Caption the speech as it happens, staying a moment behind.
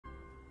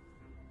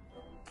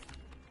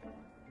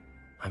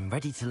I'm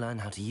ready to learn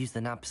how to use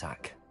the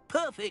knapsack.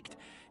 Perfect!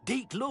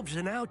 Deke loves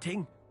an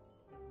outing.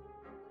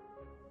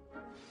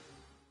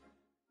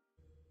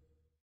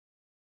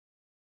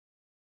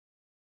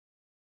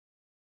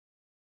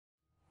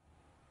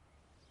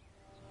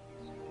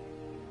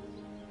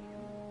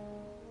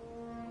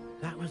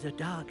 That was a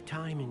dark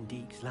time in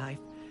Deke's life.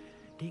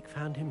 Deke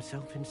found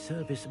himself in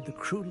service of the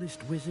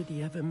cruelest wizard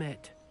he ever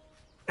met.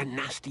 A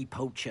nasty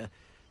poacher.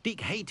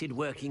 Deke hated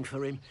working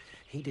for him.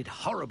 He did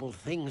horrible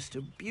things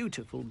to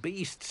beautiful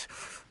beasts.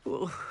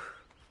 Oh.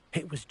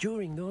 It was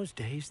during those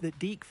days that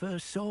Deke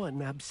first saw a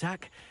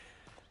knapsack.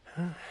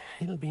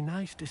 It'll be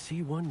nice to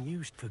see one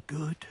used for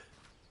good.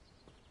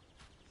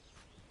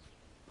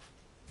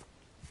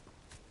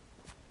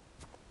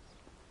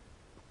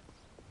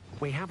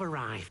 We have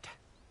arrived.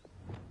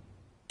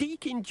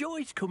 Deke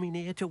enjoys coming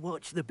here to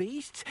watch the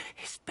beasts,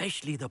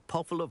 especially the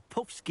potful of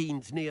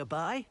puffskeins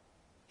nearby.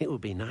 It will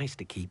be nice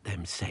to keep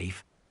them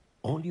safe.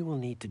 All you will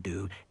need to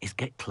do is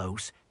get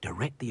close,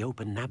 direct the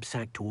open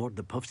knapsack toward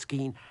the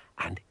puffskein,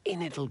 and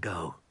in it'll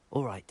go.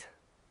 All right.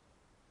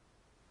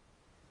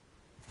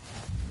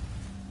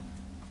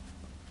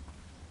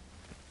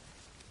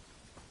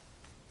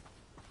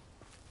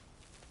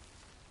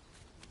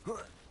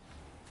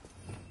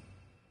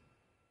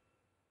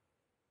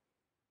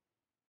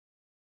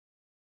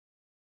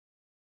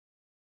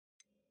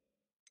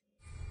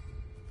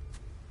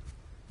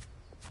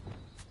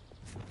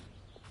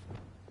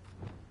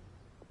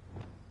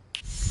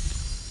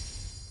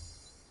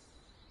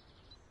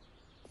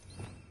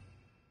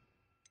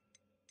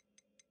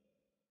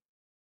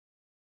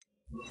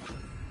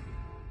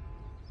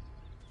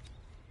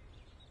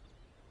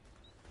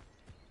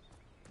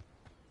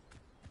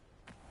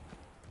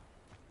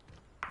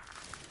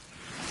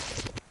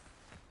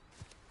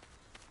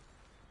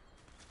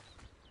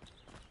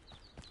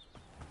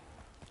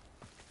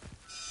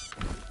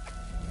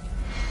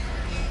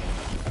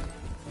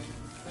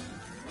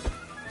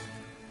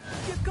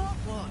 You got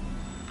one!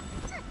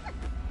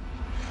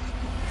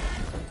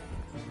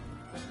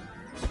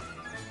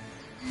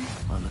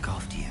 I'll look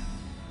after you.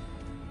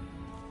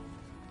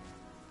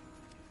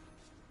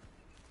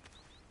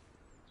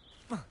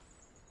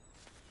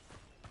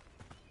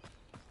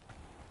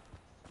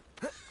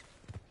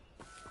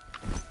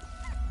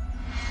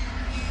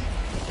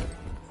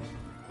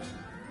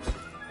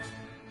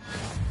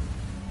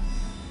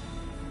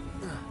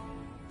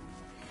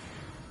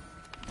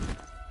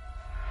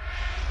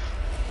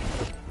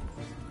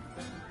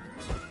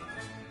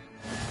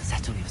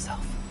 Settle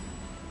yourself.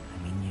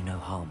 I mean you no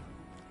harm.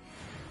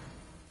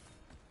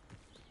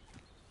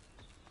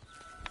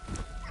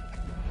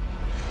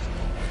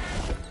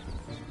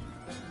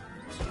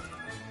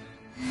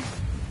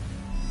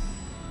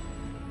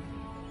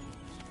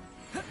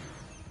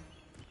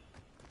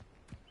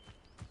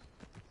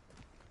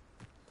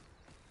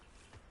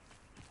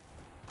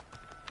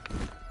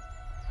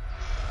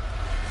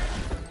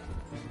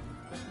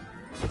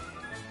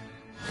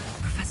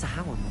 Professor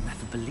Howard will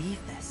never believe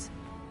this.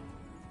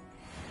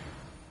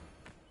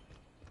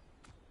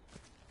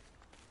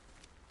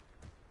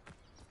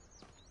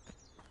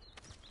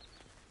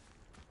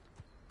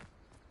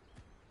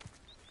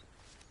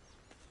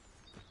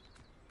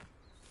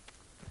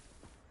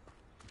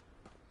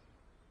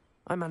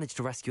 I managed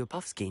to rescue a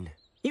puffskein.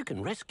 You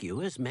can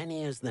rescue as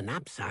many as the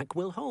knapsack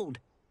will hold.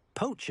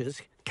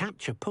 Poachers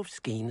capture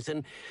puffskeins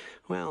and,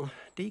 well,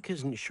 Deke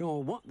isn't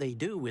sure what they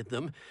do with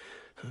them.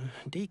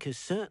 Deke is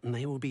certain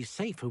they will be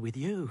safer with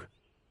you.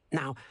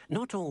 Now,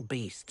 not all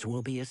beasts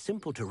will be as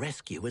simple to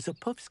rescue as a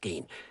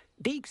puffskein.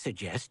 Deke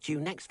suggests you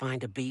next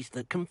find a beast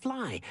that can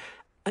fly.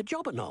 A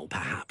jobberknoll,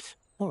 perhaps.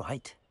 All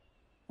right.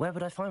 Where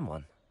would I find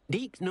one?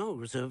 Deke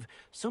knows of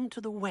some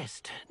to the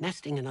west,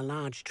 nesting in a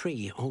large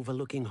tree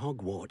overlooking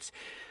Hogwarts.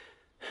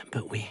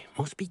 But we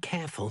must be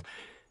careful.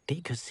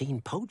 Deke has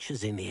seen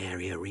poachers in the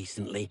area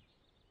recently.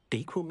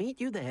 Deke will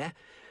meet you there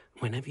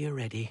whenever you're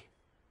ready.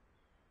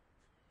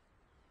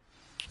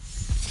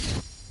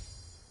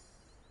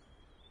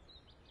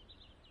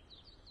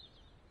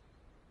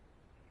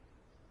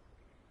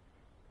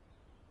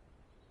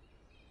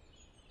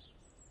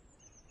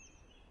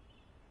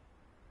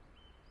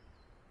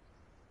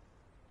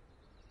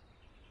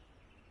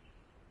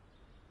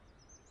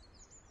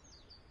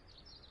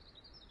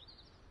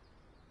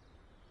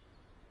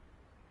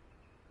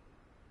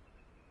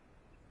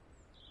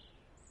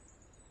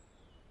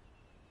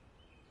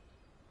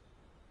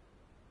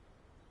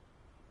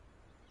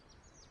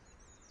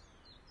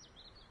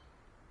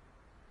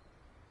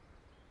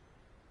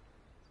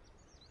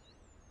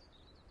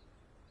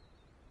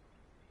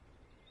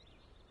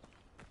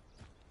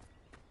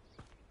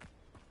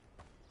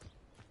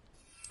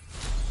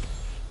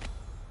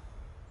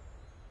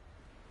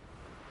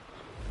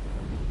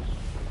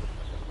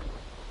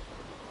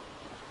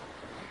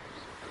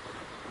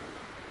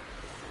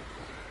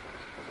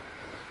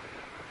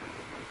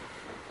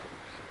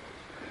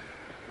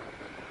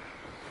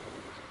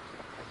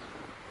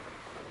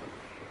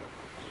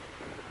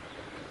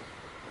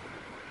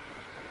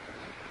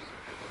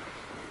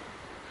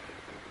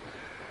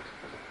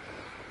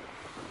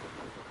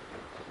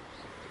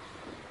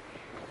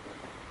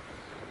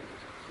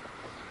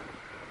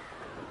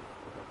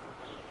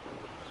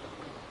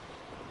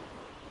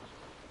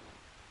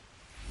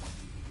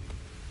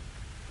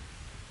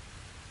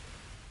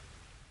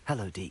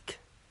 Hello, Deke.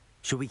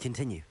 Shall we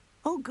continue?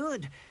 Oh,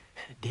 good.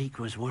 Deke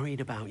was worried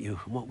about you,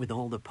 what with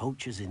all the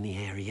poachers in the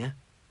area.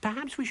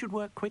 Perhaps we should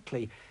work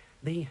quickly.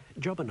 The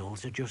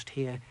jobberknolls are just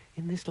here,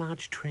 in this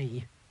large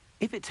tree.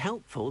 If it's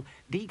helpful,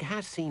 Deke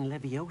has seen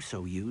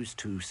Levioso used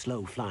to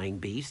slow flying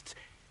beasts.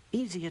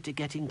 Easier to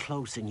get in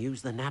close and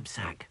use the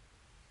knapsack.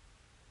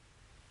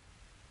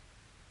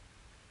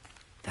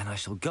 Then I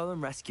shall go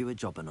and rescue a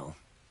jobberknoll.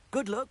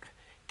 Good luck.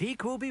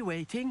 Deke will be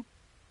waiting.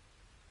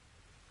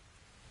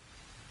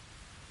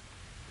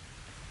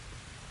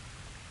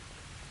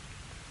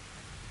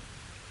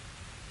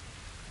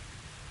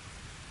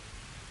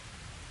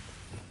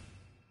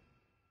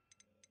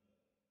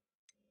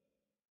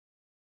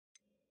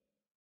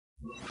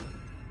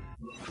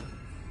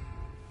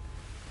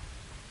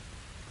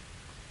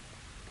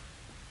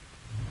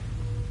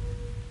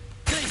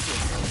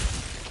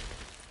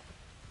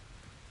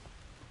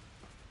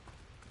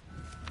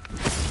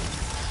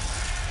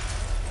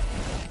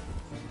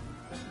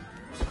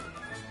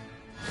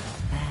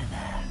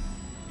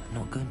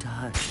 Going to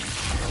hurt.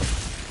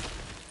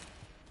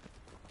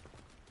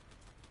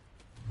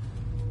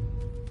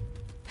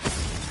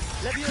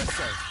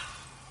 Levioso!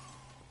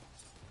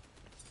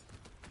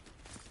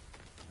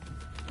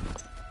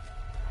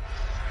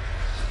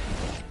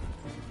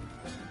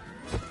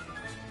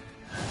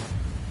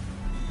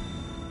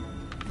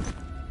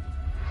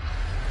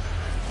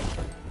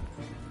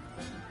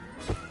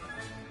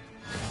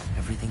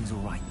 Everything's all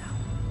right now.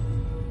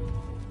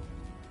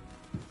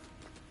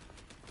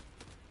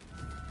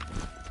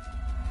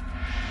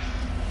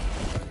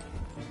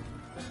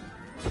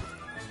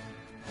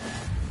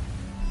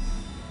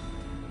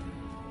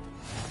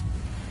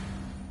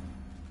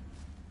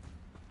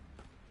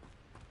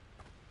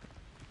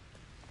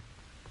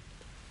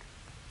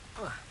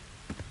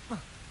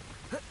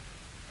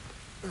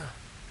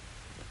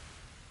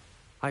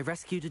 I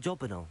rescued a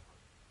jobberknoll.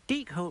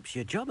 Deke hopes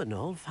your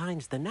jobberknoll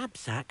finds the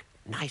knapsack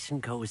nice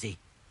and cozy.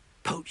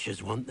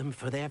 Poachers want them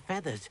for their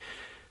feathers,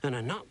 and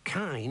are not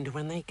kind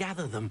when they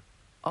gather them.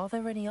 Are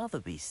there any other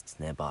beasts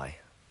nearby?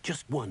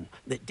 Just one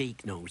that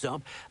Deke knows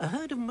of, a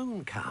herd of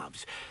moon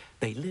calves.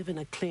 They live in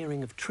a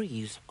clearing of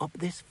trees up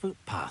this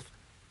footpath.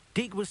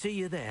 Deke will see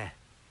you there.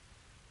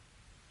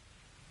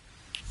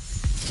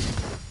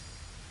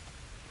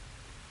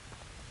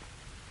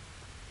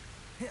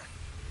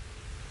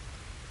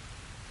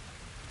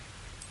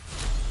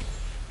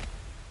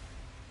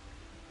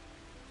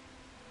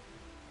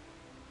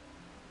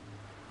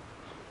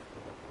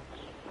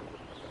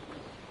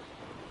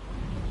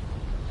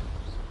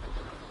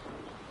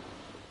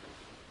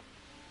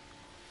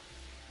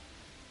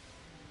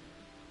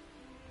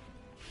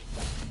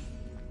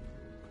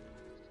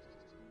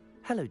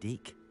 Hello,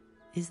 Deke.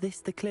 Is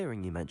this the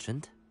clearing you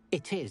mentioned?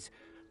 It is.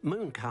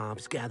 Moon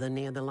calves gather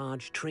near the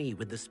large tree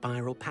with the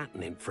spiral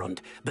pattern in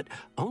front, but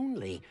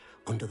only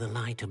under the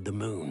light of the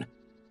moon.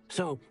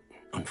 So,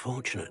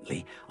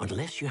 unfortunately,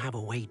 unless you have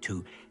a way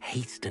to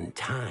hasten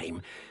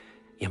time,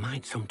 you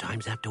might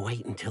sometimes have to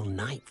wait until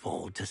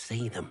nightfall to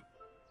see them.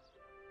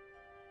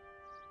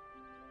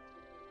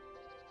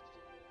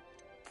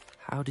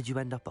 How did you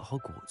end up at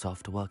Hogwarts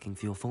after working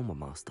for your former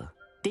master?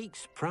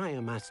 Deke's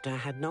prior master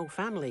had no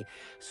family,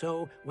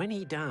 so when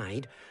he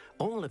died,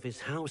 all of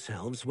his house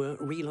elves were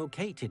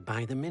relocated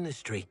by the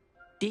ministry.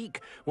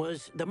 Deke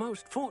was the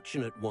most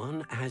fortunate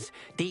one, as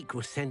Deke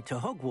was sent to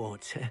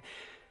Hogwarts.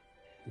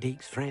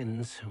 Deke's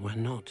friends were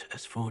not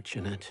as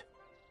fortunate.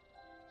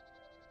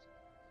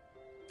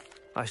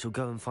 I shall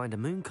go and find a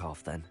moon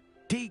calf then.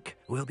 Deke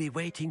will be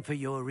waiting for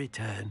your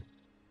return.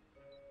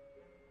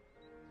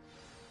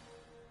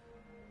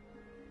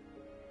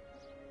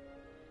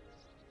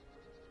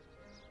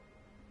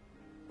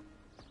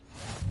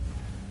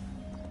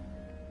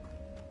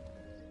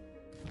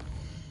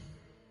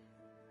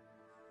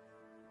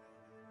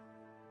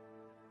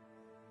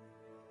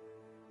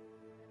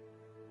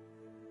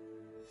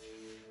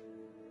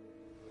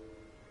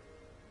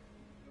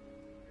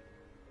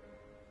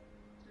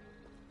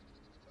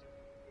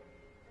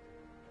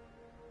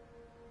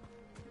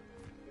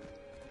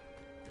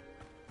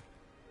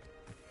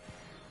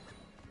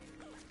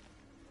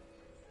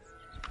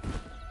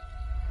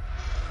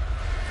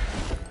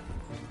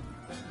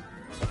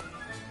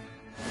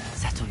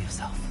 Settle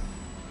yourself.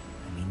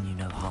 I mean you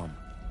no harm.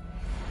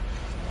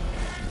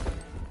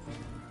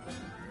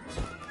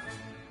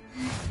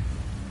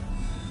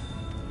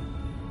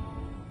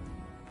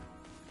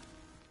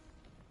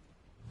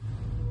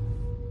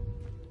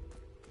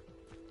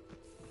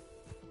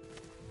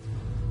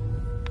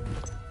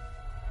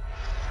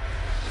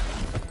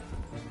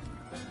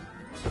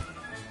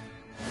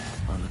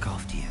 I'll look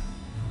after you.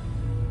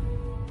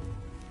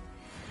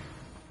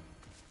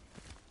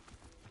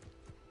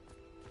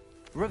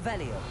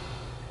 Revelio.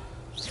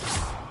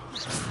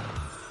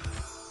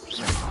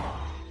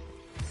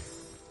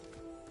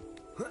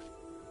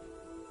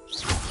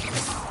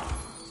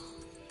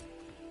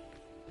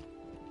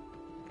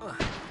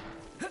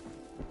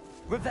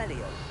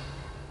 Revelio.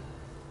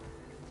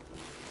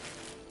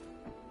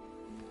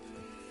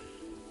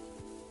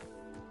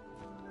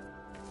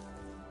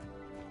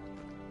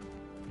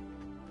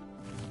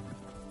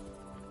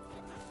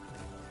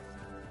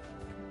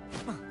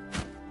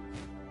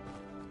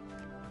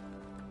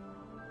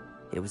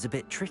 It was a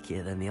bit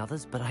trickier than the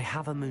others, but I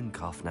have a moon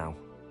calf now.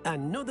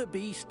 Another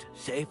beast,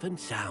 safe and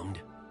sound.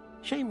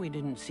 Shame we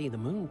didn't see the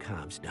moon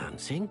calves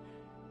dancing.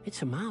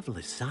 It's a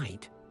marvelous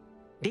sight.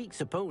 Deke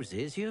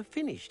supposes you're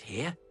finished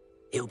here.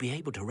 He'll be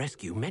able to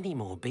rescue many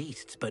more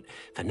beasts, but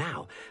for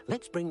now,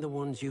 let's bring the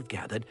ones you've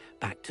gathered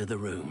back to the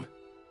room.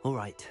 All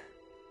right.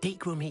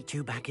 Deke will meet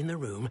you back in the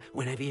room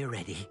whenever you're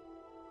ready.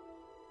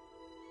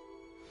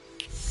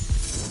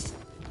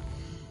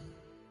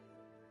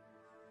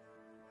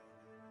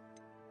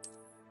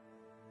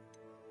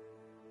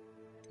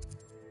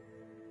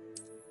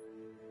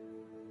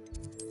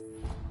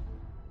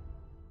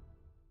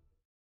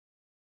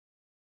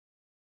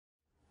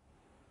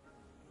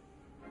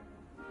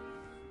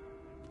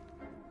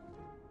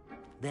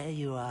 There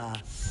you are.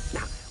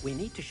 Now, we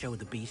need to show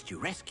the beast you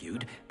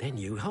rescued their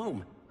new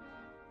home.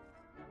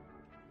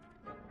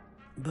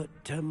 But,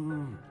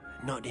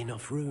 not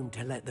enough room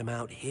to let them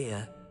out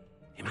here.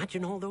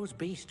 Imagine all those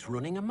beasts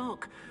running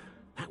amok.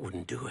 That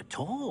wouldn't do at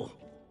all.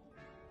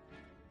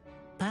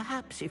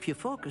 Perhaps if you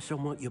focus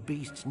on what your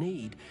beasts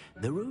need,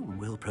 the room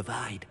will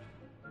provide.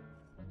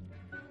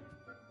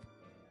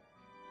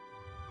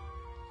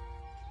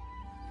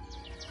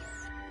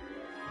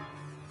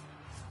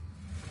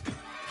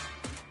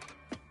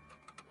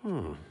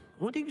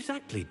 What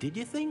exactly did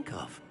you think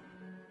of?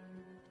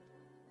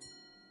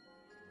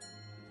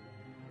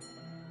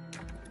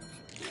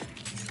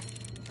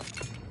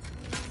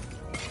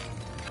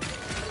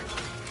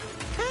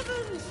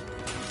 Heavens!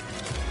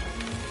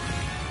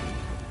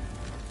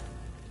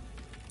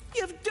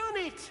 You've done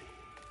it!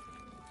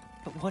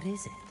 But what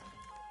is it?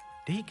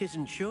 Deke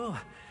isn't sure.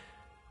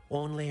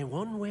 Only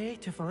one way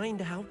to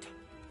find out.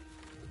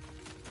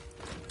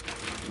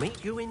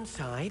 Meet you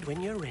inside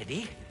when you're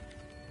ready.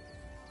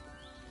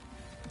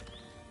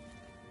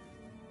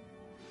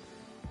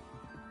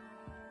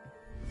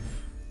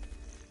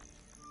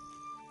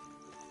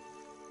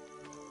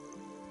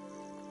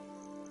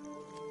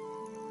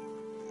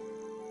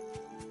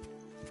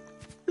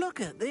 Look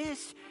at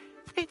this.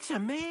 It's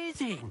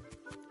amazing.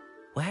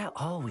 Where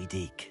are we,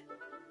 Deke?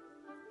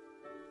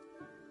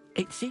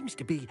 It seems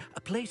to be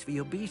a place for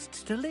your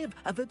beasts to live,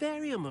 a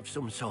vivarium of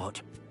some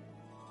sort.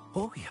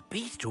 Oh, your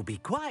beasts will be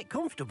quite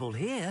comfortable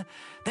here.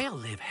 They'll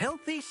live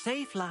healthy,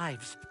 safe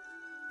lives.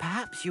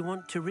 Perhaps you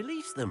want to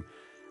release them,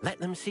 let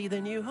them see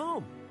their new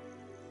home.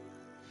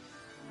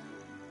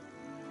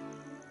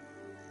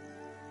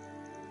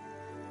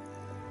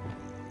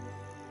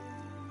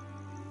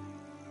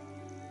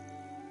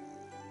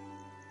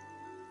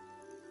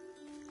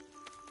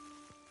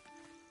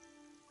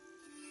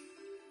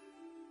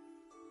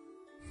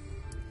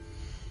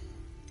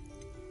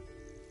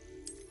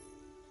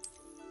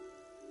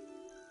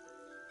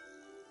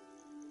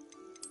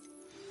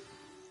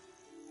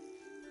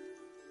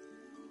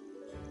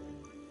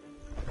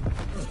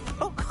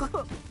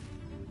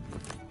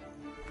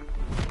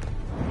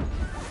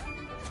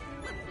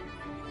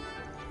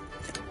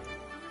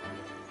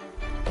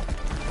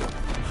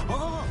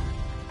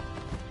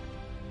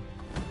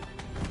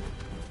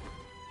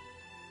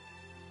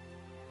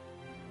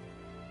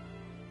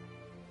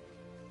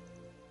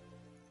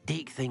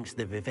 Deke thinks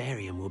the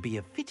vivarium will be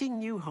a fitting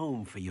new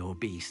home for your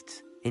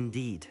beasts.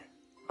 Indeed.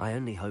 I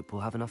only hope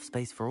we'll have enough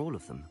space for all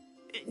of them.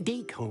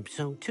 Deke hopes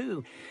so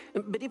too.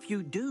 But if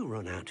you do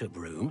run out of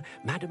room,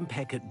 Madam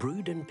Peck at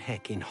Brood and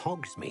Peck in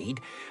Hogsmeade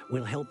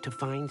will help to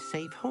find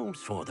safe homes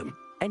for them.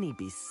 Any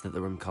beasts that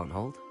the room can't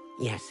hold?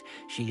 Yes,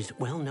 she's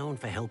well known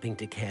for helping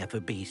to care for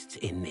beasts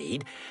in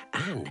need,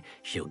 and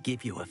she'll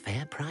give you a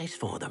fair price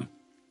for them.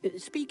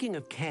 Speaking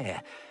of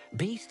care,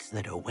 beasts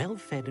that are well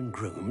fed and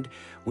groomed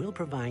will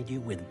provide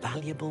you with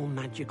valuable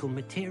magical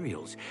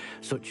materials,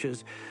 such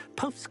as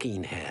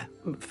puffskein hair,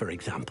 for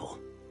example.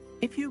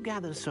 If you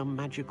gather some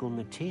magical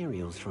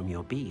materials from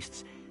your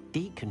beasts,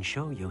 Deke can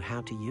show you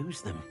how to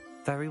use them.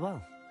 Very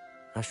well.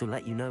 I shall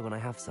let you know when I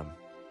have some.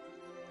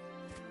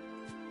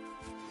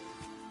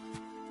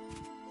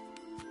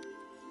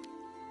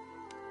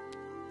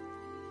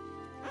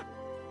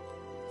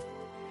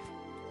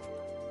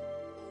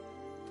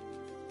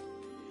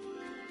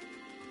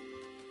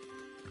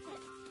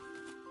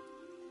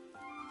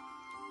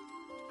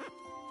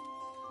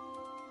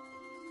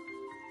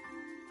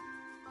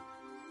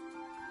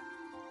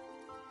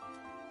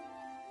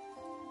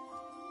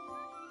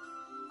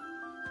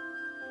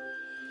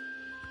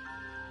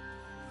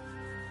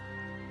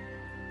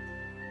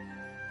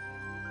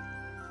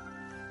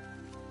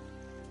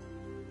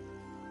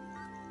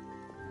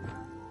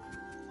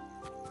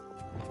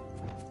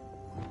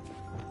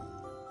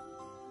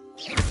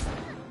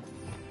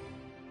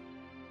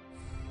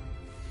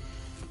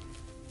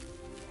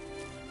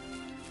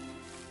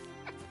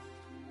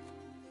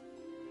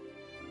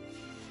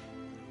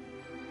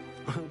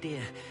 Oh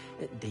dear,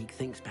 Deke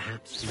thinks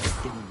perhaps you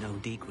didn't know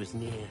Deke was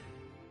near.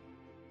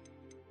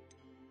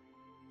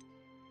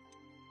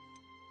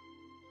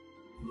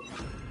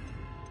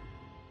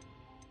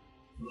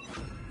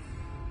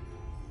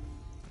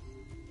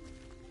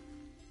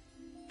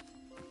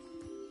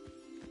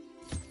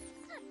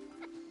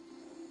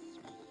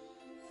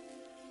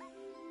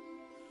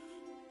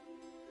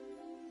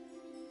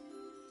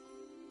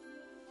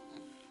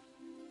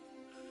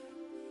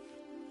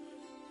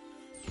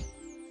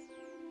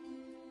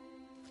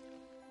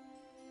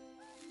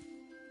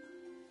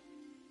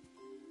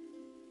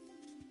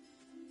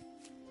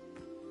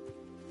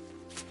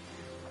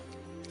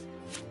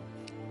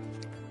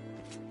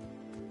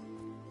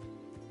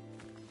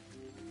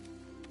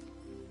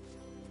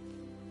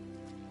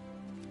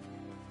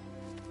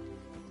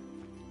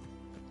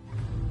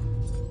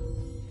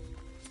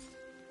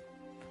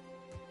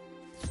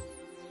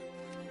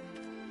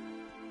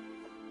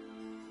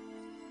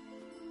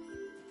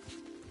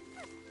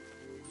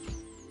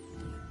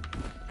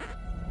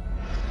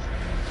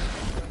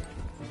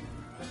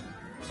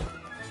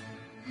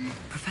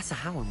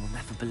 Howard will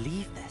never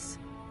believe this.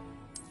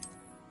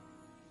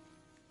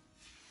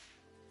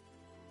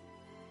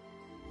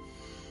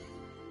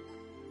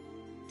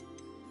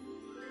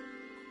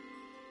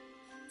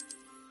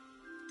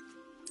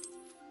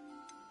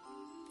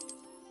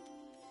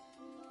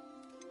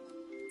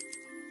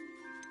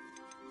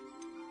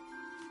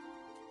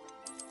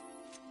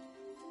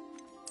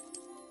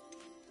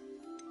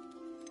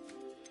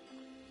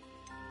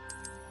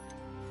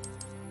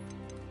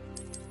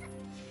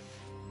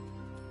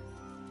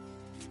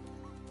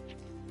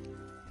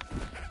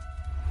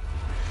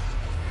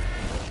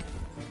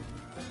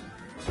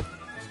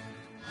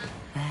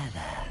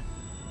 There.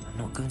 I'm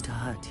not going to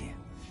hurt you.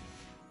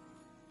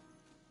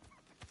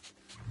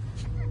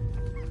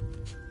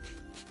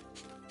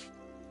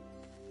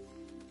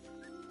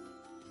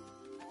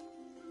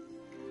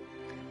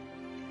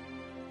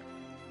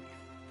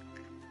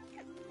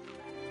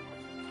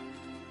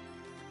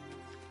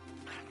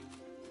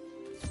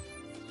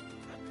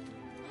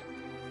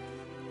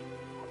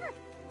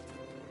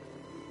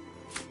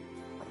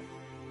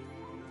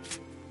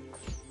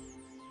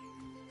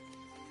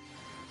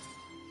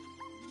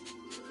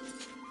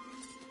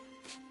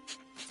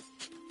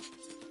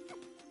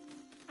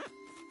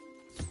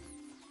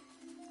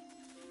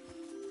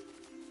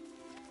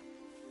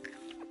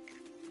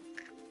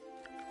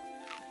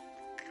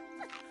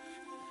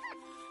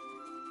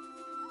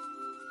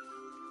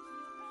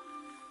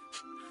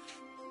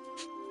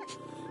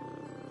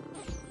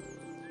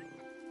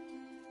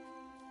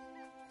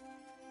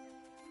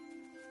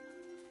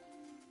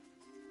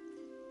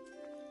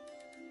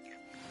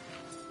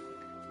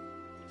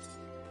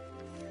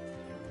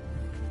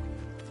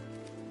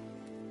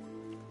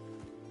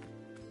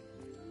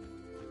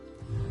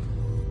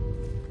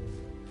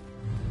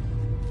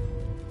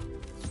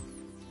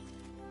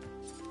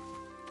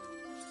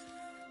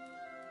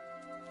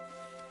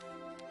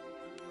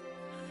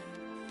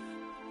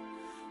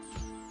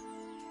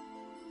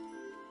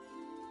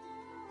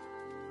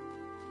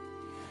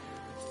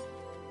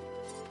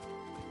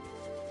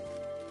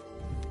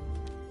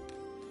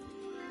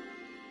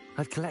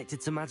 I've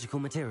collected some magical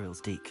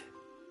materials, Deke.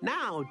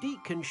 Now,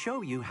 Deke can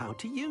show you how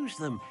to use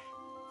them.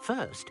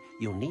 First,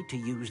 you'll need to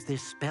use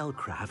this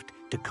spellcraft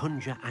to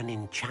conjure an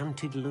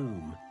enchanted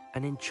loom.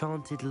 An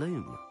enchanted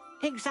loom?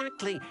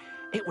 Exactly.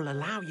 It will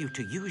allow you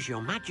to use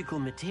your magical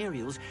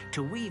materials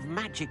to weave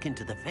magic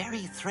into the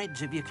very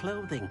threads of your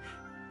clothing,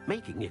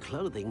 making your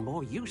clothing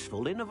more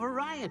useful in a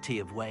variety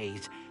of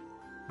ways.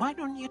 Why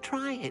don't you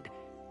try it?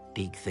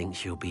 Deke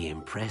thinks you'll be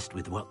impressed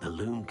with what the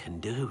loom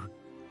can do.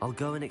 I'll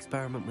go and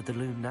experiment with the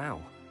loom now.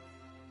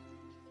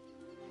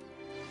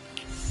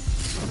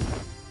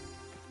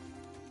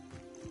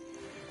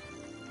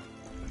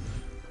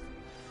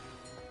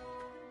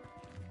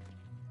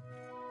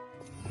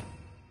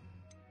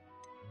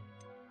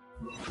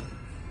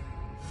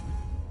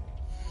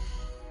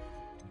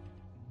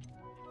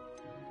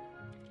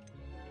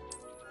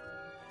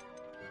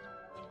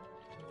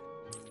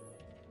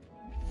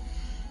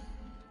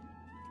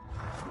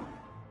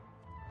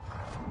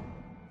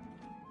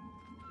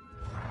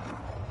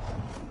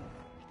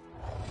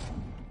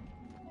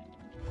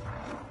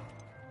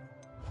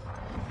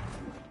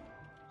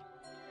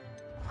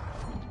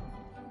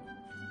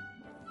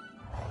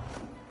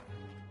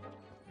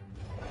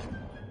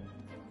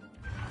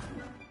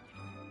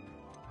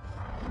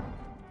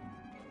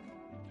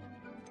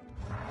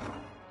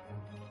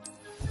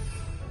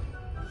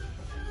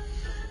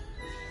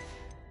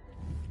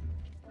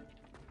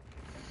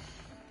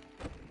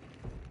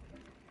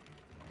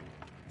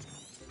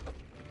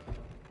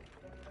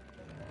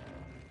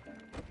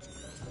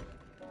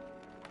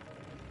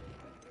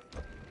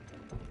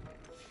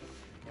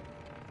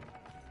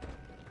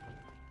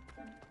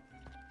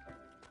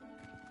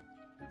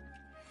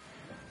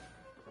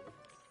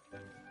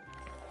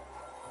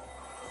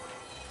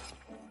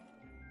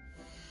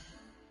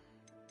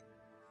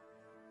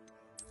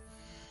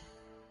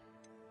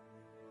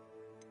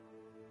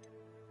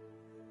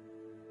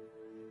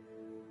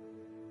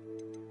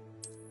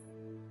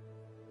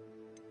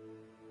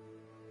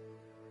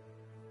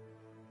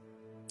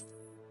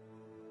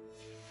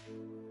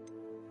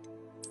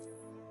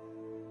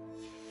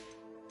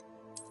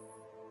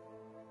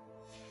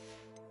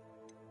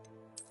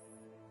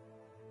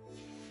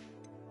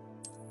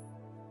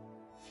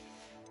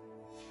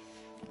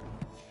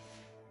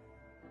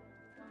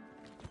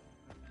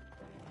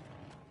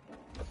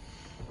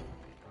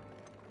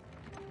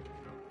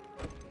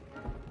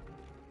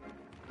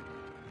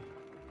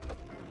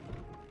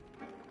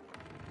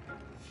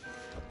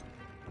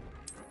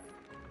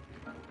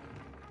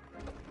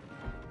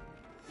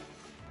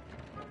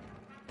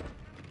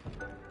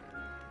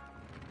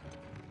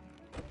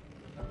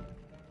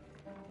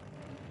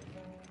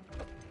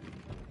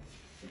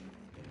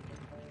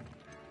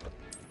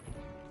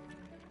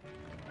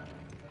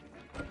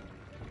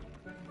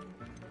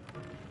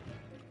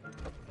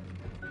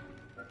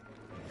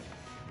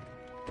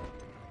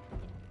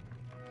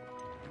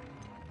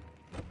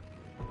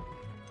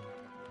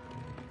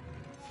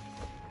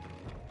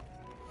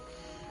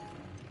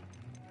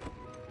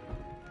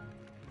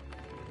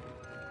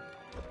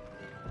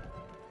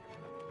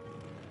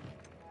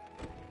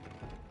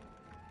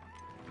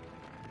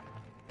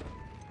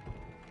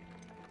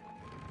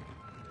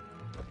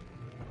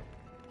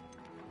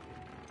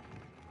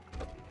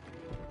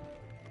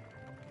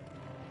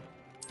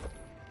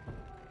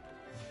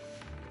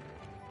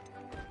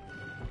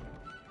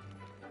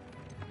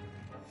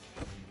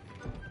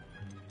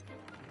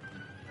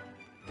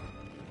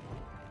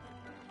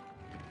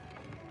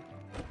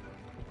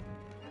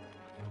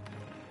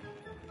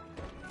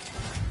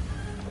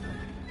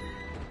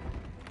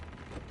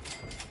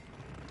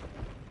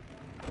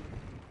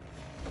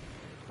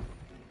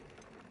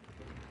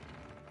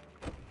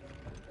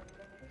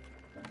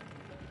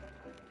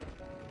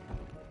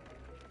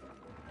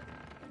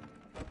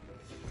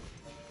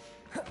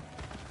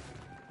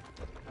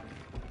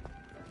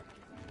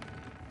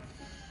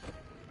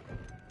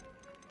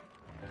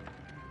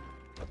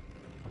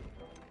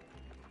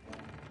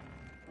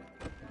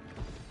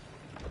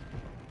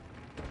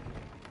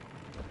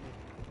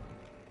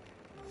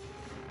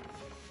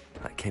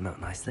 came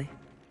out nicely.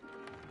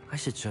 I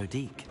should show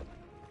Deke.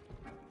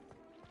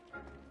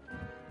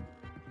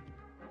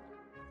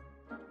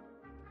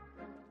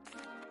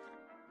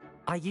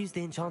 I used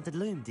the enchanted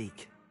loom,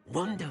 Deke.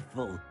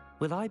 Wonderful.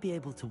 Will I be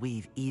able to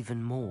weave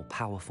even more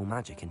powerful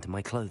magic into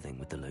my clothing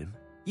with the loom?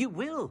 You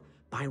will,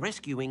 by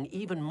rescuing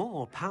even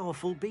more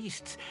powerful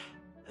beasts.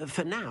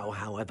 For now,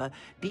 however,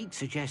 Deke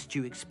suggests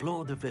you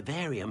explore the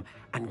vivarium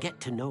and get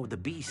to know the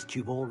beasts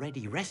you've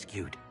already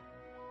rescued.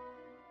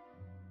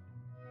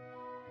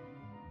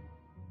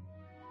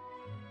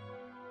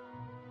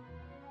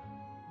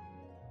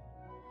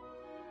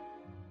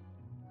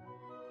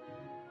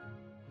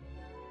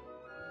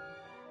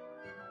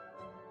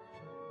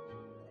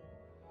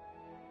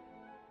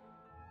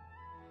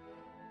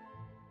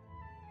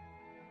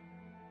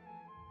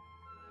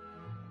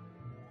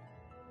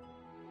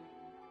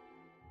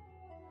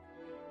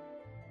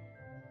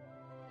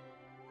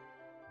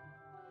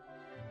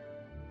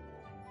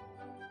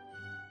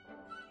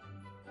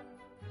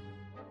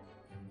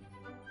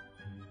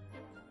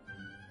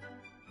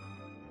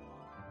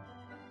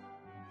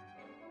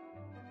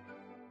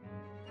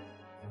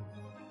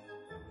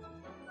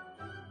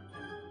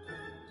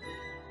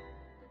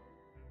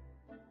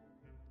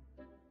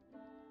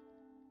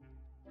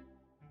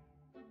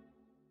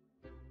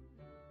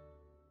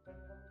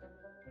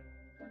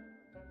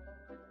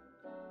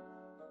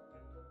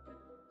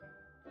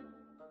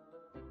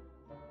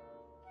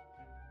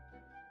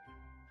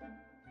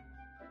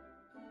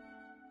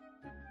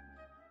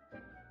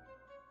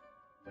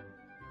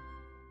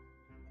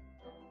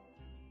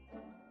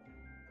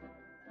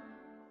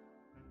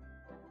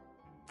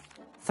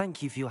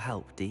 Thank you for your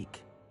help,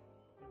 Deke.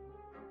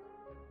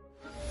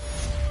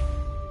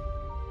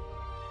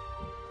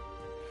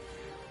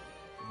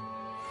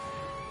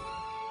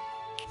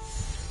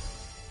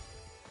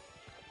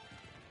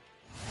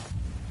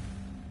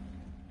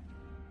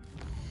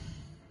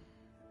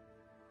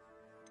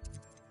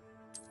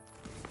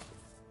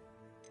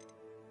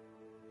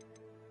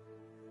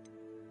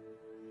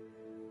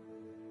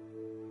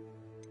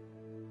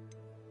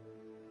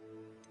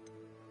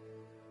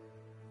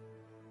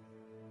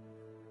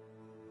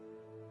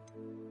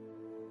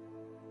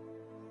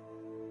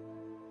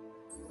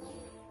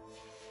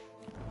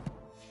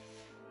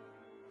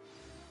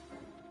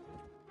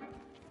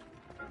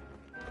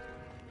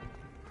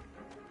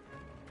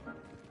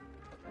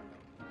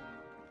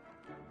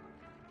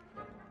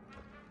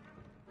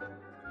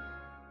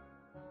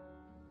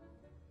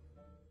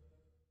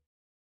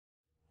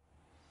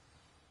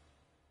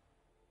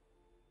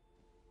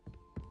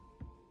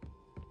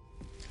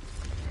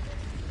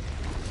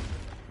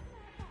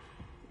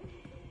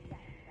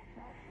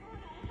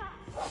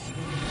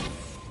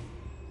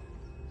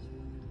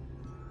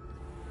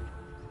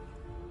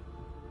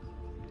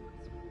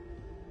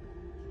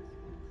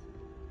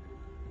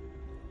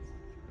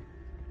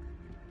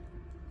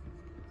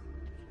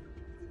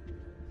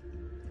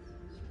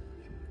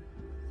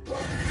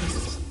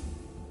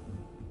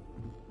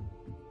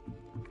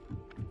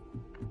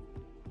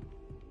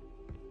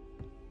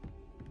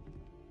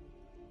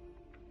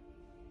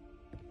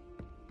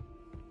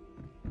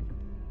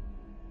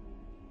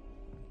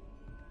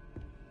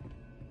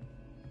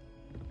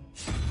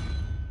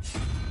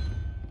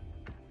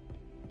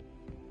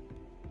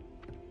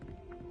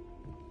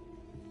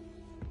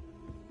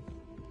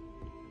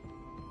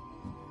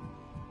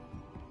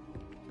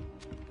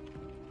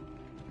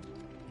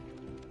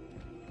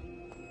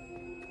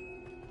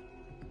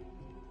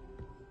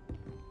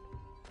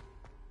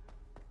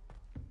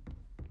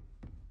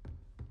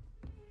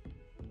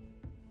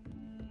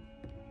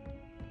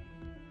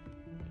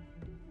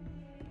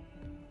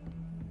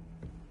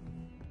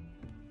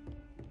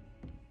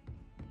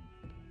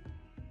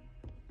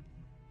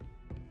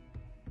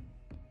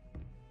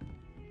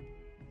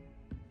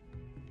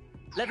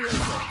 Leviosa.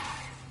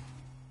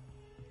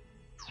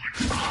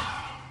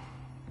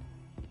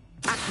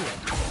 Accio.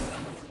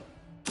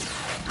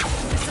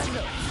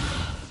 Descendo.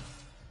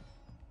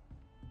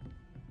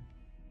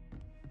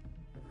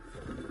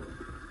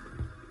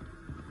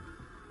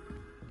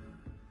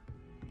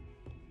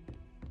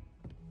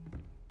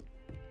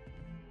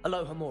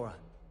 Aloha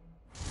Mora.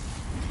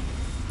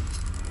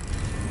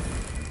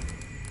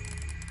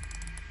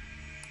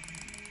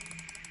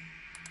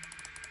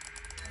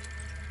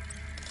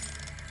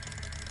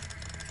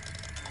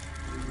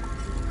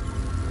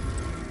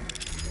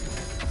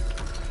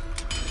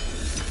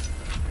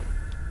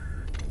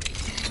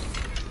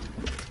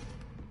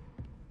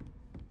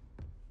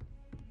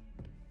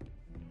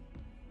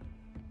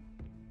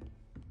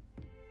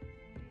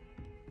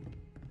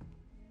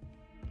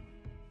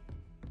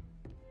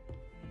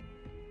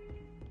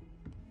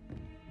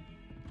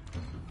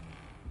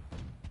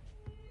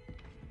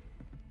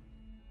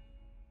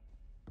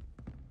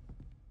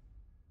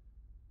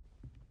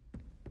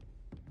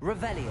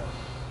 Revelio.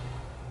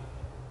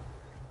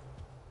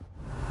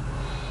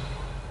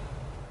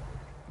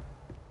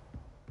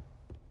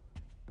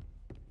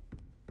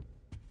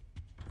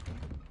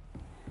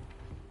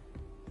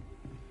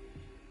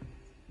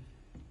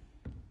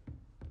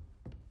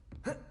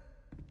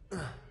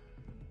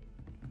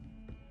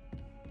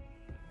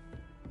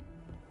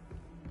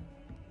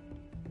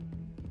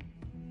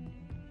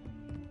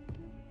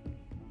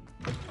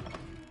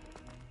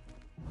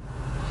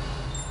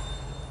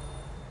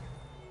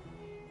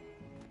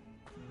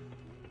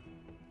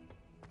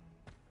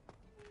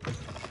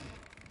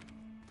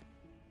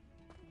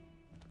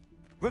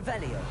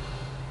 Revelio.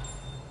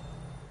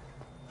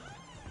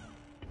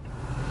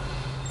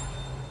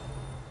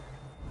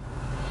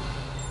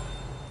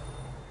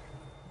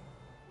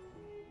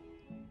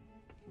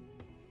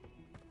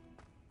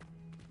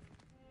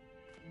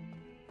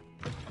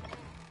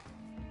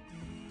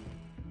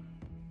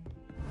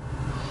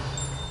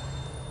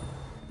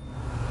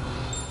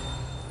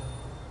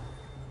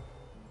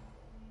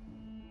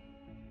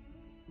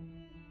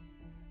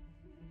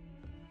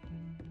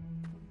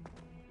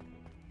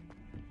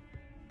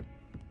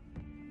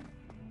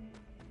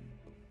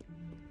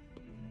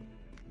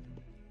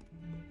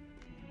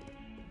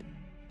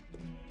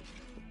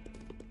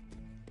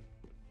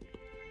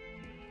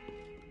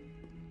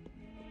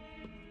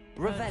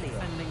 Revelio.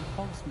 Defending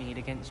Hogsmeade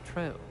against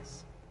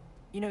trolls.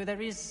 You know,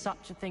 there is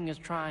such a thing as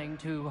trying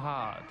too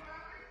hard.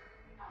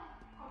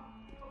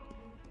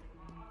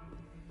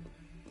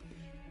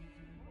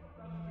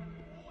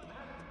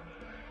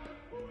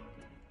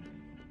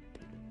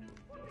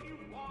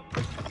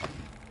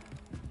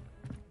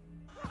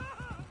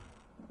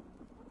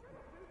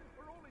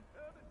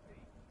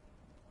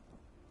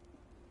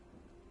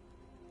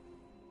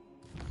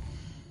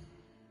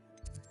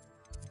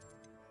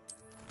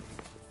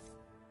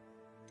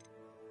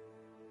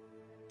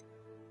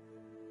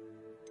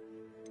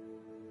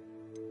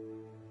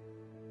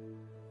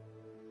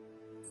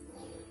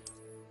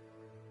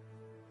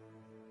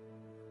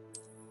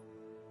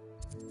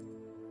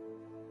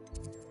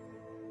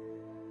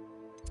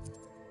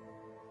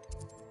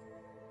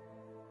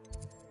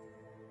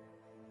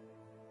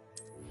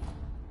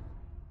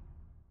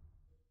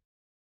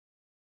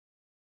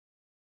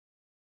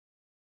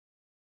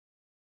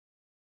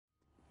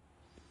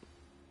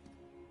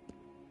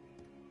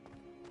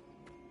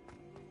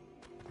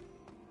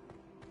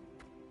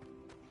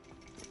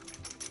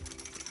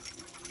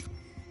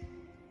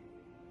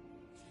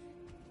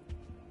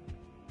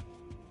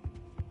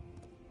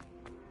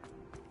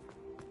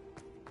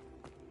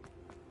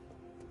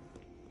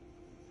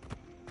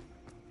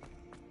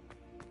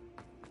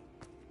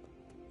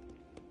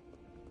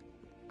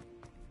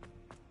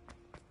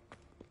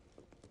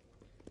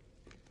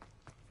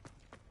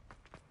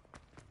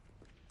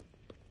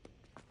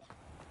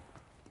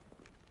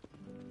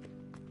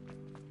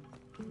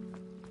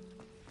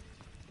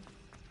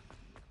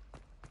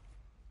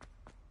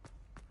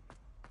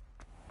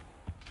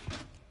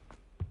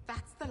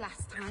 That's the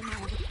last time I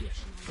have a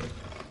potion.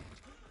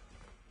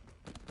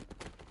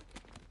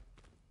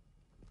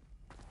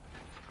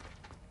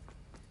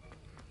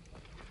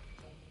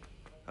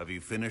 Have you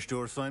finished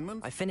your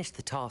assignment? I finished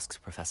the tasks,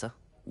 Professor.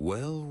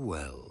 Well,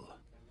 well.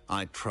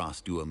 I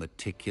trust you are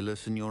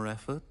meticulous in your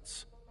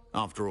efforts.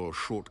 After all,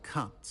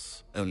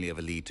 shortcuts only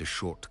ever lead to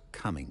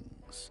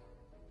shortcomings.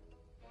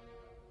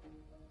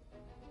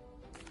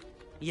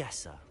 Yes,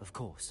 sir, of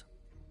course.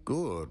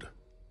 Good.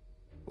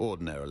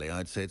 Ordinarily,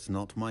 I'd say it's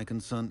not my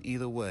concern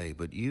either way,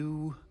 but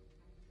you...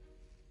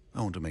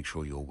 I want to make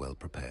sure you're well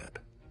prepared.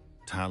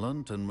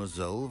 Talent and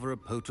resolve are a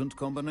potent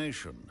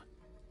combination.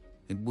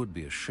 It would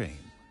be a shame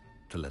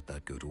to let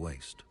that go to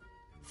waste.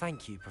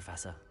 Thank you,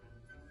 Professor.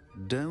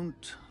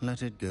 Don't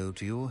let it go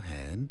to your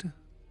head.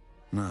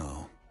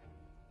 Now,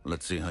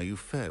 let's see how you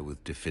fare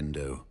with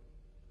Diffindo.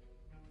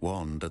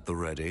 Wand at the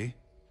ready.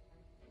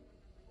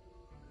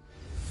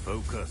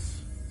 Focus.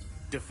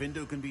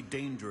 Diffindo can be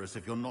dangerous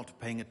if you're not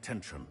paying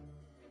attention.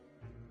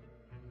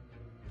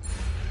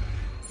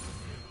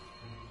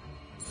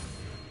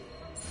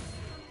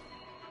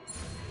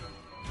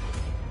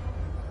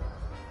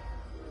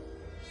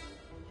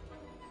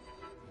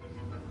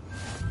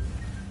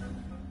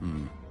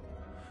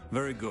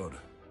 Very good.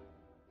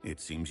 It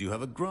seems you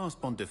have a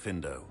grasp on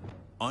Diffindo.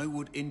 I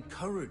would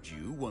encourage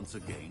you once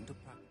again to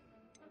practice.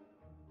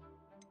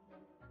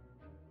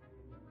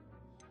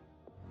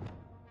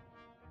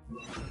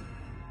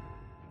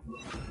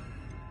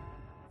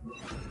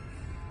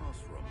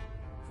 Classroom.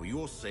 For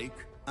your sake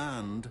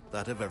and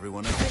that of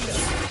everyone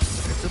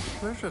else. It's a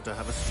pleasure to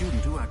have a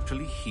student who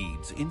actually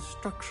heeds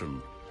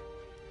instruction.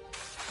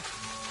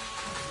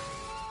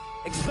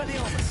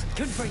 Expelliarmus!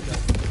 Confringo!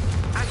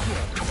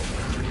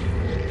 Accio!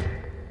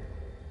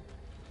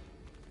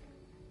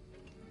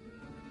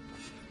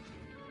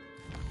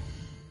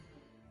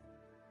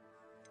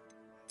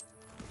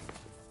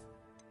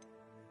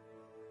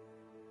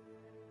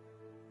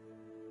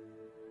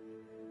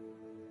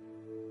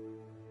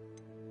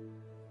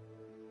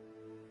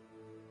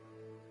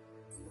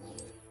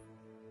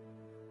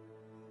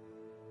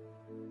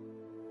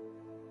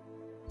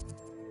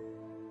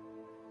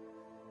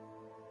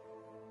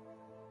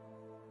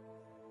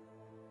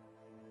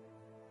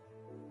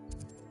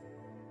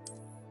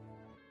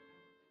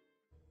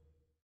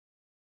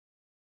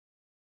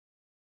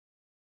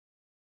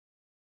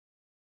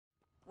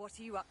 What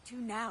are you up to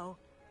now?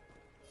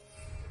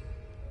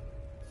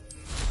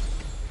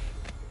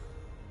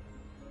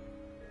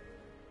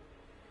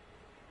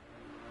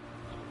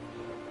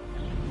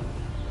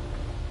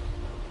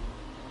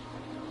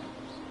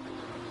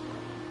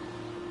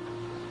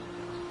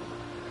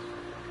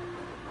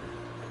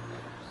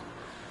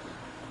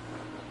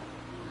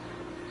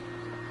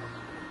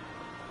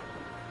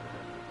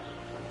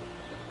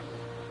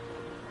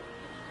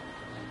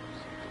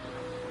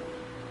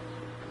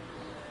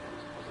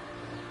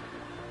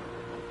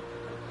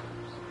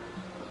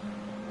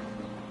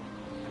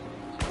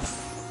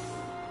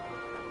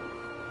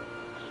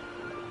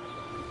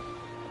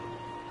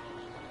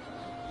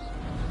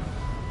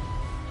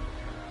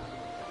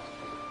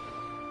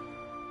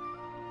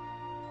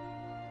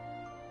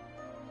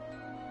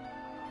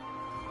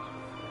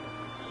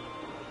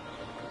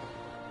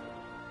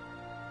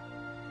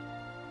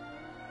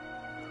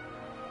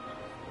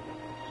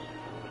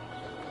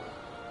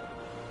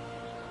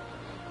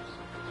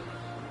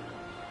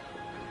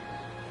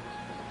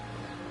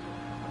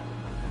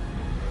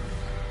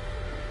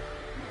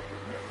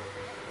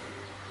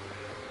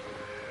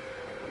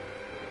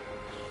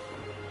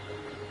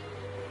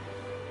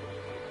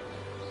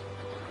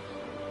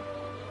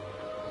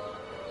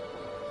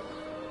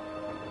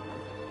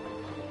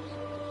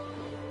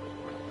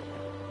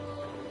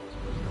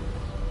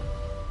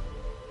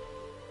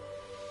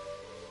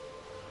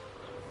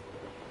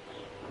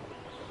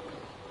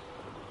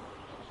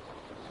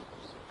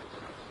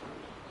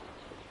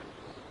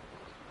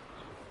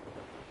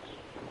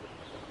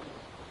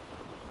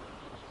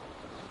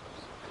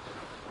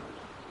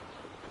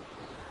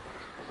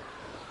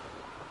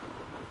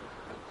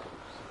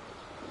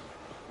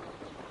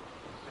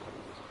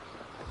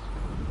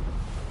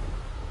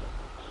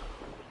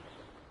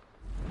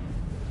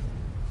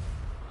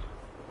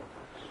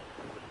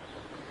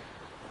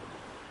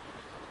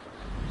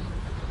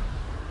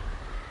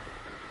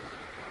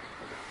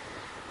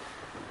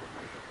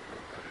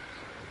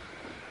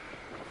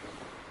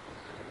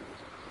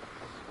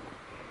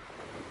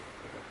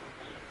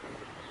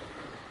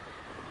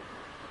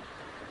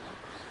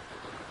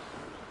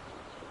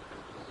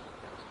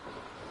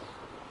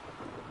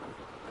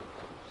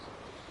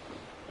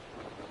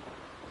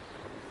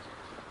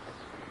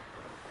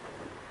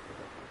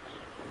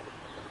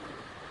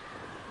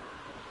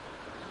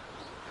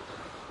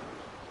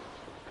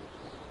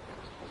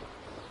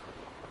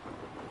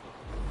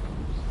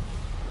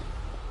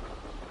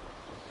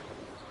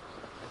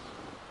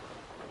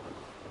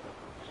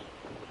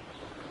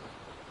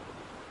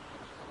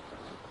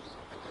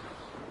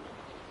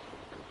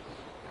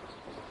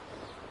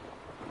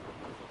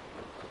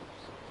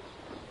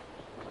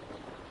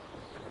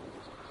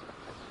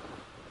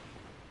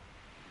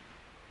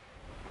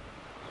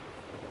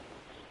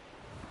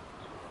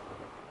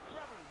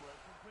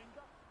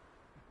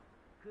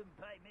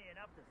 pay me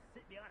enough to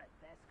sit behind a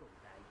desk all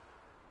day.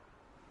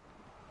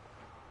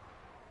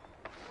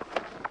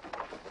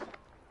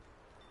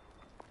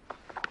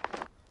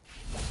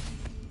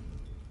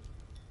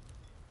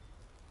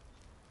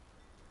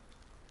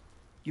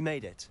 You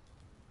made it.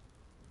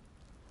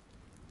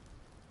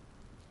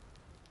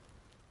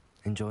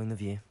 Enjoying the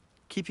view?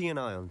 Keeping an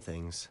eye on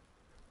things.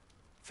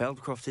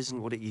 Feldcroft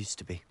isn't what it used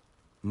to be.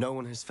 No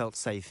one has felt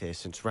safe here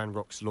since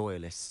Ranrock's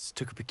loyalists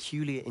took a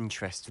peculiar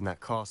interest in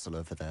that castle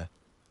over there.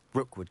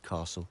 Rookwood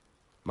Castle.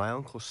 My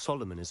uncle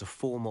Solomon is a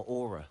former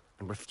Auror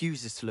and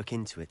refuses to look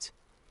into it,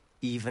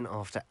 even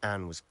after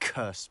Anne was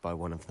cursed by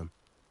one of them.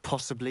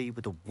 Possibly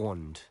with a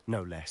wand,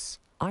 no less.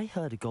 I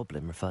heard a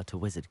goblin refer to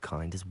wizard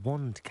kind as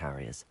wand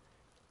carriers.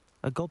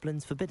 Are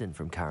goblins forbidden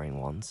from carrying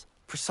wands?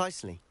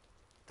 Precisely.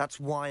 That's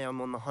why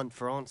I'm on the hunt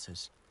for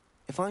answers.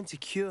 If I'm to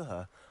cure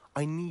her,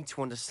 I need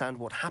to understand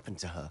what happened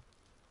to her.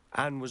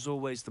 Anne was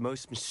always the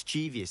most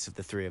mischievous of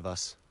the three of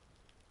us.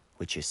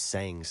 Which is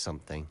saying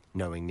something,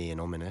 knowing me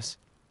and Ominous.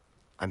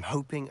 I'm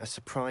hoping a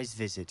surprise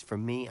visit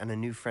from me and a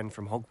new friend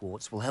from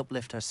Hogwarts will help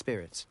lift her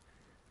spirits.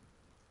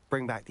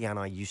 Bring back the Anne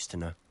I used to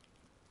know.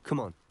 Come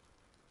on,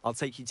 I'll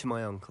take you to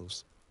my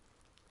uncle's.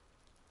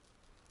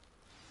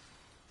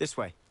 This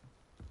way.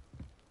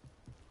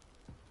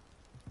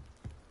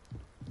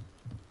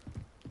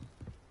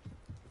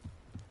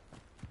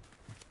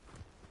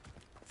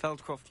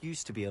 Feldcroft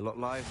used to be a lot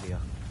livelier.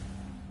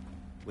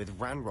 With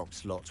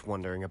Ranrock's lot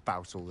wandering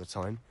about all the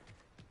time,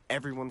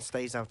 everyone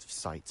stays out of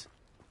sight.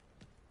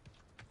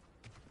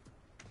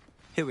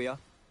 Here we are.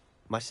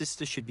 My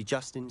sister should be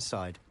just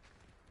inside.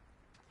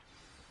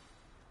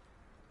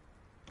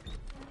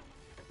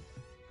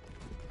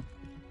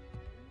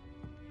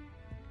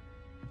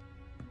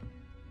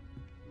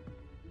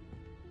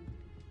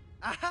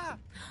 Aha!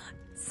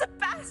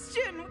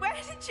 Sebastian, where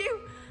did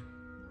you...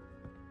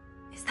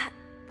 Is that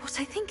what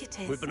I think it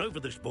is? We've been over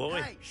this,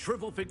 boy. Hey!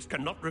 Shrivelfigs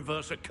cannot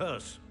reverse a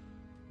curse.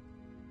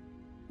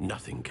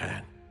 Nothing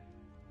can.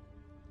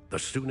 The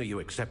sooner you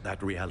accept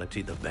that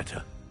reality, the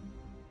better.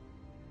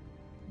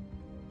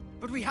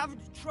 But we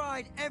haven't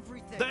tried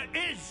everything. There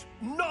is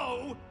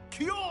no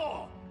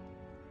cure!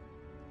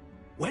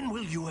 When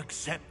will you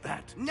accept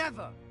that?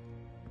 Never.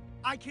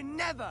 I can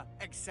never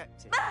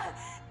accept it.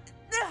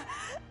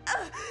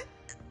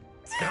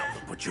 Now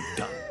look what you've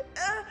done.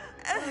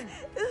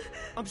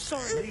 I'm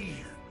sorry.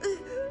 Leave.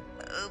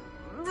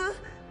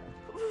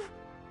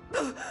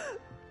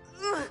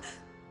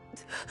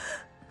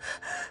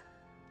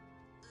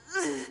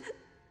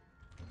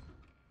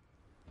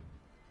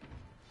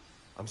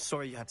 I'm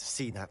sorry you had to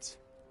see that.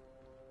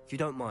 If you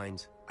don't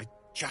mind, I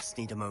just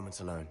need a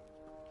moment alone.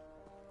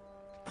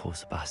 Poor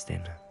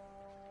Sebastian.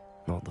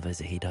 Not the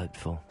visit he'd hoped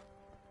for.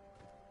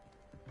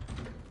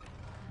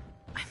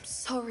 I'm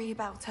sorry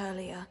about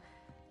earlier.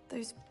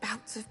 Those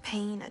bouts of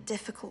pain are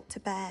difficult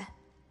to bear.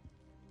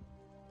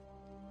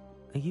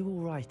 Are you all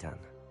right, Anne?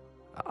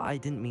 I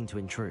didn't mean to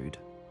intrude.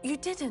 You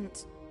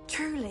didn't,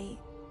 truly.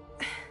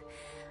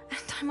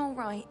 And I'm all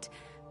right.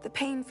 The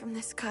pain from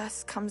this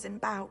curse comes in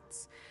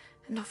bouts,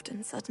 and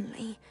often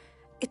suddenly.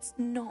 It's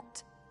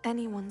not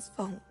anyone's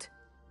fault.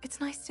 It's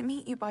nice to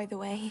meet you, by the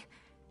way.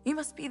 You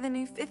must be the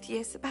new 5th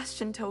year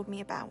Sebastian told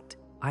me about.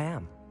 I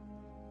am.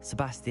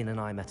 Sebastian and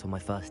I met on my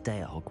first day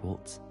at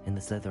Hogwarts, in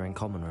the Slytherin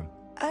common room.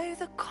 Oh,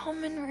 the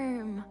common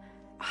room.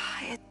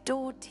 I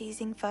adored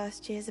teasing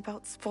first years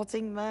about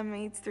spotting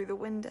mermaids through the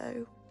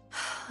window.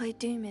 I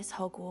do miss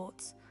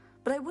Hogwarts,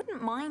 but I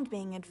wouldn't mind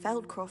being in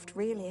Feldcroft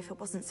really if it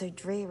wasn't so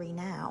dreary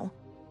now.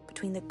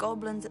 Between the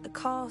goblins at the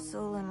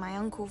castle and my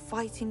uncle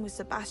fighting with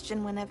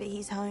Sebastian whenever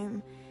he's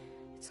home,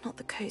 it's not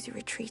the cozy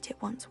retreat it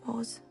once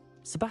was.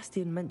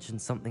 Sebastian mentioned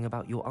something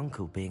about your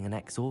uncle being an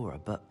ex-Auror,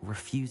 but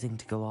refusing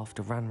to go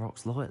after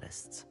Ranrock's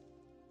loyalists.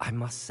 I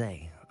must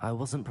say, I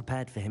wasn't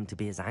prepared for him to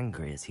be as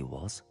angry as he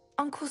was.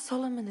 Uncle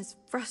Solomon is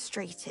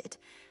frustrated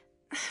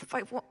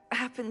by what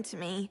happened to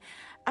me,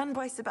 and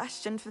by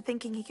Sebastian for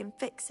thinking he can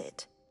fix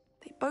it.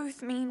 They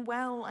both mean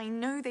well, I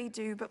know they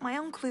do, but my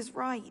uncle is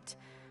right.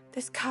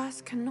 This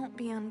curse cannot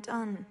be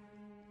undone.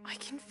 I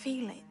can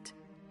feel it.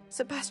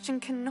 Sebastian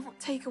cannot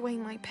take away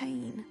my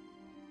pain.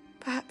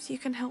 Perhaps you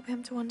can help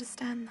him to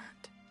understand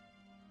that.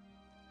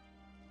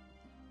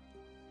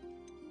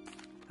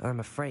 I'm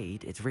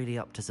afraid it's really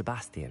up to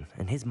Sebastian,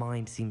 and his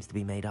mind seems to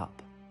be made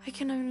up. I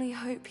can only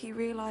hope he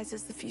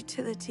realizes the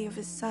futility of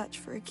his search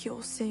for a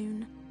cure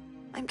soon.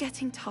 I'm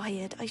getting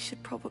tired. I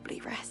should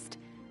probably rest.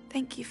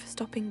 Thank you for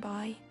stopping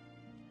by.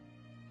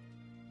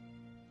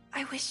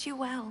 I wish you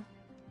well.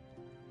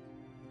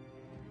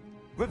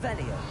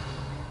 Revelio!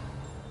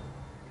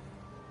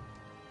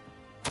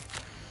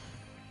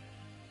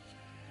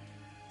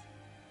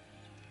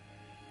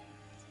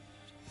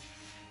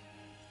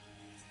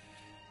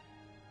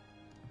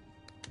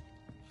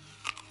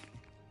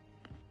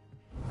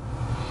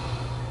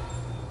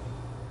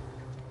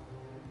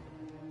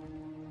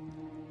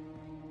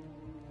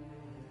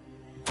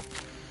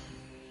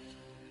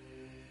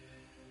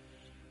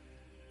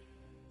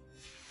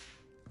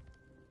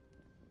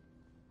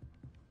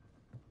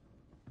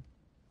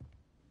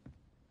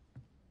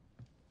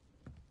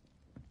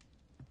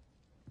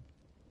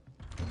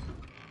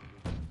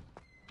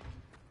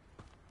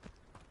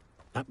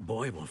 That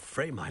boy will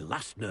fray my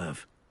last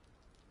nerve.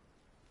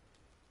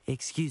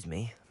 Excuse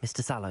me,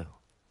 Mr. Sallow.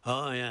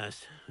 Oh,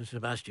 yes,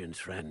 Sebastian's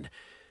friend.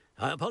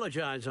 I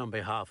apologize on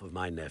behalf of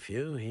my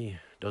nephew. He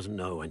doesn't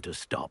know when to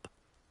stop.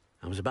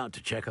 I was about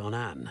to check on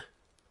Anne.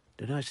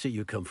 Did I see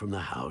you come from the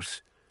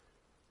house?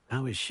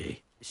 How is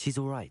she? She's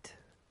all right.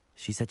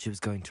 She said she was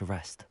going to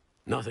rest.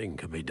 Nothing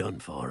can be done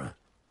for her.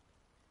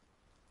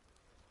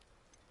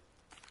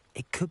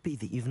 It could be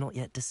that you've not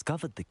yet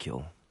discovered the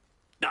cure.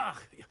 Ah,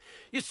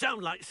 you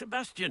sound like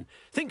Sebastian,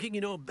 thinking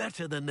you know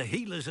better than the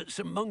healers at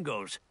St.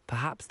 Mungo's.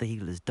 Perhaps the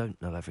healers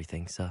don't know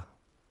everything, sir.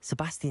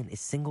 Sebastian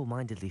is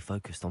single-mindedly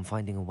focused on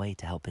finding a way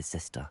to help his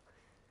sister.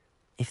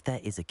 If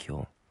there is a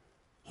cure,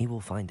 he will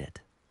find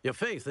it. Your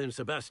faith in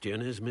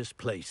Sebastian is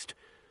misplaced.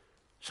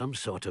 Some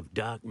sort of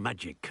dark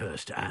magic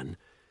cursed Anne,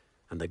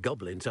 and the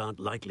goblins aren't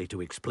likely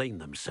to explain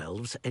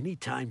themselves any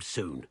time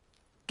soon.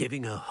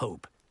 Giving her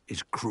hope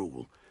is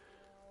cruel.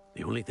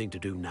 The only thing to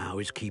do now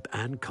is keep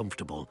Anne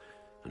comfortable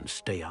and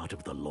stay out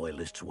of the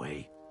Loyalists'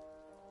 way.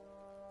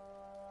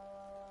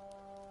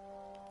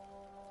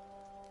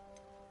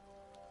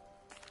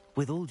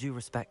 With all due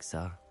respect,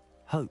 sir,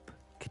 hope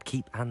could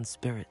keep Anne's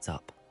spirits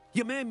up.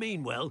 You may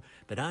mean well,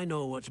 but I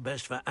know what's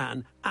best for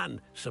Anne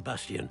and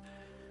Sebastian.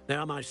 They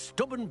are my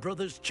stubborn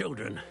brother's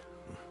children.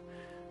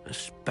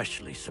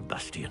 Especially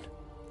Sebastian.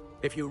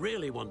 If you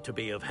really want to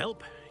be of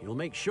help, you'll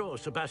make sure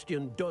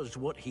Sebastian does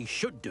what he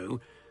should do,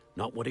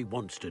 not what he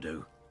wants to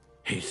do.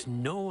 He's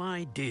no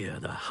idea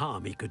the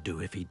harm he could do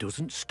if he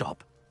doesn't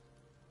stop.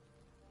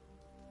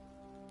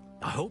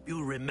 I hope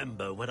you'll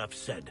remember what I've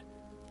said.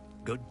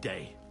 Good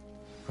day.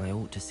 I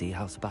ought to see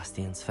how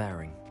Sebastian's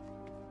faring.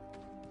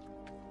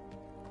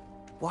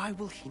 Why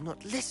will he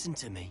not listen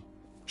to me?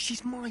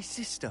 She's my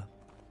sister.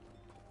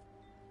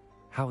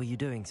 How are you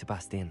doing,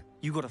 Sebastian?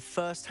 You got a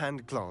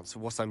first-hand glance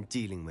at what I'm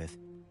dealing with.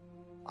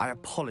 I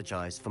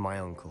apologize for my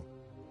uncle.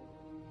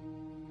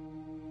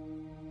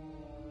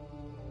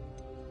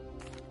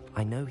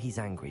 I know he's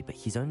angry, but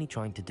he's only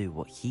trying to do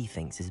what he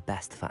thinks is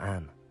best for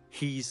Anne.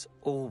 He's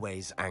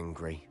always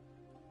angry.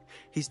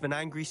 He's been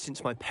angry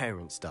since my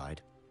parents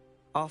died.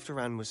 After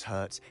Anne was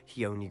hurt,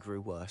 he only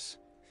grew worse.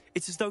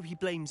 It's as though he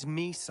blames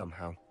me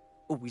somehow,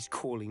 always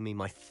calling me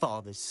my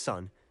father's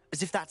son,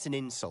 as if that's an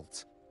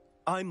insult.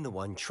 I'm the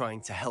one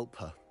trying to help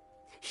her.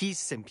 He's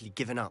simply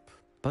given up.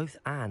 Both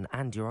Anne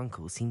and your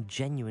uncle seem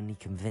genuinely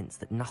convinced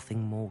that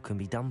nothing more can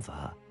be done for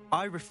her.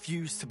 I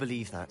refuse to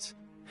believe that.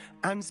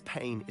 Anne's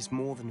pain is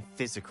more than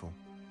physical.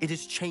 It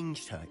has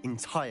changed her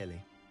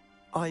entirely.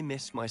 I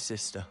miss my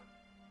sister.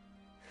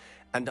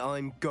 And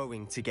I'm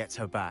going to get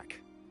her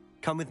back.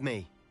 Come with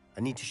me.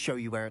 I need to show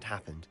you where it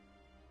happened.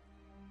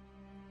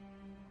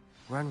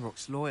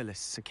 Ranrock's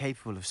Loyalists are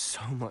capable of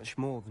so much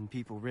more than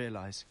people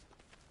realize.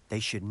 They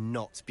should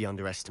not be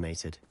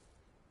underestimated.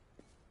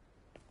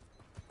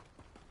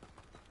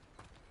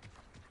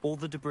 All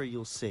the debris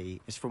you'll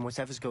see is from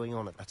whatever's going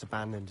on at that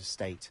abandoned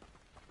estate.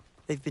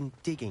 They've been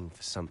digging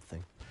for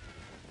something.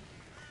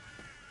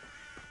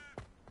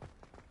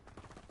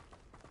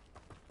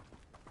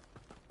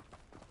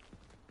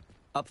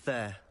 Up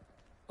there,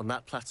 on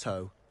that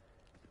plateau,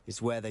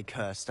 is where they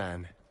cursed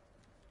Anne.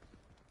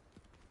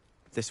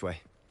 This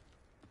way.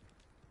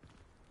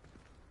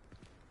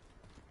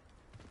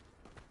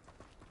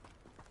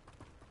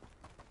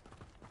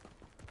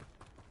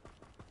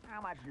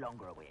 How much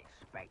longer are we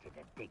expected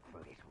to dig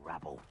through this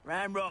rubble?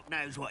 Ranrock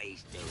knows what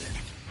he's doing.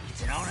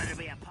 It's an honor to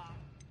be a part.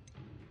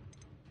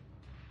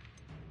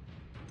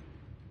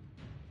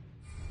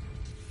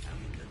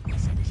 Only good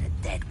wizard is a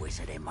dead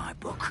wizard in my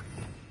book.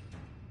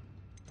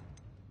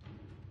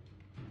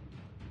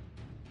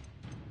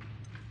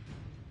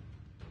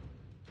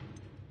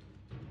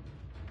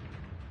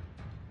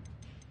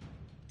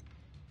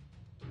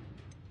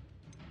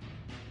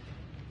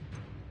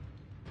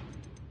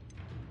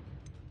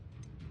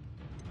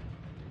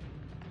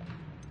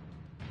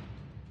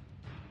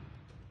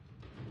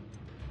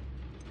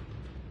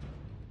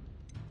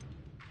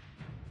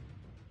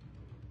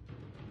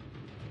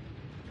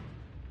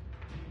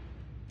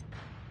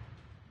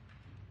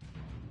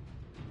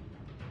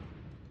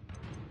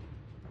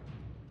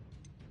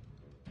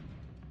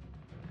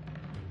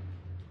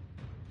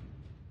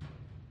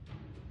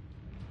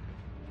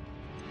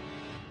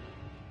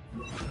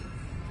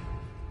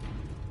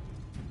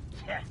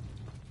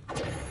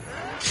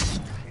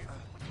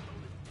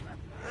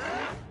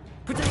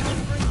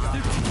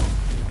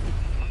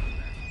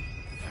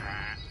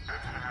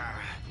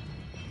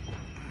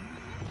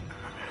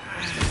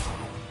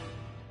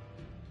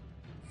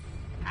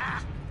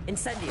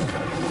 Incendio.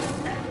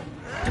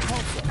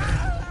 Depulso.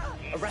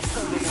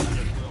 Arresto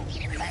momentum.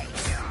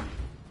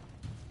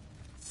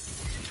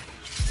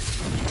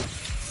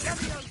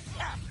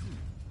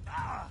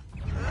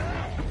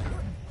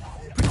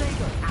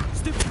 Protego.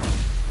 Stupid.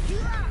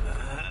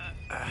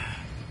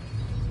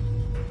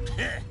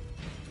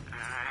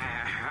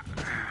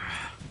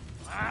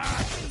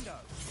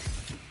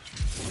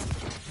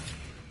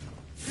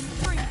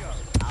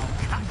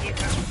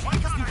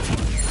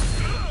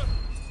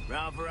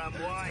 Rather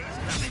unwise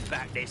coming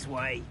back this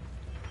way.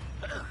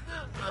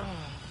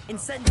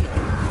 Incendio!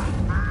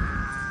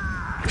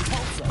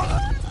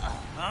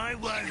 I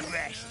won't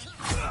rest.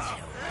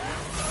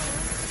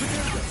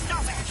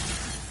 Stop it!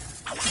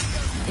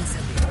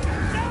 Incendio!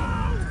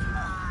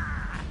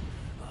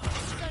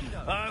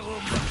 I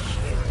will make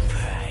you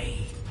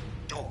pay.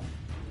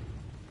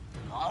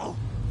 Oh.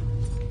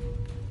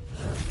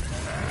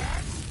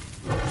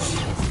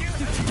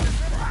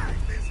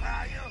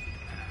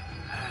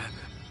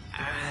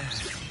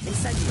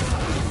 Incendio!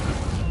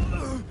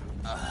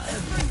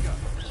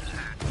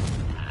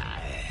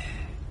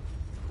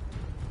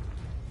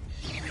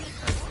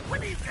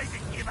 When are you going to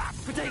give up?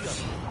 Protego!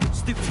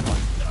 Stupid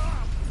one!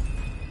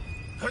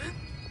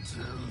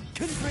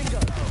 Confringo!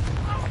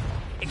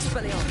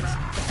 Expelliarmus!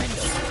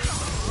 Defendo!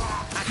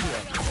 Accio!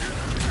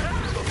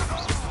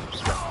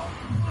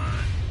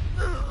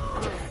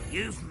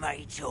 You've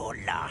made your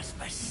last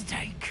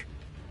mistake.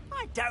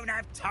 I don't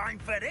have time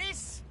for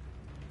this.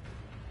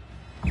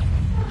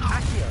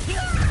 Accio!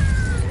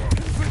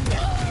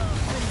 Confringo!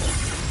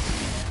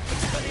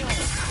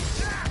 Expelliarmus!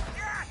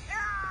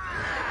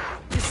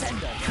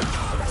 Descendo!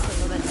 Arresto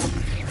momentum!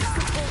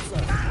 Compulso!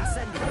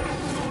 Incendio!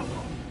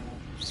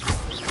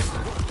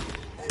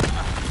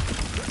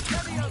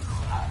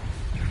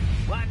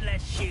 One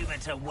less human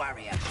to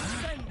worry about.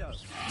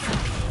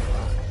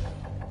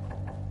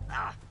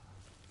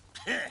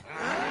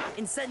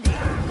 Incendio!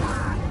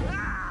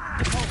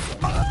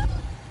 Compulso!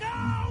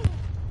 No!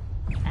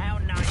 How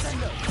nice.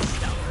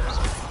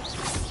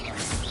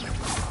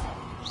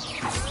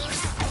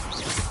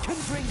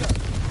 Confringo!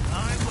 I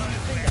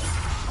won't rest.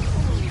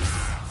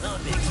 I'll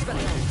be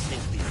Expelliarmus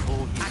since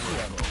before you.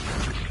 Accio!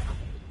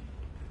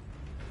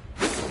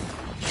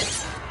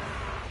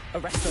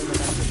 Arresto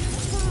momentum!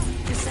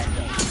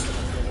 Descendo!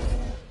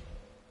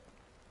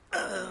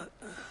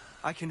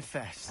 I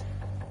confess,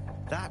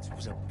 that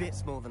was a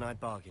bit more than I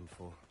bargained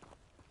for.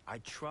 I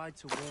tried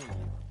to warn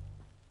you.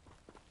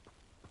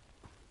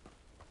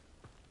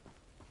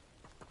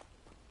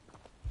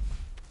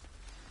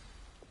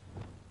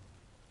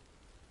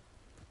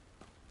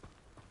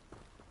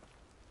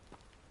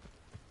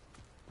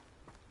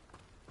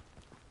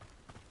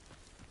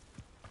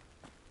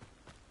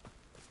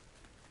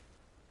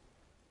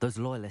 Those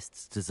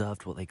loyalists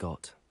deserved what they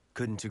got.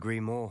 Couldn't agree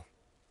more.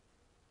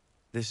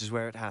 This is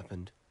where it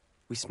happened.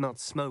 We smelled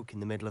smoke in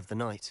the middle of the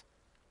night.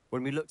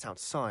 When we looked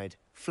outside,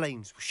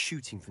 flames were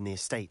shooting from the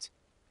estate.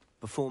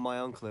 Before my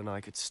uncle and I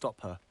could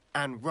stop her,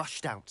 Anne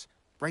rushed out,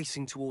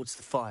 racing towards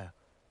the fire,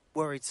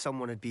 worried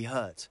someone had been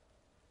hurt.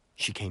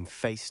 She came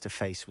face to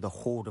face with a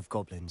horde of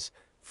goblins,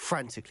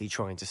 frantically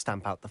trying to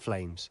stamp out the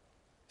flames.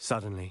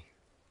 Suddenly,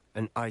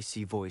 an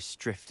icy voice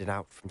drifted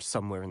out from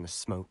somewhere in the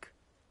smoke.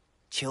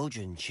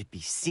 Children should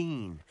be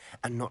seen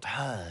and not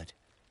heard.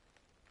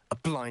 A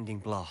blinding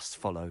blast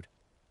followed.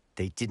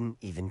 They didn't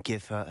even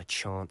give her a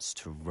chance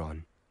to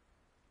run.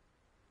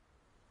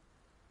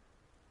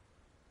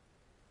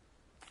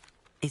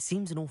 It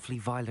seems an awfully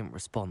violent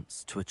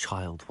response to a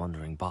child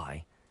wandering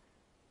by.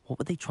 What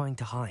were they trying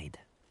to hide?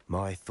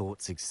 My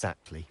thoughts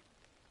exactly.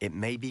 It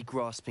may be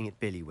grasping at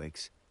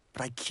Billywigs,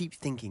 but I keep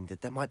thinking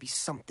that there might be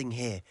something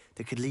here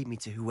that could lead me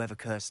to whoever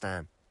cursed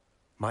Anne.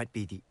 Might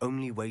be the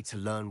only way to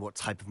learn what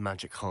type of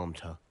magic harmed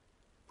her,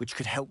 which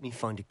could help me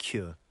find a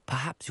cure.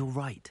 Perhaps you're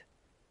right.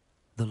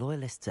 The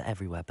Loyalists are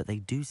everywhere, but they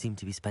do seem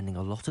to be spending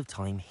a lot of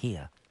time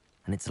here,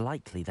 and it's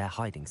likely they're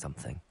hiding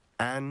something.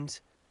 And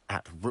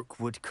at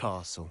Rookwood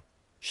Castle.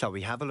 Shall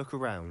we have a look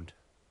around?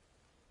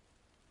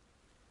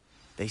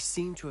 They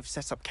seem to have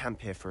set up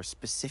camp here for a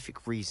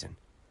specific reason.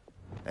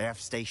 They have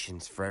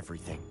stations for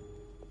everything.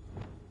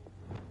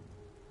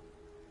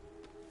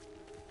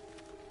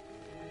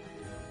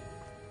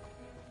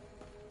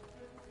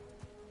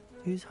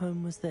 Whose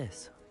home was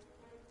this?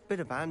 Been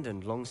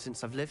abandoned long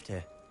since I've lived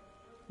here.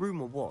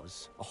 Rumour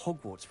was a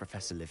Hogwarts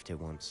professor lived here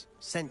once,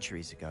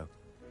 centuries ago.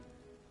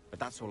 But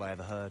that's all I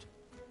ever heard.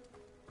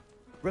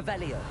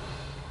 Revelio.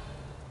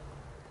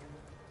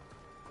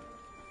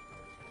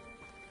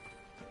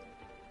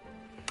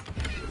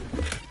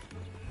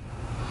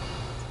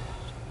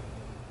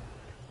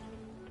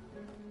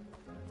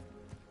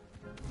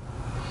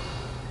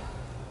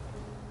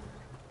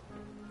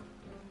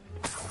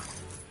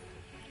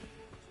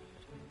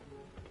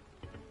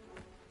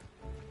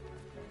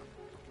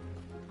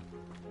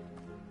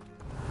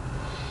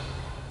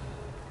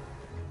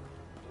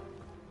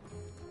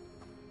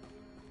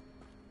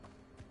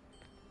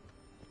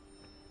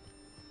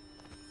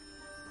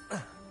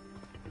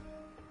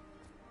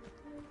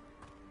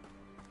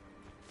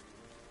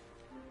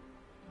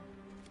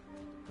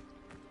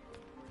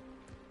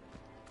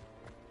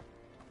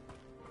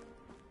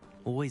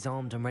 Always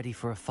armed and ready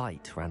for a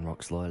fight,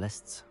 Ranrock's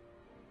loyalists.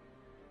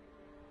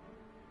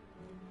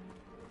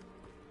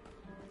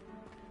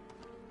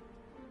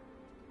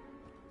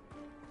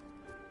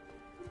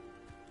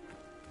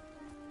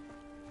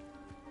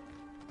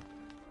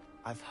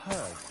 I've heard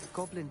that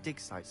goblin dig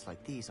sites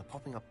like these are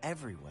popping up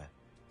everywhere.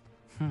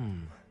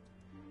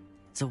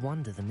 It's a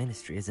wonder the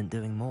Ministry isn't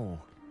doing more.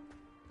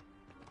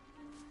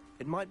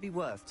 It might be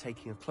worth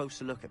taking a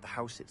closer look at the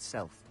house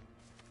itself.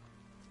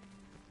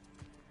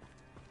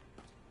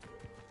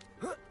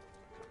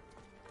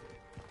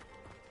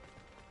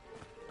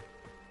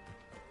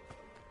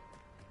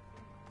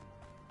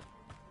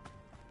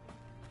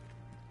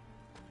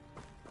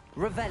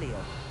 Revelio.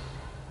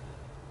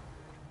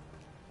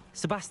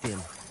 Sebastian,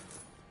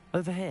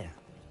 over here.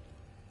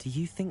 Do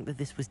you think that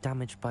this was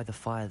damaged by the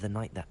fire the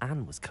night that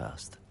Anne was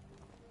cursed?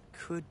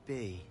 Could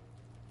be.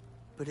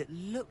 But it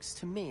looks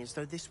to me as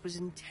though this was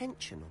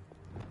intentional.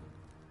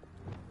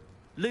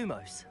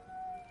 Lumos.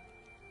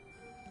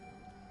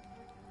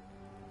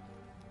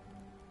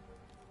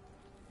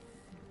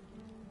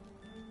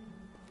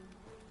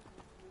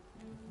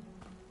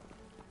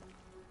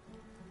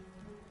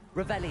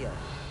 Revelio.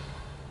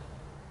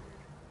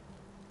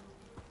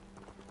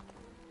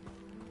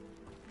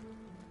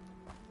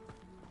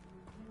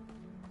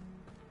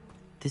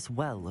 This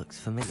well looks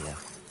familiar.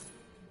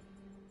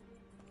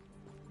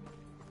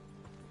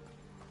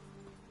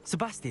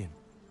 Sebastian,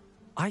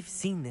 I've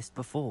seen this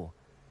before.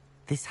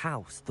 This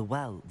house, the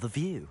well, the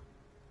view.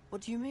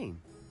 What do you mean?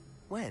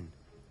 When?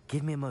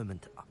 Give me a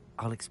moment.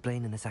 I'll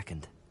explain in a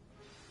second.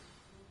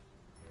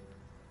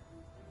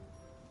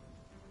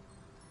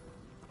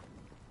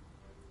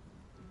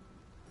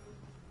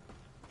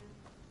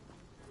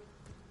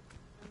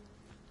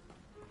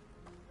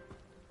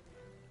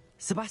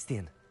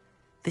 Sebastian,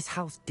 this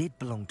house did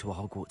belong to a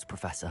Hogwarts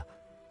professor,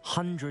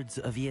 hundreds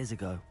of years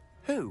ago.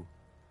 Who?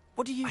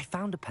 What do you... I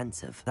found a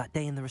pensive that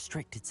day in the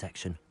restricted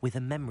section with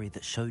a memory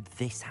that showed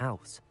this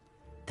house.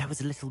 There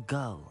was a little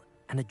girl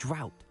and a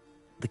drought.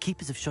 The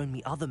keepers have shown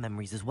me other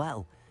memories as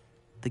well.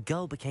 The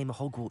girl became a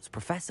Hogwarts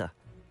professor.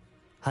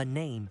 Her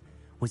name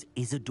was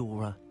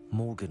Isadora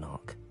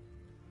Morganach.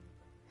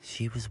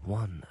 She was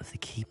one of the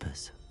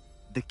keepers.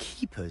 The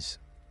keepers?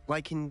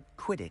 Like in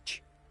Quidditch?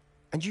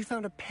 And you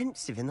found a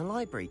pensive in the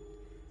library?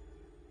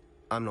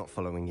 I'm not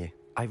following you.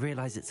 I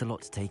realize it's a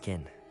lot to take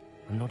in.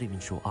 I'm not even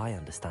sure I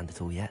understand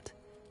it all yet.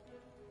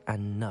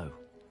 And no,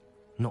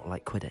 not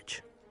like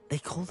Quidditch. They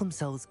call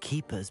themselves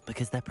keepers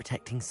because they're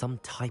protecting some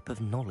type of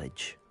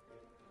knowledge.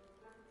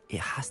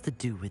 It has to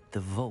do with the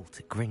vault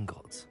at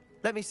Gringotts.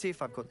 Let me see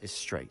if I've got this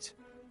straight.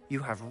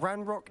 You have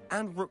Ranrock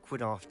and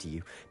Rookwood after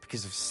you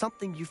because of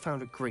something you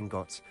found at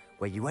Gringotts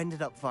where you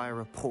ended up via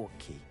a port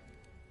key.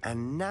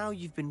 And now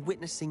you've been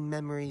witnessing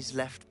memories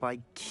left by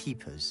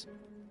keepers.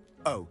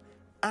 Oh,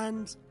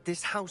 and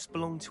this house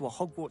belonged to a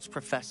Hogwarts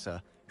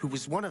professor who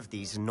was one of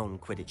these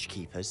non-Quidditch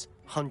keepers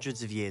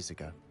hundreds of years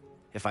ago.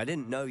 If I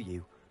didn't know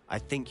you,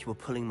 I'd think you were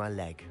pulling my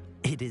leg.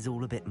 It is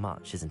all a bit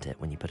much, isn't it,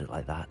 when you put it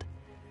like that?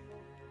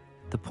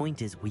 The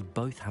point is, we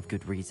both have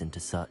good reason to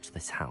search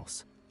this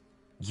house.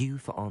 You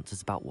for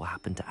answers about what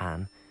happened to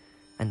Anne,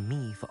 and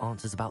me for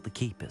answers about the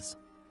keepers.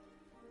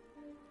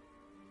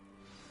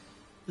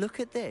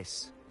 Look at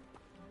this.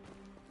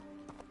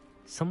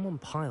 Someone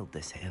piled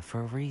this here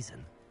for a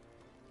reason.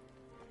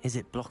 Is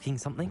it blocking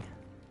something?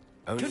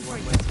 Only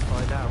one way to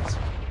find out.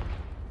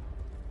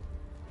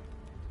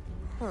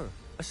 Huh,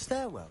 a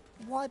stairwell.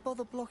 Why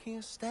bother blocking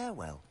a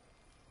stairwell?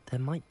 There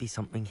might be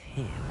something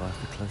here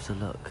worth a closer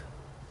look.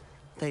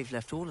 They've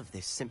left all of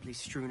this simply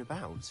strewn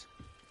about.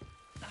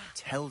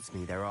 Tells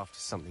me they're after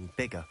something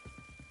bigger.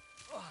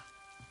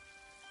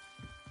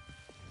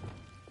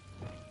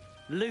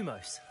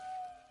 Lumos.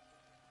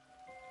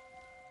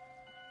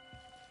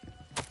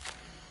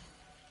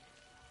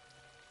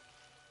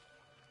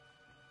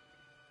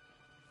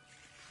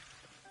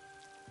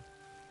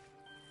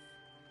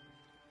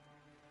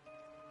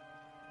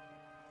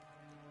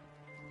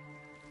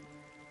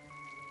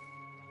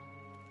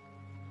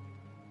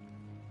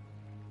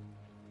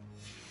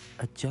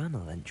 A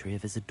journal entry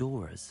of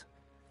Isadora's.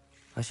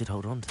 I should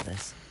hold on to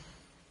this.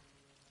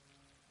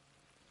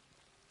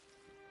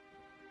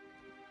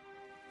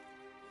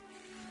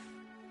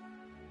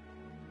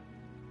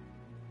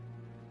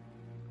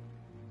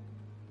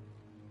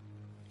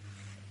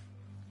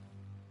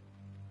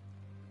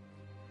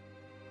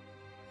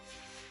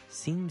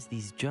 Seems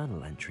these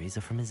journal entries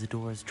are from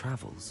Isadora's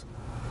travels.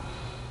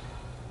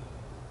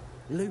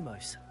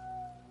 Lumos.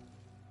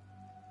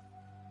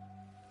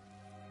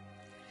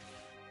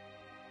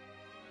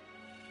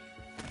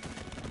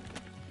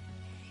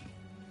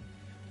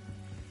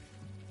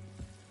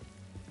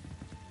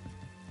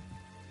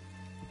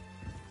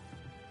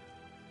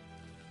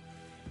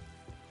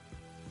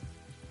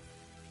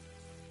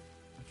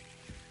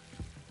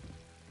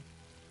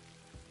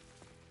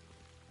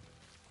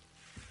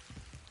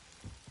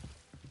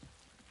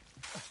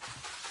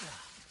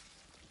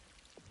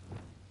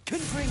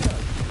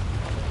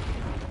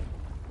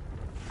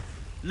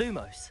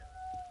 Lumos.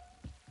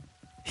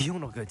 You're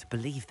not going to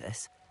believe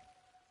this.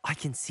 I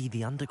can see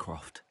the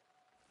Undercroft.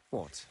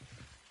 What?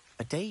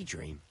 A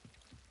daydream?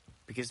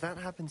 Because that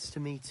happens to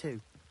me too.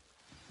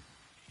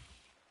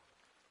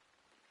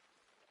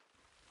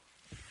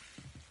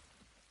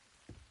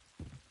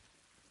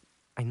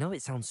 I know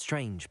it sounds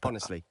strange, but...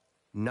 Honestly,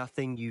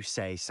 nothing you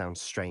say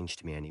sounds strange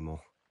to me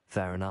anymore.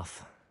 Fair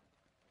enough.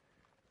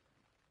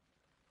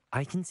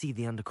 I can see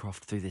the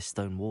Undercroft through this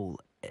stone wall,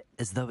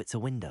 as though it's a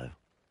window.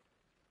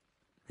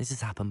 This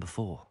has happened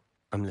before.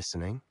 I'm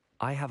listening.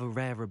 I have a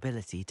rare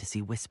ability to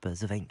see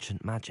whispers of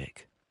ancient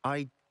magic.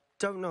 I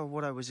don't know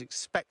what I was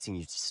expecting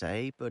you to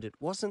say, but it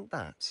wasn't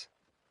that.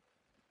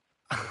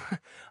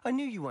 I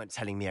knew you weren't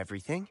telling me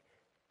everything.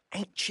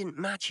 Ancient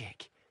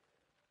magic?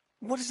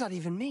 What does that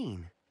even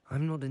mean?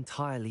 I'm not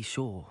entirely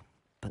sure,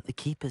 but the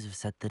Keepers have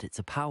said that it's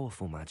a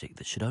powerful magic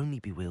that should only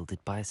be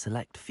wielded by a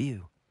select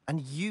few. And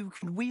you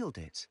can wield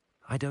it?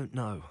 I don't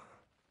know,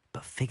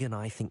 but Fig and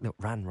I think that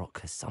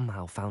Ranrock has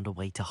somehow found a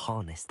way to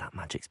harness that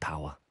magic's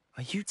power.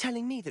 Are you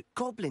telling me that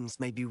goblins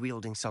may be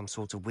wielding some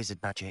sort of wizard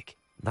magic?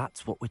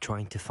 That's what we're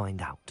trying to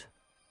find out.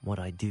 What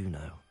I do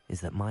know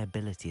is that my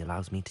ability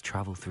allows me to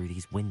travel through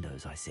these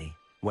windows I see.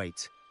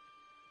 Wait.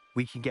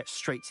 We can get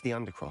straight to the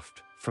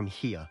Undercroft from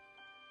here.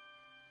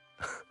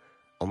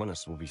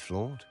 Ominous will be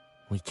floored.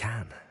 We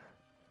can.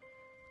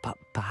 But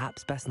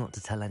perhaps best not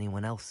to tell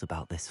anyone else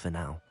about this for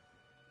now.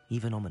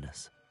 Even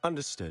Ominous.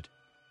 Understood.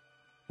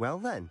 Well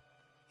then,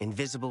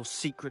 invisible,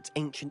 secret,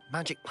 ancient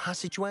magic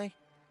passageway?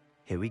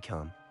 Here we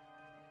come.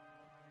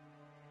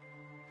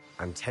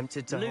 I'm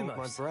tempted to hold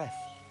my breath.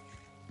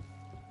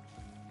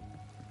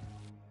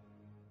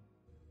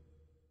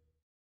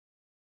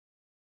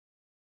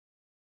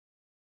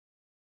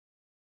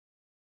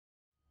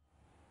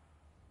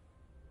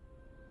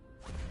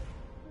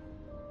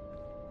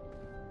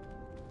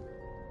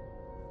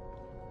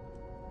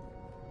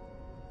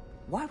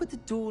 Why would the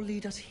door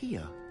lead us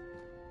here?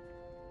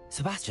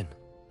 Sebastian,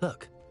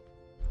 look.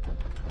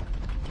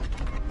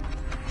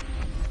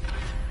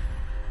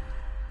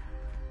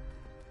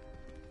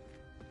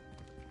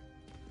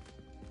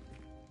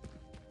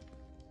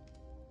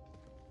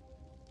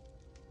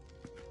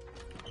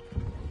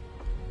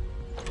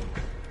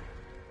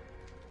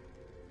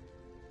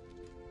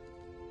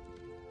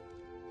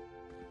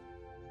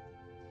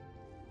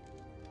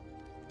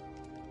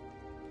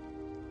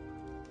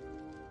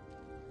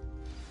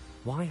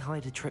 Why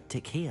hide a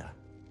triptych here?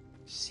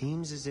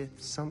 Seems as if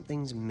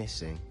something's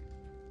missing.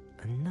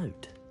 A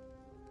note.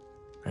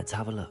 Let's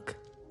have a look.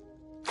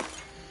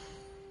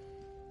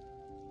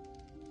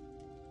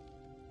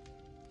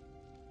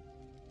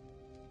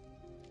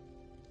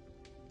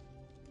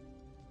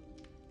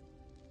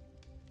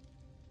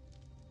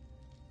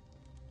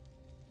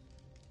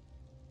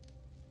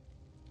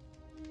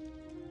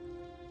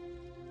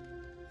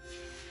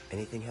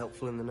 Anything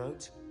helpful in the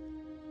note?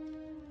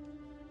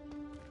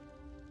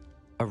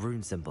 A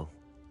rune symbol.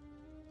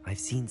 I've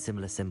seen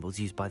similar symbols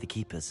used by the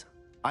Keepers.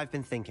 I've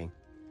been thinking.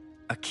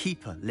 A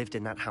keeper lived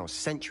in that house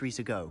centuries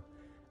ago,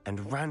 and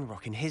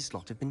Ranrock and his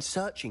lot have been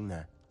searching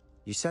there.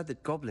 You said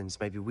that goblins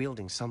may be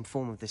wielding some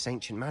form of this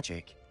ancient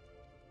magic.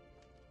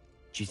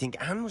 Do you think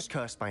Anne was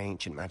cursed by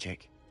ancient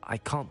magic? I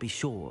can't be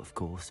sure, of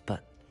course,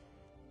 but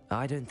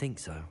I don't think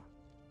so.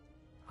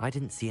 I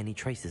didn't see any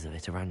traces of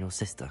it around your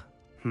sister.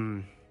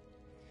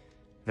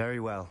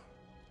 Very well.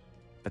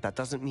 But that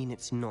doesn't mean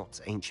it's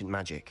not ancient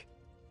magic.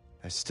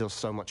 There's still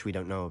so much we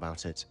don't know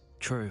about it.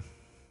 True.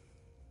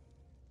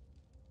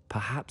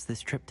 Perhaps this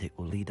triptych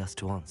will lead us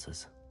to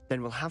answers.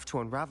 Then we'll have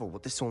to unravel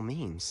what this all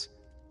means.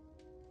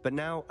 But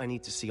now I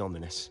need to see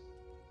Ominous.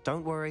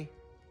 Don't worry,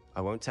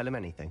 I won't tell him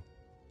anything.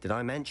 Did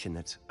I mention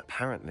that,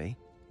 apparently,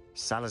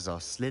 Salazar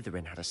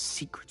Slytherin had a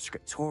secret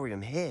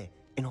scriptorium here,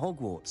 in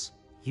Hogwarts?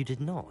 You did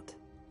not?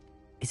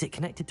 Is it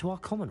connected to our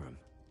common room?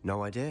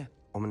 No idea.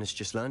 Ominous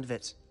just learned of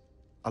it.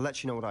 I'll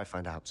let you know what I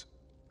find out.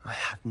 I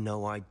had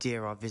no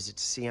idea our visit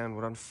to Cian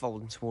would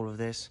unfold into all of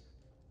this.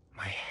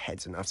 My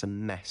head's an utter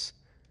mess.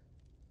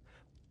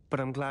 But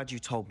I'm glad you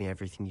told me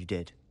everything you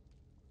did.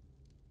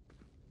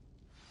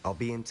 I'll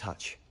be in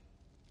touch.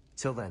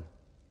 Till then.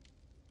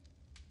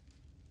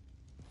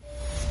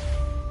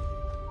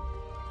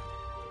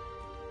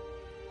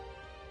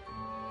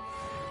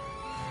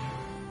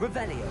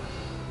 Revelio.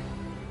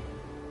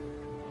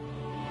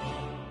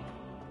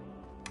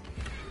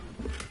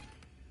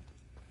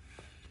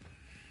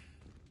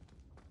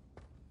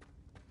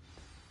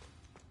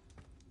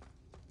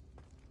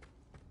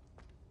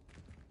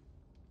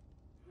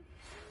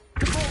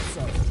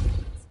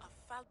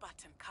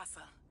 Falbaton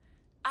Castle.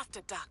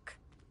 After dark.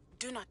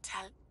 Do not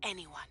tell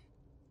anyone.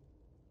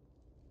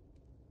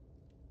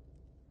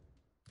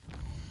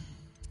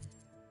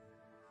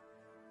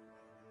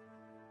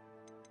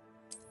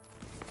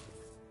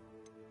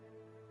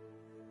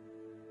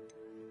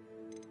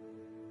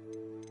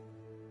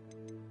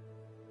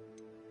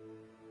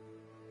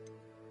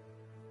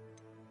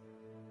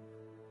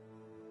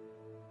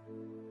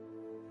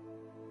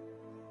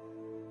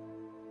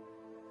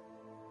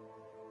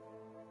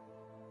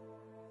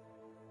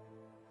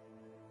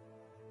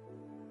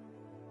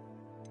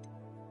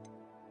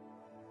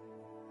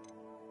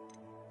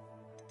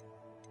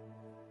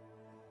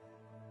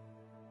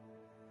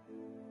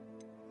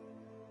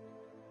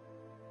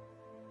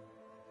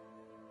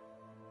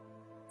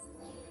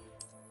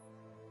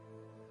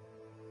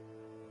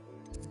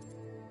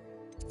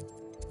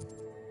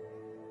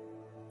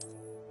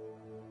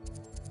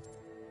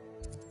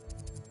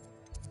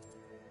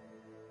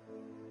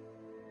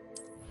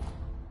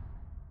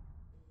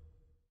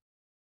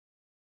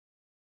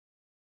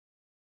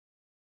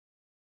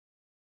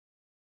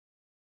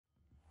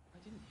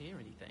 I didn't hear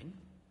anything.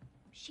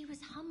 She was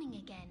humming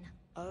again.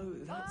 Oh,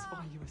 that's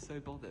why you were so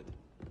bothered.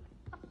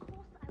 Of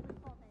course I was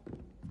bothered.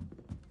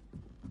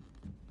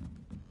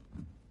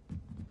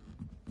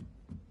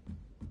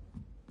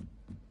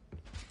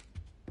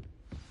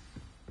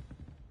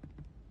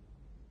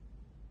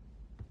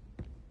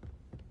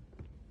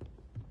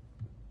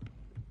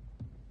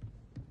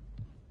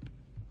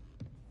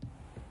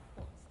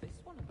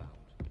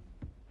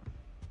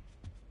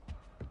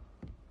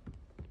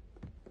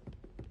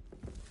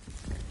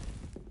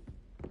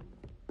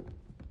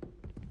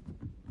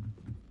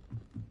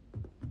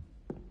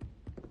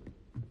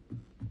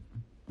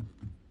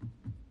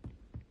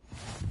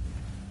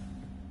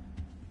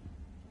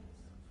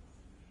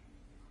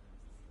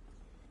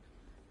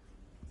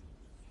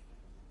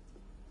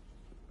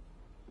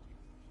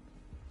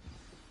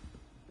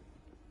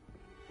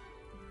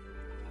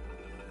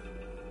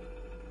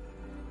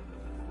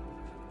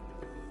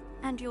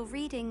 understand your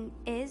reading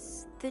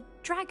is the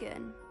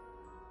dragon.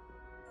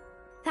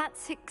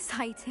 That's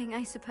exciting,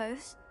 I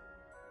suppose.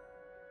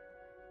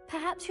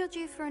 Perhaps you're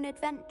due for an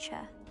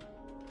adventure.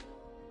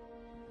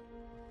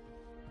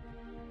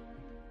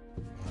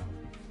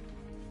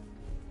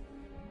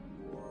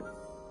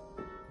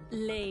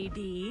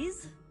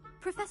 Ladies.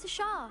 Professor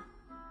Shah.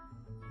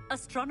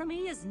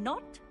 Astronomy is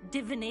not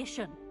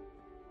divination.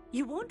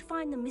 You won't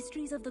find the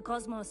mysteries of the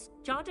cosmos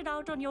charted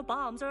out on your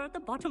palms or at the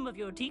bottom of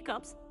your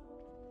teacups.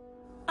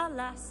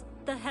 Alas,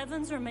 the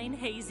heavens remain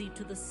hazy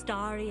to the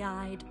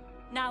starry-eyed.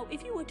 Now,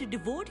 if you were to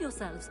devote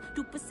yourselves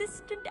to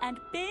persistent and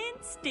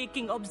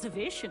painstaking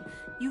observation,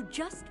 you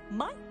just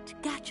might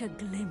catch a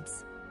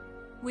glimpse.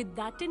 With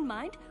that in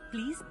mind,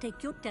 please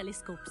take your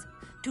telescopes.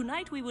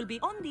 Tonight we will be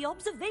on the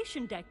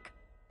observation deck.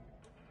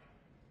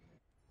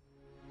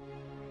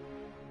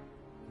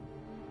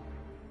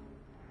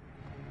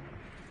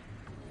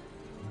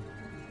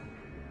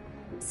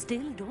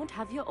 Still don't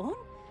have your own?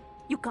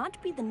 You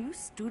can't be the new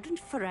student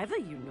forever,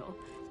 you know.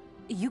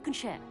 You can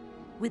share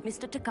with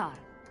Mr. Takar.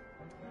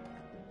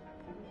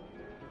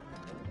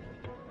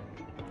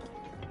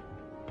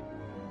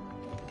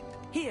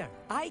 Here,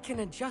 I can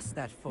adjust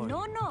that for you.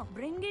 No,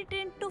 bring it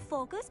into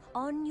focus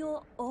on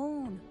your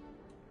own.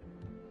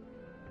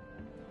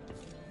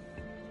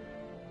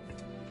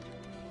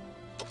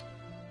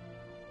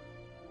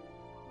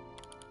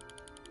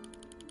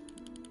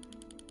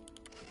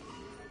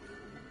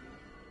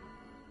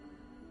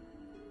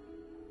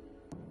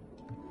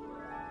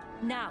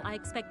 Now, I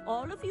expect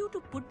all of you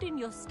to put in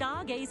your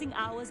stargazing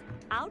hours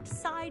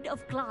outside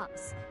of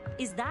class.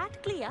 Is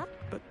that clear?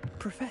 But,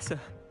 Professor,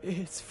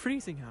 it's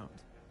freezing out.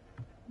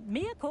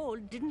 Mere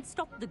cold didn't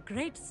stop the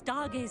great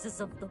stargazers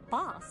of the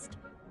past.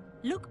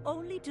 Look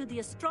only to the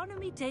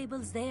astronomy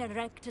tables they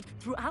erected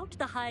throughout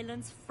the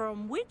Highlands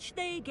from which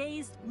they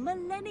gazed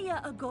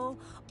millennia ago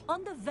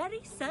on the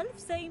very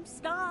self-same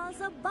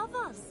stars above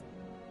us.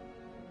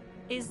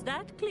 Is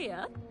that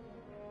clear?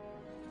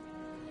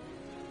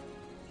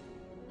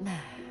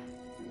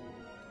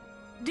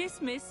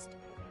 Dismissed.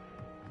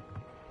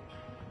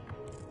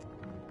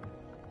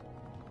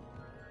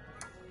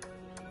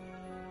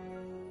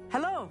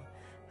 Hello.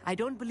 I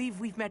don't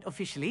believe we've met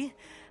officially.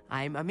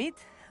 I'm Amit.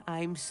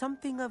 I'm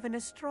something of an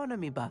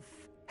astronomy buff.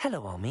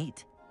 Hello,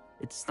 Amit.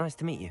 It's nice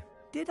to meet you.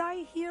 Did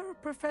I hear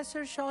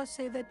Professor Shaw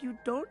say that you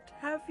don't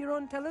have your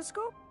own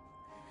telescope?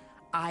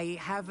 I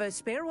have a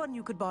spare one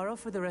you could borrow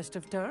for the rest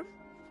of term.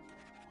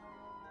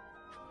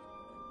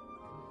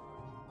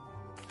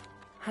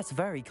 That's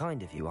very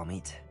kind of you,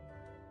 Amit.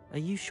 Are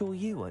you sure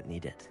you won't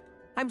need it?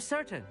 I'm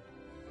certain.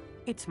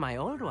 It's my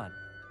old one.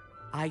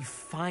 I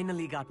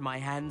finally got my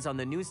hands on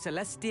the new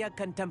Celestia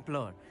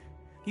Contemplor.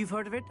 You've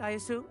heard of it, I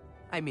assume?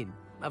 I mean,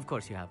 of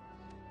course you have.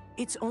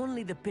 It's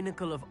only the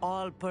pinnacle of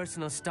all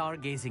personal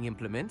stargazing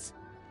implements.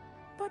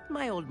 But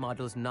my old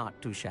model's not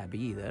too shabby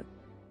either.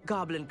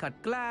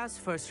 Goblin-cut glass,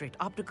 first-rate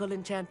optical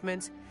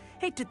enchantments.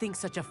 Hate to think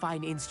such a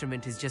fine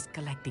instrument is just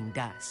collecting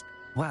dust.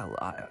 Well,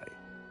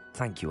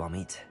 thank you,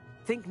 Amit.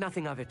 Think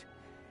nothing of it.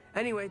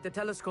 Anyway, the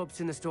telescope's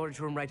in the storage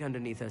room right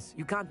underneath us.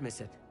 You can't miss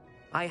it.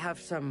 I have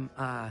some,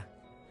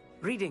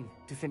 reading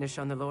to finish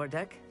on the lower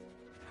deck.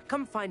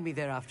 Come find me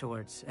there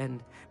afterwards,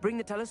 and bring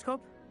the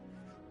telescope.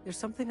 There's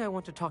something I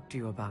want to talk to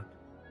you about.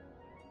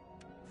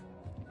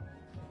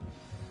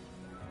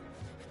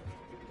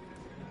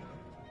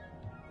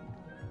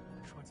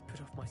 I tried to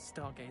put off my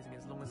stargazing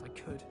as long as I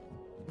could.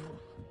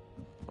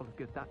 What a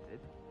good that did.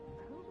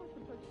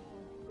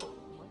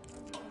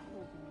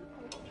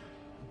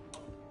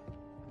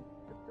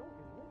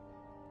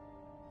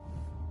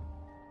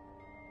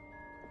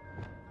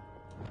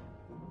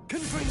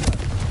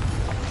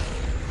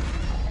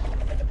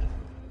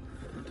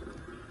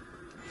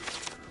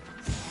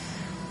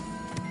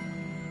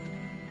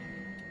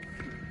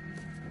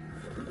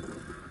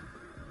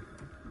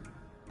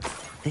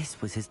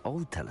 This was his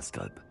old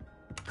telescope.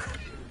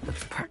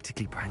 Looks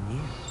practically brand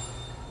new.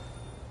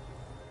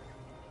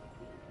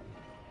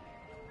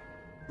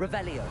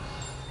 Revelio.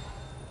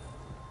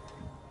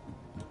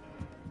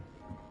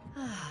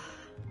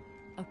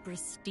 A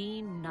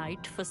pristine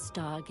night for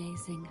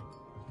stargazing.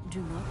 Do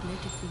not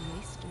let it be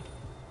wasted.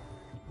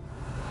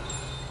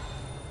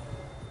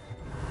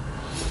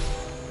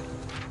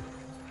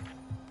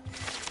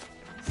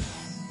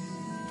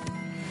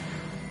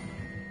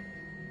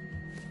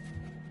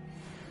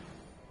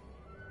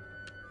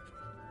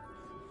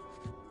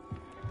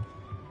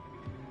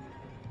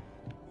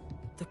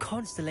 The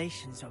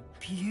constellations are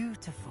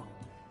beautiful.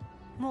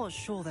 Not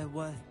sure they're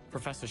worth...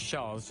 Professor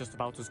Shah's just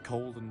about as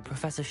cold and...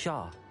 Professor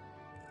Shah,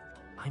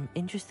 I'm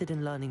interested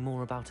in learning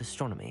more about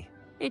astronomy.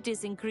 It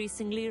is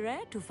increasingly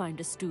rare to find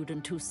a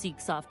student who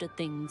seeks after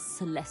things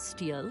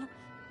celestial,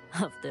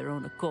 of their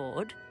own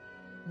accord.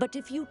 But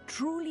if you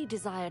truly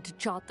desire to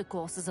chart the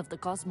courses of the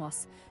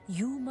cosmos,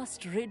 you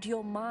must rid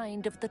your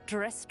mind of the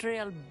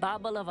terrestrial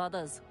babble of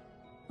others.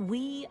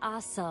 We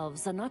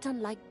ourselves are not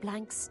unlike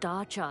blank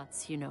star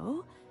charts, you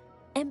know.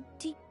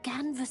 Empty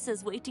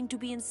canvases waiting to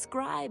be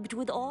inscribed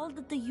with all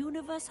that the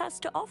universe has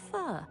to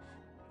offer.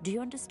 Do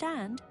you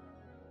understand?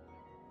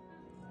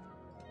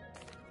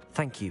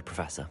 Thank you,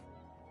 Professor.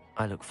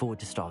 I look forward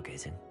to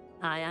stargazing.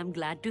 I am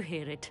glad to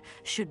hear it.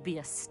 Should be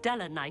a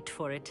stellar night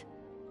for it.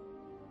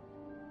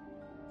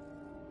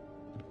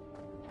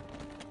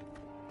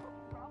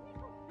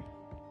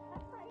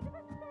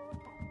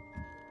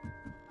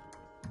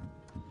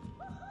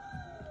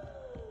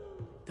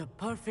 The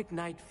perfect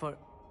night for...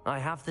 I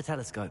have the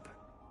telescope.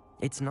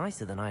 It's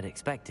nicer than I'd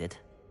expected.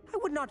 I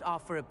would not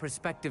offer a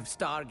prospective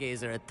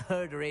stargazer a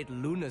third-rate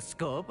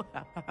lunoscope.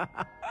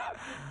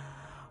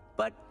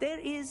 But there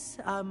is,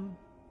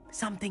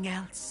 something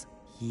else.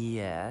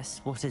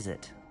 Yes, what is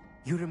it?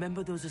 You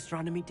remember those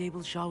astronomy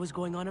tables Shaw was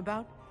going on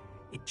about?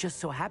 It just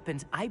so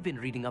happens I've been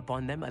reading up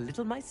on them a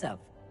little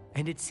myself.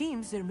 And it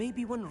seems there may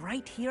be one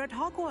right here at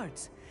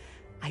Hogwarts.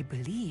 I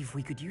believe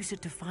we could use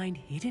it to find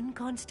hidden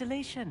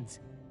constellations.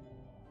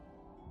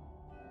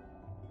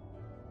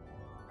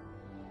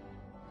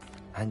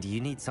 And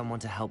you need someone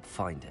to help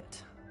find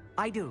it.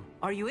 I do.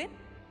 Are you in?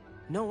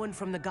 No one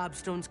from the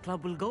Gobstones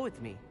Club will go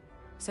with me.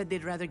 Said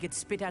they'd rather get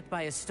spit at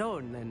by a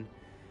stone than...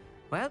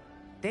 Well,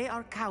 they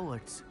are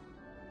cowards.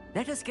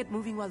 Let us get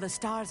moving while the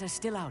stars are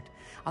still out.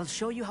 I'll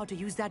show you how to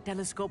use that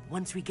telescope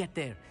once we get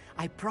there.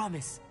 I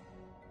promise.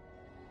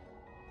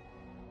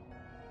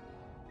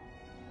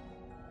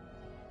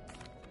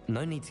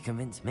 No need to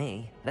convince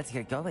me. Let's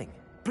get going.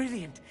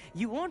 Brilliant.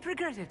 You won't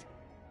regret it.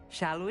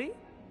 Shall we?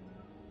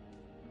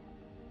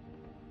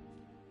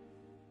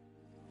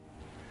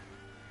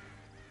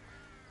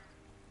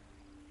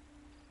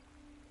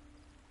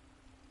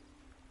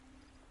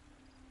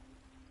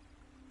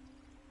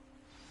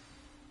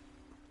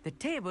 The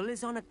table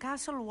is on a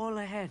castle wall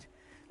ahead.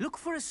 Look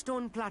for a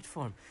stone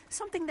platform,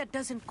 something that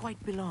doesn't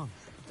quite belong.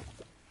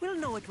 We'll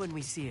know it when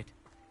we see it.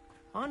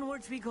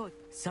 Onwards we go.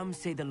 Some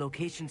say the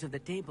locations of the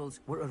tables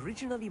were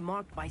originally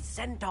marked by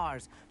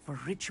centaurs for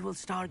ritual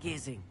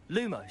stargazing.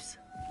 Lumos.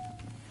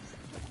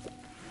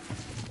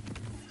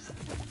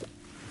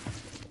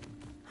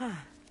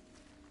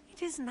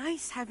 It is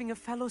nice having a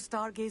fellow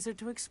stargazer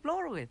to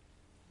explore with.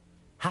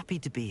 Happy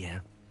to be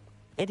here.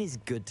 It is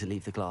good to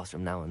leave the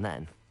classroom now and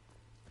then.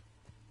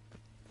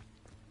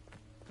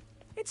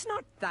 It's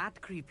not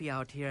that creepy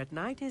out here at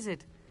night, is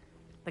it?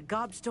 The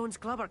Gobstones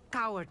Club are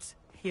cowards.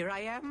 Here I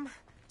am,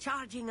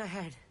 charging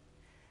ahead.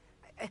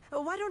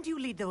 Why don't you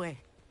lead the way?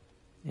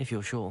 If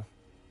you're sure.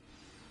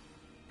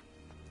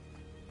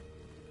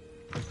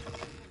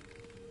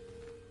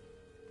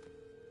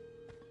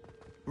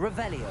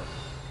 Revelio.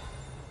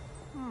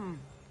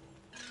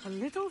 A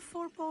little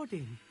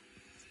foreboding.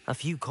 A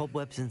few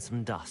cobwebs and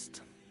some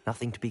dust.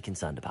 Nothing to be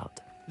concerned about.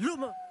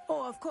 Luma!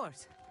 Oh, of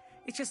course.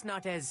 It's just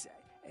not as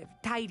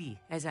tidy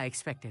as I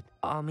expected.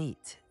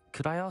 Amit,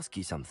 could I ask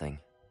you something?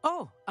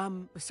 Oh,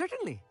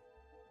 certainly.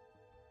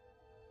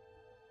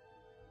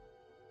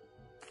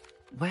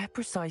 Where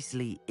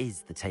precisely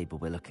is the table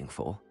we're looking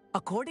for?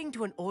 According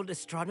to an old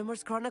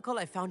astronomer's chronicle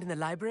I found in the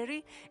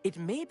library, it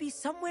may be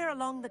somewhere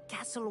along the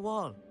castle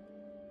wall.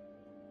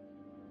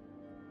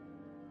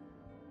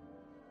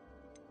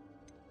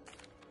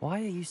 Why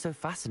are you so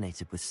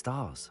fascinated with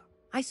stars?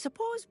 I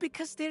suppose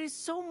because there is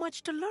so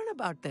much to learn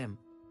about them.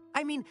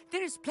 I mean,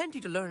 there is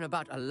plenty to learn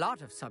about a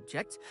lot of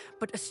subjects,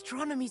 but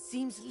astronomy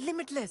seems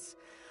limitless.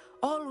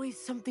 Always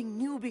something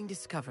new being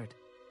discovered.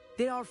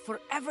 They are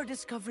forever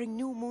discovering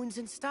new moons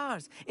and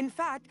stars. In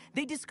fact,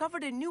 they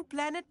discovered a new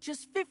planet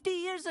just 50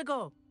 years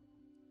ago.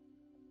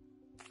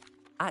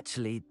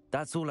 Actually,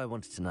 that's all I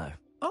wanted to know.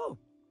 Oh,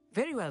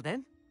 very well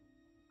then.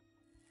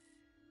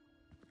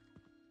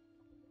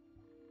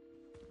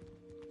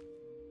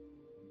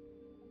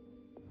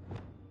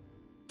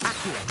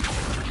 Accio.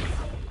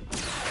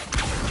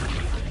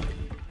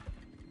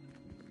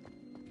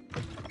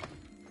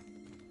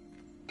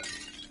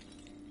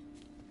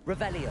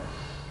 Revelio.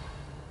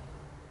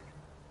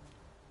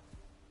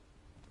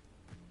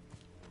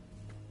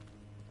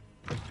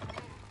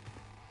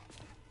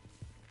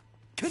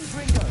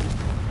 Confringo.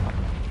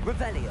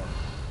 Revelio.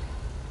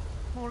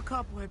 More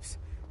cobwebs.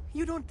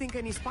 You don't think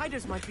any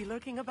spiders might be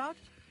lurking about?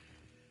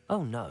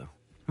 Oh no,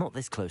 not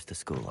this close to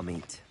school,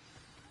 Amit.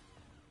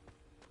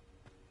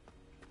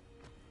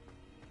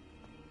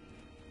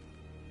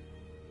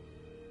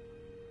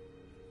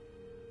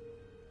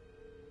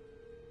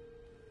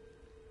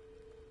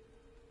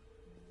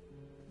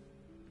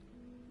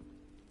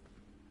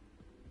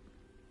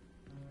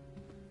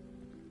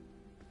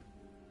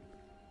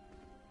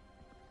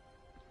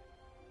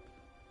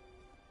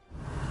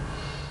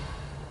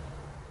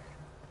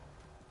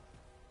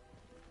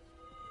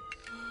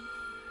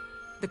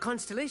 The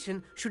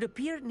constellation should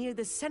appear near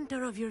the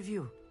center of your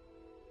view.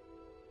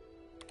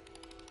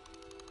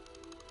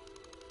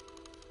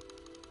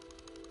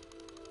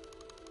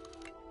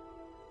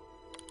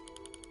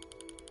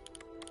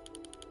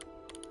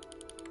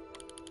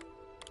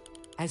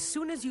 As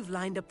soon as you've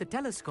lined up the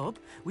telescope,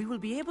 we will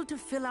be able to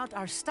fill out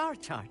our star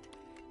chart.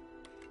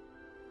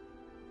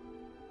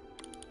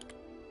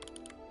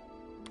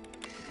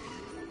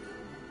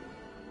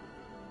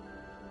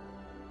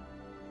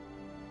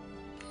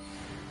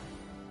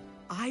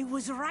 I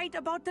was right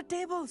about the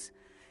tables.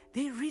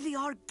 They really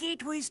are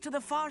gateways to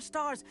the far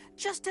stars,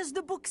 just as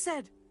the book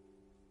said.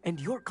 And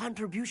your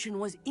contribution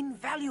was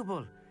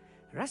invaluable.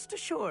 Rest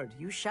assured,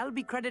 you shall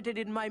be credited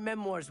in my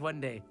memoirs one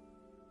day.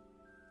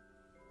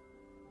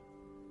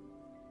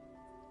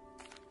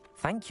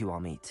 Thank you,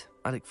 Amit.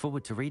 I look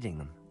forward to reading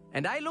them.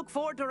 And I look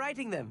forward to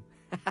writing them.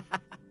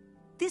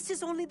 This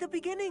is only the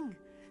beginning.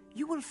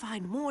 You will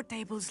find more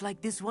tables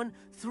like this one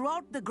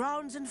throughout the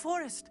grounds and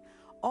forest,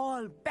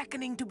 all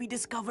beckoning to be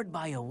discovered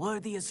by a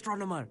worthy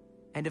astronomer.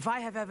 And if I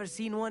have ever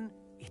seen one,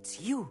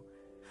 it's you.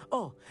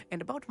 Oh,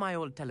 and about my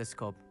old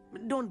telescope,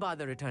 don't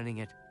bother returning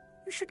it.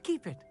 You should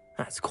keep it.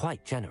 That's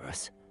quite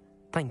generous.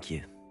 Thank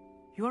you.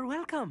 You are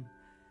welcome.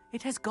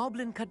 It has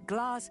goblin-cut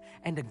glass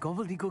and a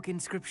gobbledygook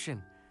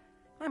inscription.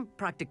 I'm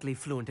practically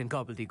fluent in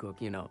gobbledygook,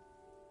 you know.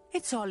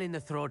 It's all in the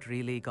throat,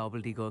 really,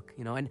 gobbledygook,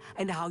 you know,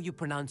 and how you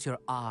pronounce your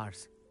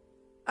R's.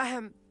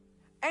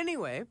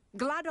 Anyway,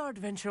 glad our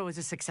adventure was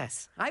a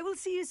success. I will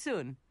see you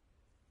soon.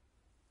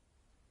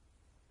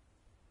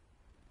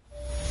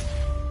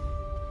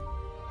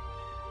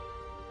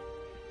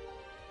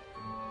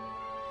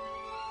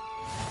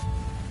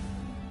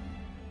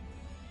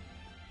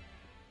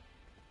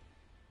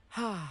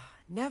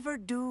 Never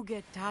do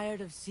get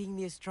tired of seeing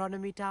the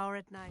astronomy tower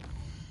at night.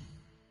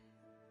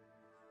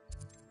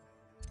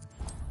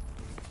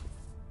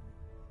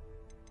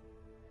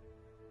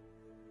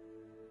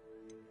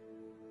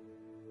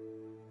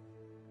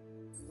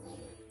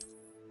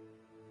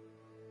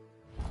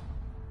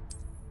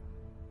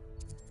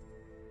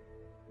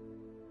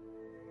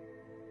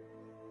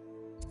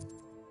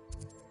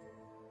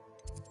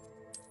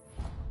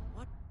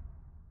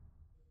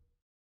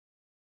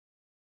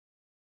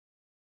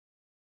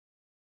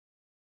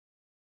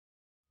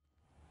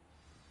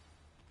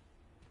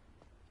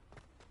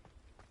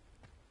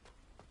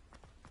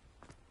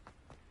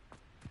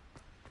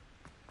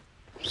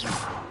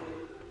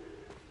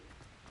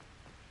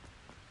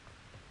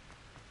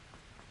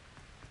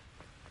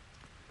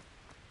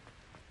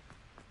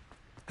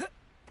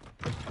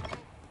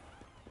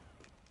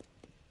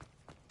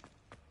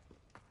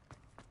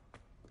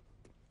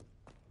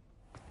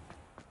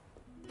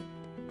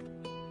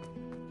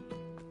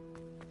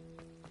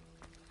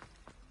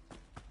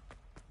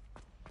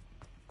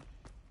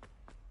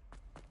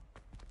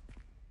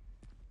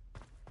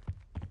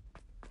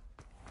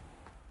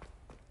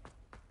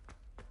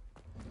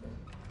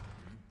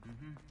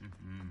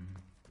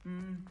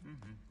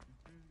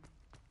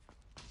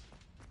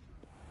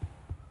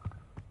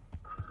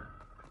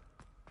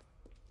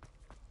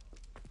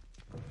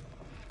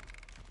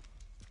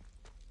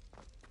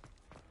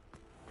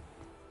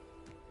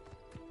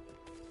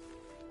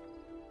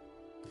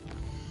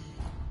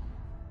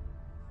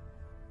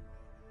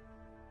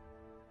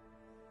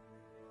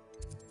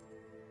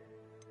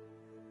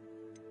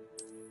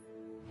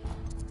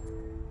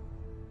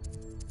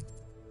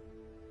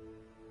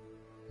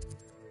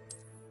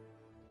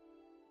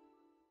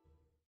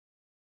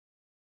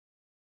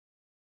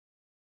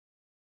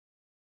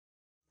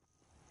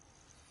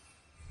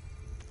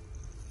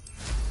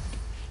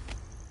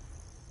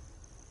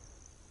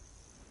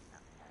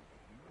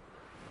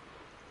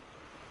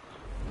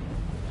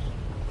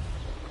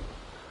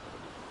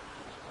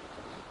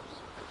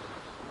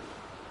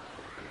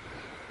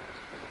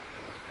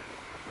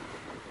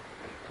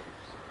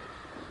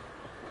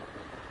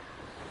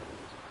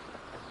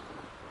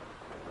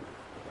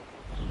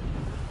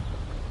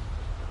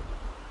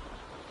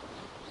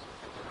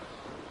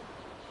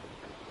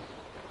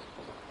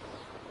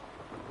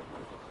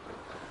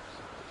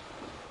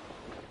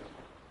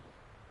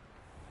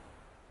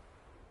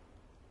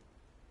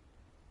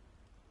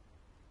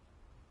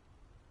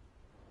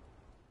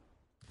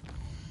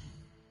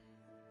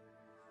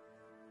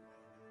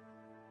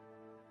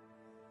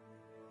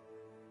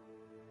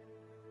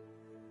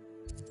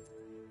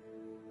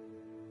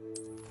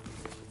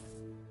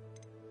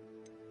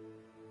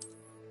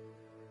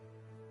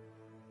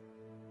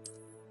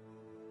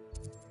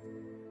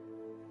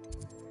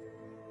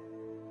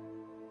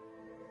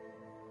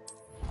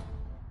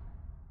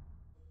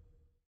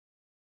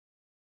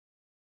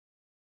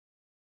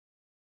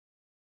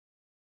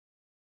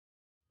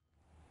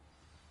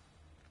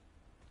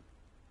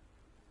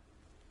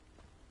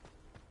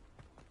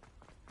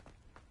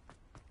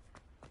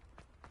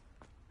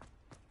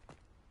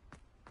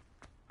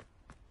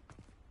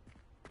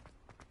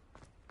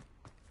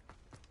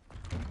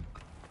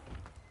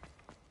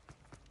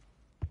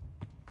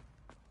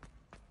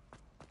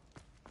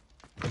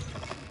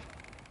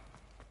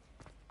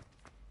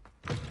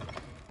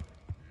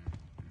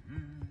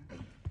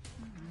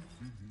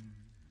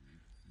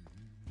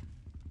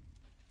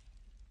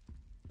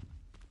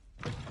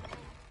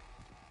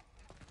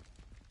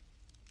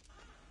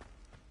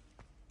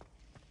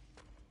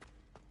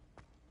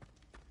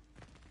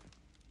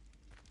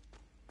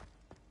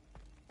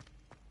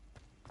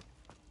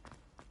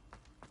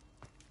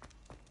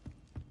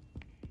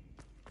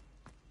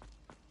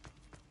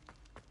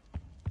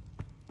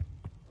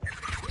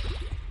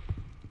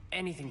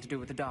 Anything to do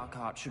with the dark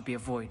art should be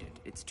avoided.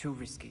 It's too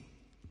risky.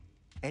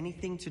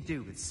 Anything to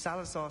do with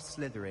Salazar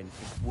Slytherin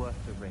is worth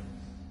the risk.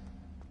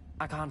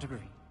 I can't agree.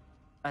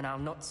 And I'll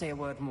not say a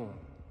word more.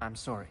 I'm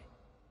sorry.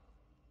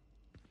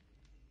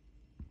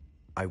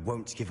 I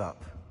won't give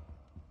up.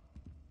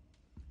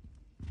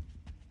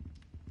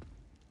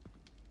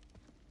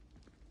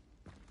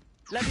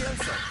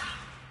 Levioso!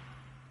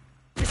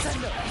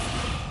 Descendo!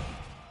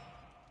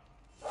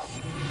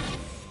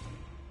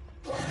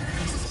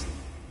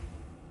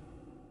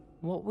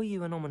 What were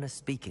you and Ominous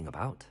speaking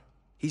about?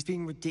 He's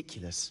being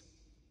ridiculous.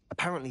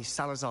 Apparently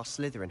Salazar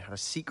Slytherin had a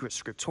secret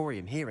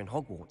scriptorium here in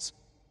Hogwarts.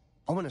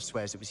 Ominous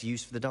swears it was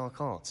used for the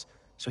dark arts,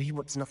 so he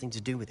wants nothing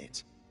to do with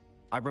it.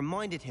 I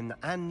reminded him that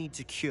Anne needs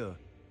a cure.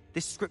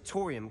 This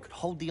scriptorium could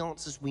hold the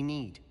answers we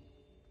need.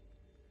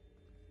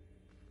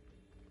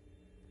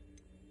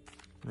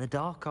 The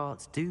dark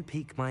arts do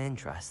pique my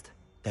interest.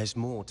 There's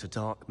more to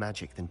dark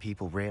magic than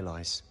people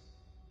realize.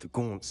 The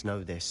Gaunts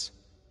know this.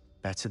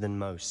 Better than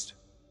most.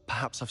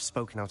 Perhaps I've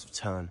spoken out of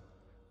turn.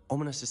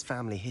 Ominous's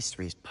family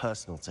history is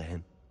personal to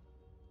him.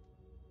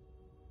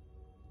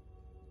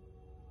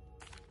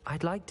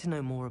 I'd like to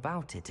know more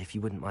about it if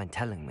you wouldn't mind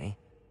telling me.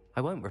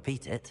 I won't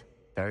repeat it.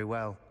 Very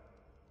well.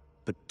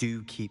 But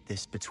do keep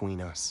this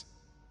between us.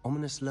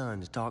 Ominous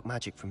learned dark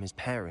magic from his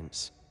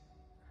parents.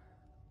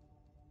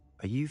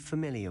 Are you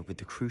familiar with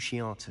the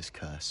Cruciatus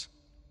Curse?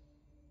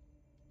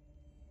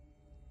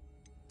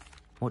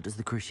 What does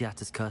the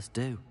Cruciatus Curse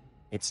do?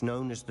 It's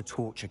known as the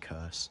Torture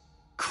Curse.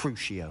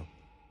 Crucio.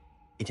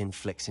 It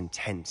inflicts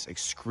intense,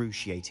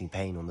 excruciating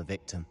pain on the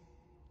victim.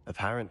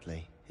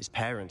 Apparently, his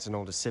parents and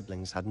older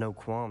siblings had no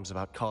qualms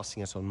about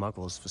casting it on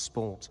muggles for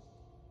sport.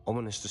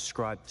 Ominous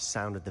described the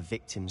sound of the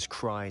victim's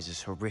cries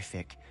as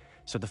horrific,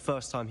 so the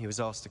first time he was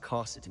asked to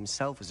cast it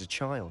himself as a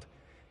child,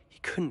 he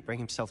couldn't bring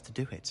himself to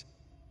do it.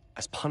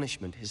 As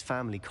punishment, his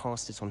family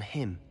cast it on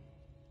him.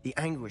 The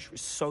anguish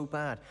was so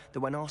bad that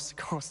when asked to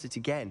cast it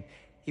again,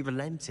 he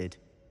relented.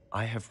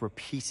 I have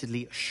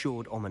repeatedly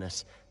assured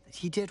Ominous that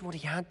he did what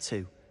he had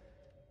to,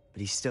 but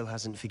he still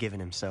hasn't forgiven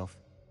himself.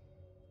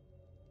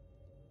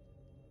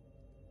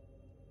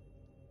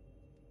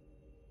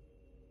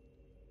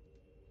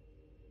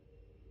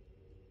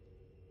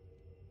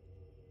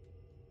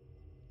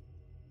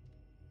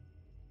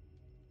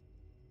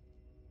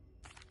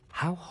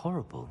 How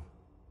horrible.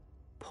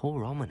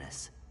 Poor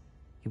Ominous.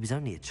 He was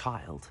only a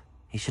child.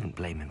 He shouldn't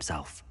blame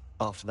himself.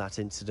 After that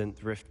incident,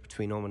 the rift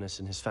between Ominous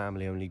and his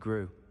family only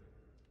grew.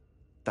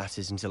 That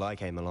is until I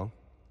came along.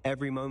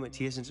 Every moment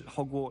he isn't at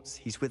Hogwarts,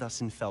 he's with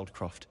us in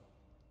Feldcroft.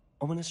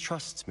 Ominous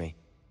trusts me.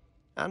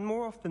 And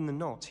more often than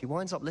not, he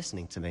winds up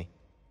listening to me.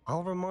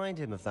 I'll remind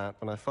him of that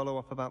when I follow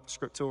up about the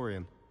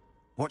scriptorium.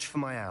 Watch for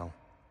my owl.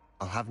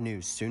 I'll have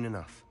news soon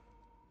enough.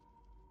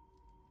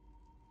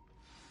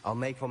 I'll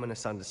make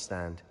Ominous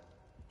understand.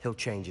 He'll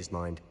change his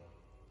mind.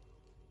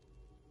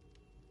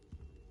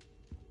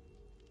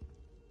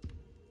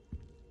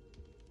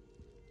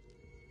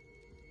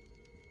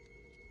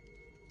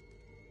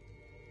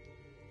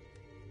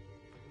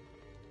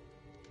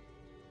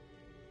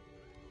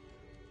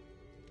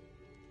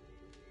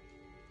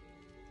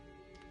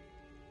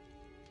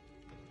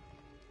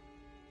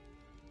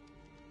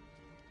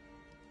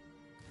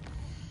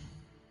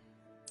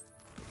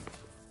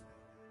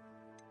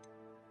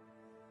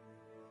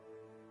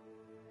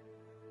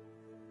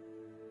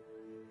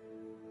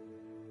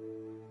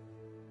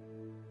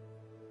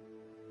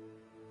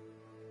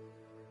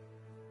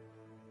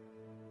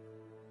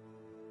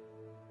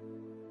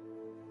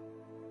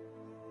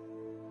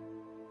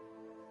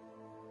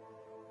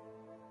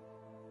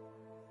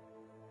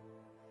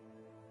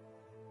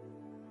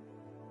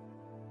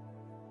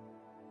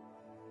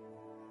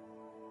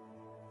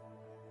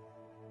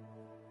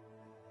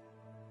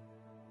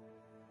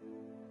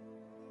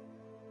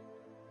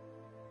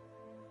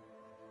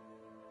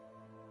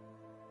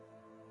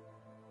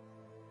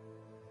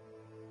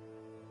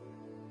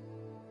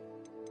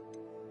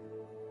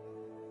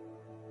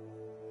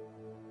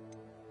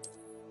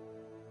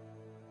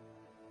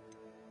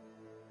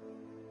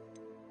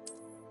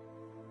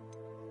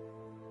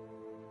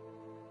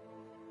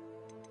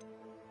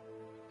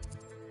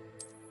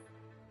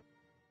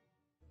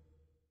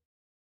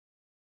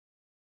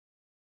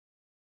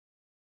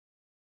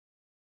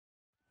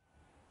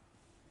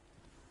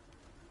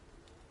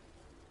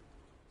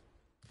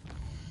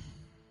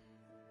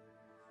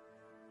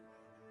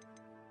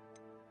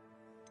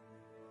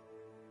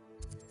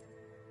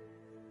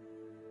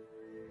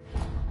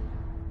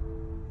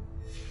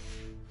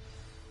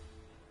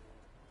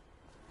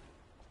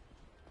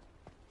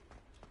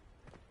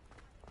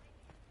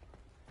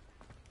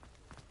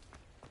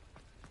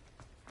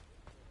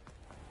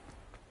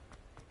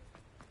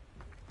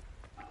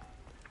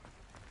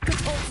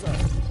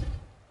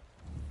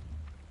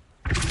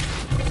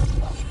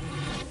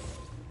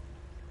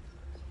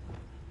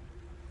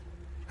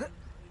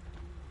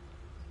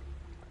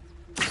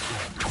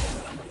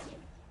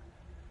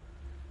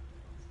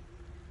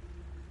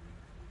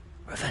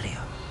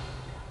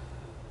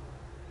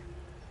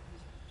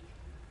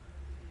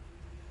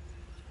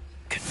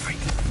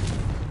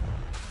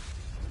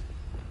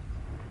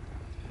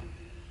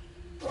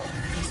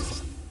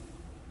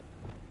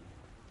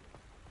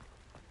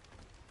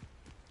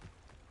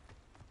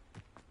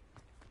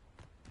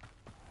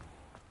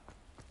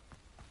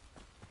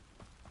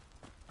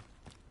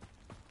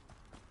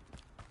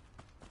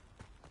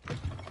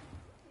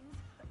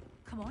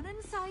 on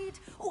inside.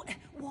 Oh,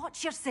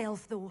 watch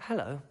yourself, though.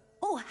 Hello.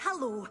 Oh,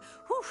 hello.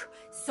 Whew.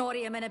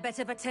 Sorry I'm in a bit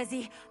of a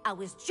tizzy. I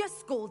was just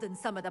scolding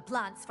some of the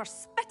plants for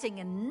spitting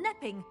and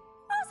nipping.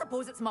 I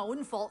suppose it's my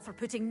own fault for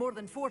putting more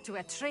than 4 to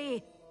a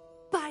tray.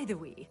 By the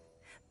way,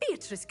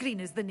 Beatrice Green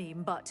is the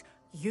name, but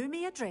you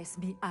may address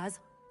me as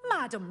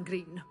Madam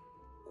Green.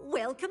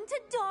 Welcome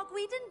to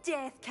Dogweed and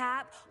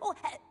Deathcap. Oh,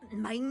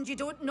 mind you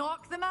don't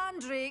knock the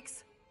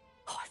mandrakes.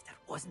 Oh, if there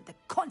wasn't the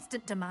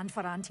constant demand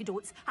for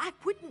antidotes, I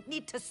wouldn't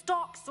need to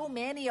stock so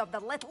many of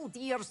the little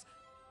dears.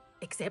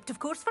 Except, of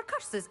course, for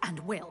curses. And,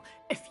 well,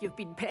 if you've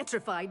been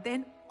petrified,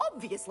 then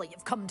obviously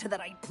you've come to the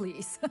right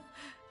place.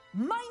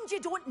 Mind you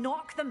don't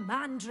knock the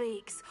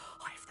mandrakes.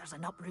 Oh, if there's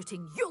an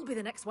uprooting, you'll be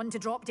the next one to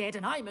drop dead,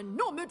 and I'm in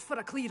no mood for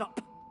a clear-up.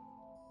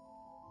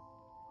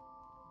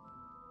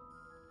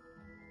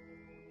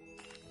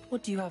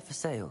 What do you have for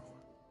sale?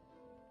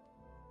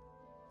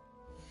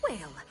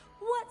 Well,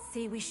 what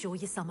say we show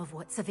you some of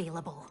what's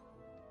available?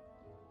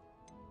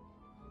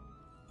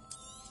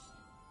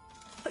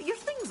 But your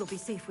things will be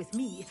safe with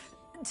me,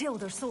 till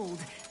they're sold.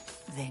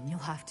 Then you'll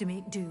have to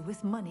make do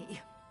with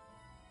money.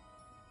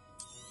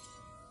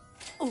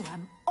 Oh,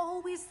 I'm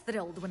always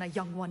thrilled when a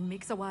young one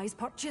makes a wise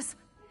purchase.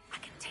 I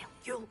can tell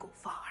you'll go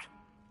far.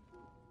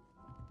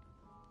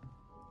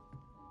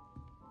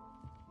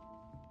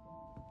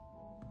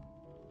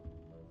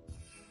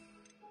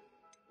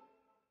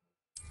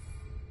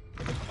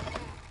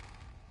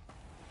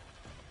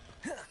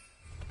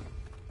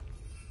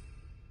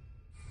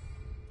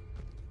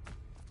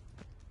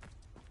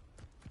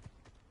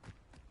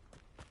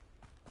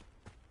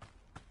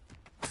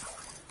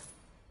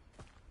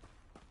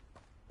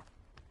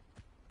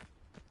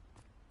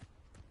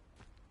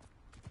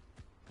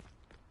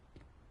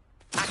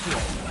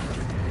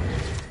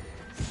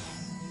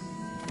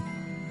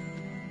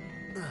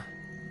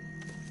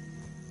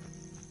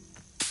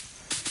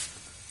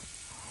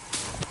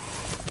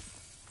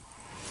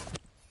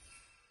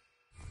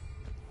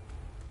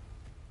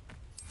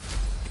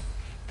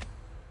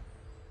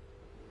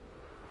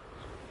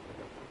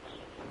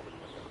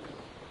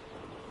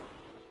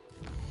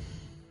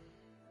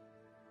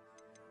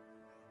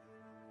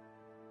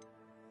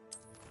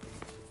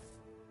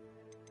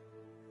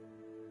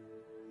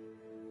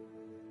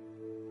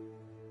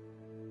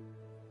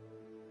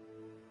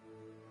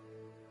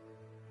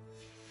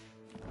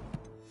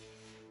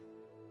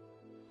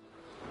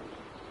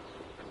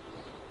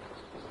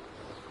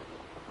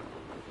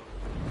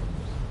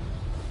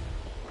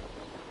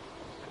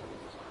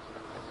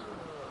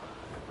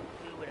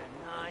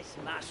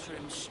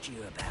 Mushroom stew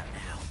about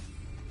now.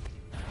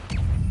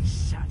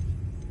 Son.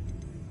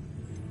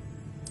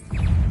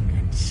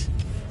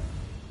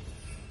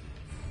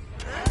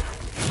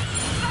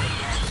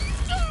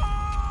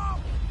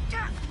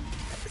 That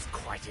was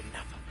quite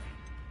enough of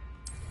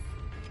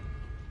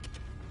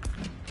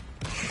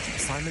it.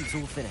 Assignment's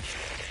all finished.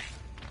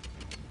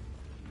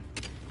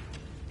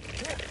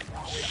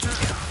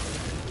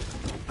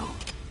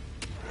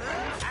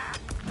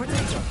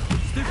 Predator!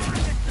 Stupid!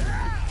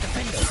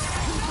 Defender!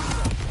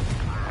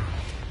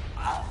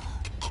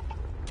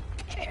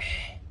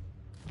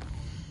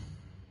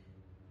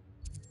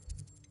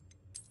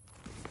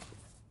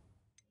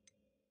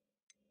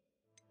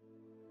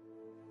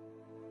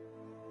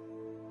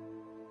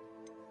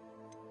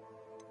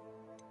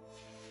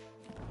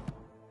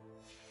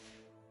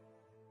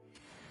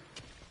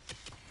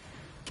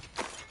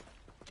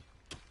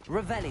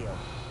 Revelio.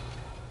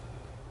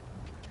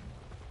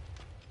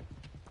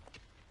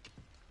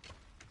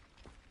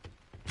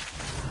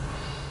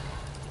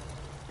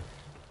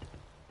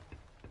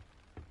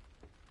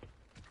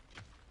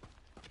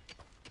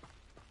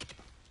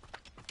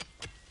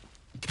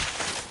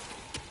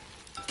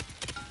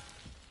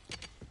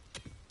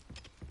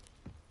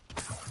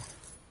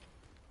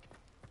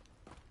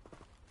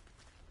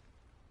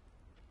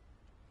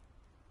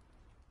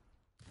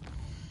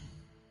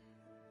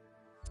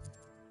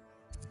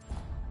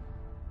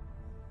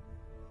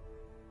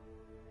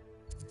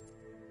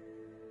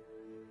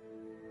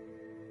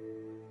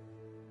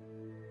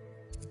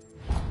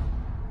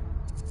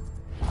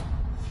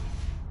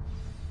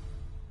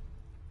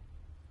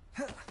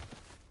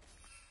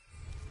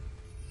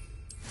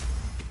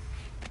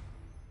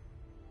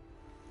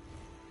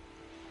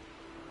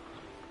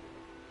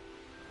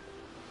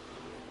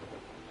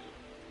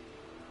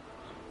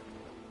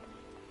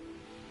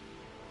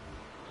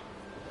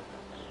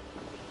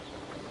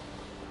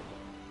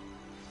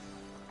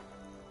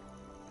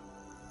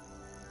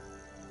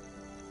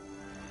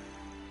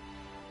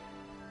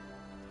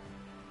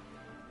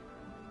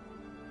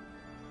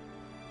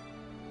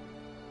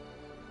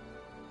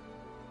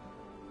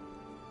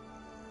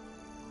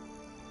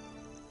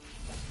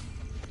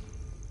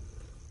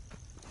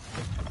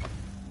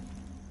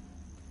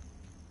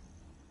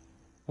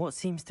 What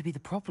seems to be the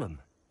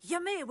problem?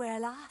 You may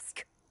well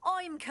ask.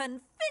 I'm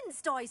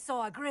convinced I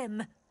saw a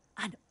grim,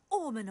 an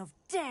omen of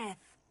death.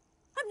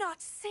 I'm not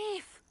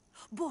safe.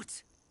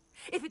 But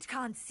if it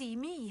can't see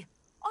me,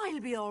 I'll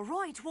be all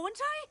right, won't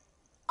I?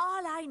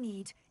 All I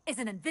need is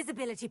an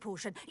invisibility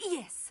potion.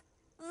 Yes,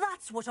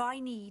 That's what I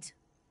need.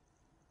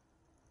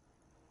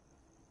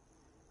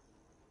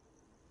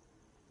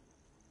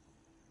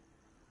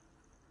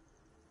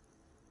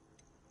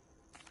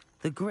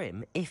 The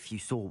Grim, if you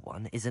saw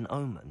one, is an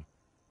omen.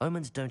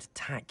 Omens don't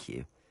attack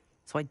you,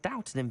 so I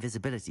doubt an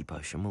invisibility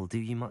potion will do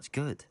you much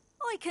good.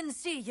 I can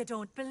see you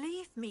don't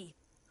believe me.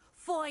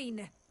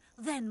 Fine.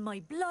 Then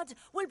my blood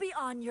will be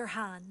on your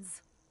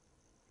hands.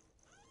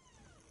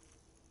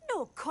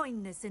 No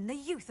kindness in the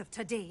youth of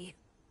today.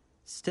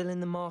 Still in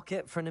the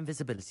market for an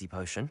invisibility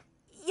potion?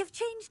 You've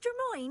changed your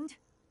mind?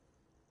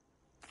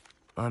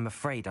 I'm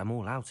afraid I'm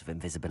all out of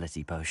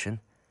invisibility potion.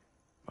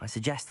 I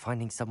suggest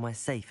finding somewhere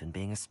safe and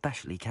being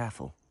especially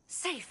careful.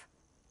 Safe?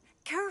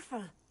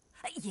 Careful?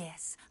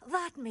 Yes,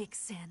 that makes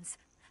sense.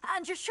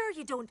 And you're sure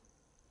you don't...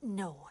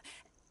 No.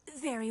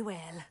 Very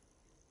well.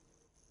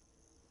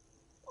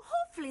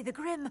 Hopefully the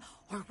Grim,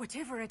 or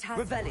whatever it has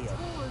Revelio.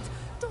 told,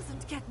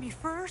 doesn't get me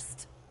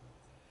first.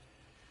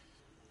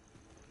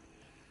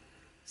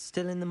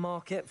 Still in the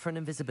market for an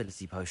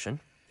invisibility potion?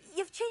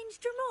 You've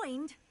changed your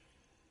mind?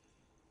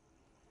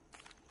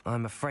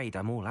 I'm afraid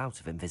I'm all out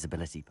of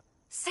invisibility.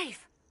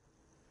 Safe.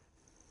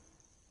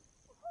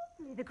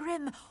 Hopefully the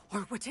Grim,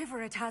 or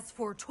whatever it has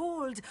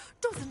foretold,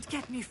 doesn't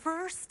get me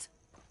first.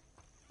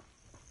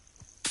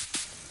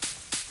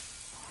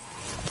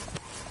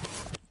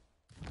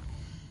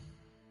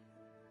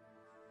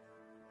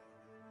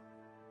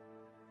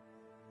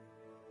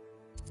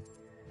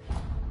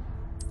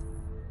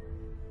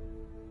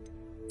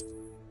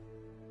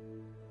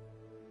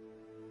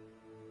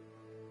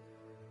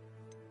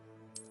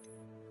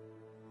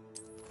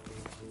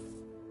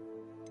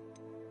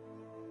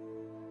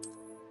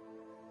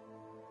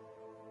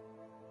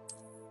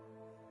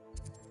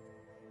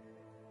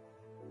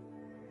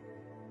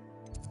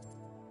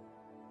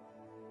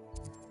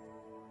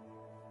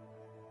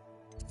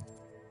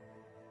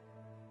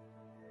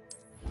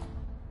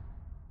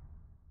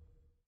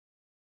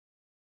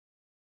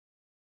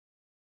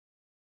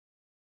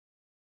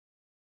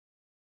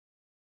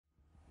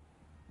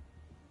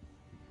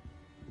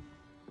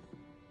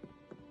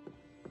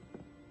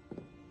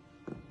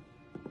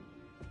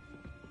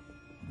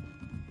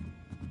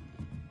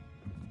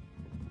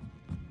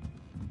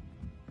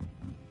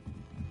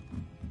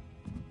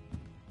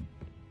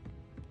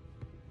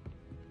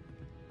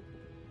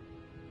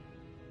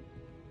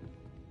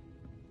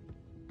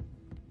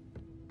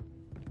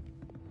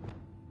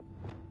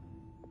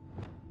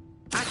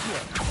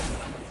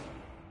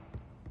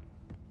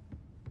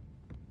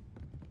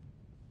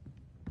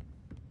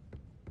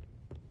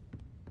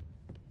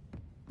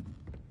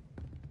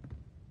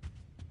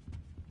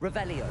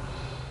 Revelio.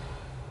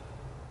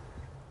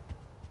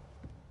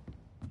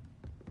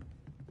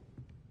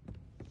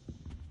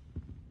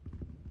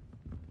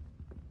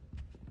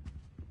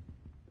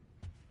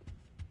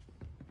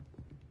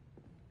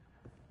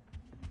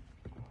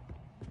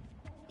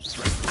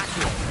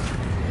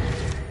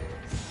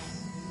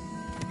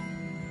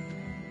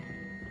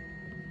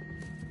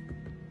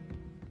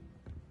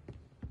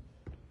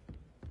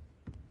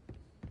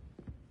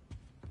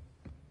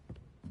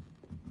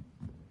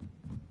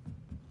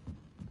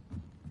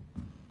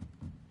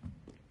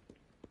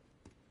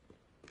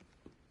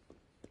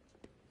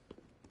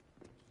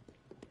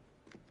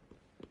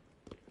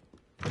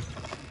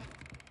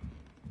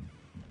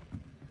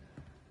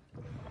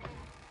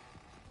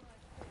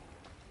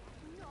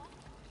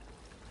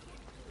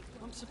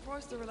 I'm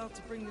surprised they're allowed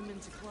to bring them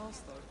into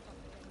class, though.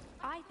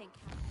 I think...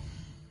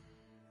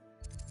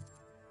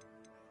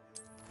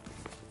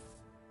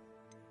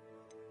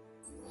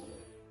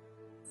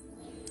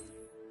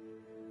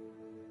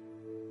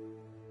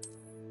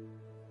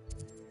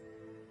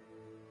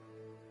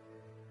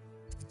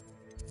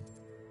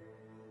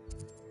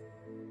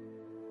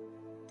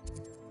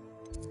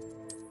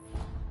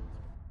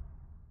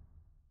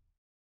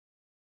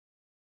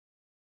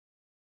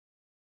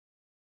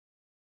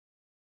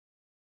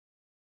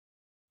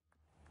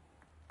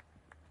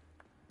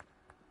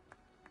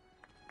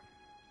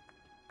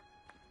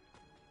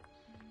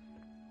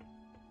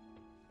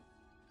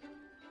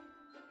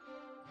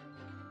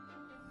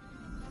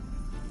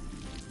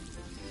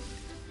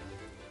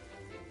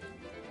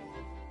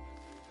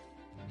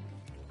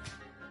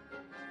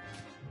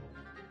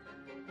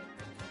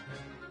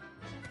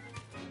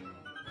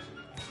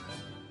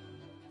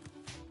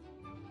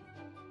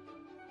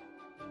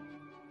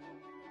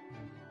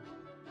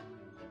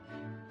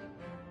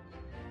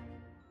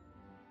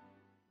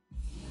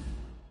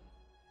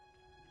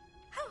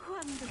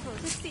 Wonderful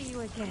to see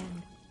you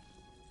again.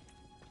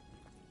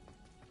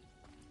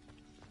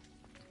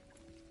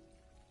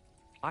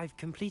 I've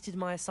completed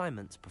my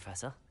assignments,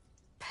 Professor.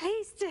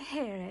 Pleased to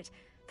hear it.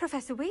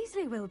 Professor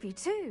Weasley will be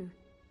too.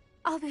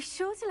 I'll be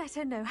sure to let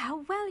her know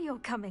how well you're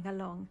coming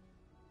along.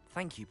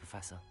 Thank you,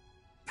 Professor.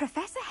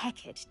 Professor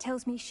Hecat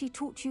tells me she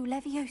taught you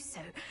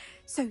Levioso,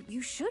 so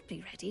you should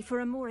be ready for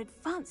a more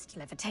advanced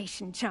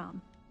levitation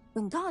charm.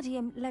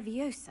 Wingardium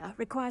Leviosa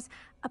requires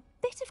a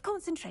bit of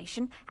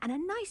concentration and a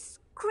nice,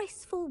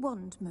 graceful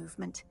wand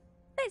movement.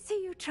 Let's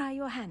see you try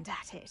your hand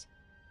at it.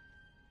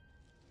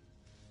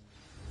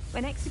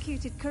 When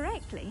executed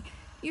correctly,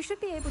 you should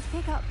be able to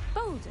pick up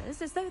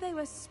boulders as though they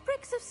were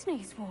sprigs of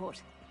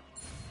sneezewort.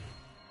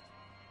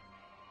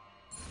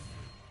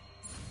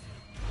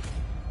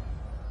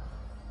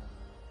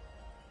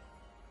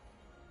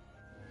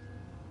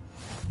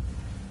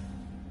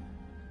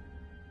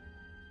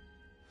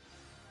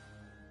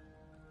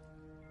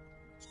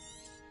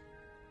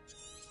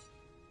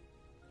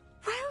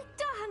 Well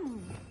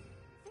done!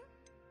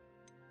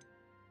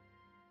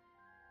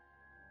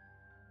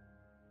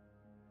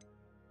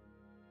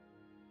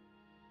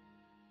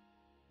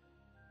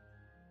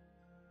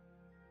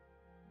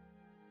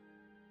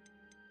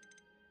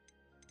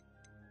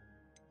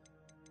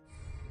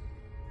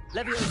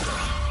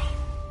 Leviosa!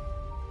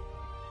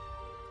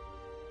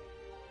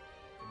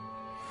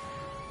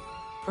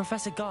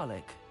 Professor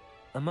Garlic,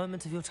 a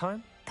moment of your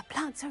time? The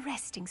plants are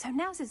resting, so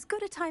now's as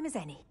good a time as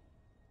any.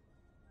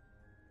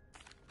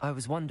 I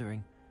was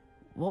wondering,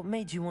 what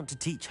made you want to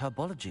teach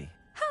herbology?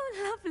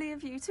 How lovely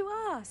of you to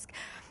ask.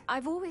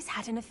 I've always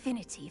had an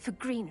affinity for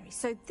greenery,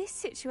 so this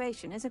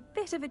situation is a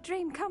bit of a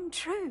dream come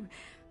true.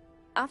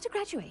 After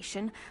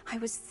graduation, I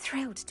was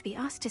thrilled to be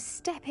asked to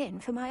step in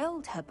for my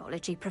old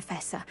herbology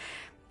professor.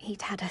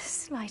 He'd had a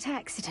slight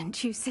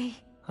accident, you see.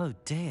 Oh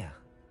dear.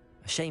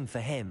 A shame for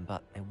him,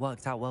 but it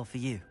worked out well for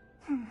you.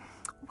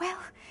 Well,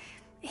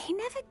 he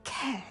never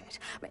cared,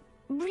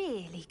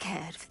 really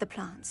cared for the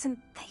plants, and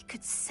they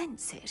could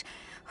sense it.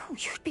 Oh,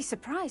 you'd be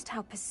surprised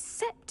how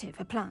perceptive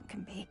a plant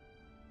can be.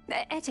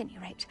 At any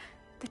rate,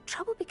 the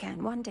trouble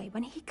began one day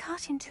when he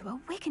cut into a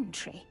wigan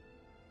tree.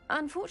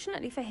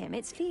 Unfortunately for him,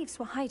 its leaves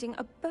were hiding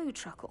a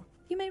bowtruckle.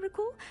 You may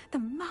recall the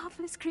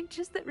marvellous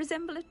creatures that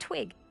resemble a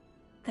twig.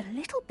 The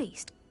little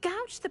beast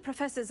gouged the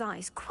professor's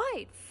eyes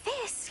quite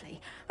fiercely,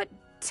 but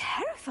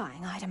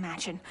terrifying, I'd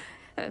imagine.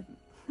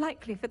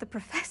 Likely for the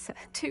professor,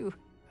 too.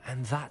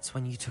 And that's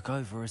when you took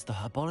over as the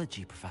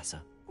herbology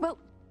professor? Well,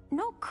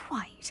 not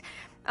quite.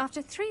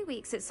 After 3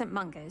 weeks at St.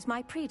 Mungo's,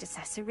 my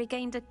predecessor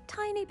regained a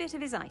tiny bit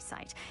of his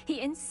eyesight.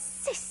 He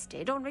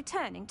insisted on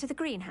returning to the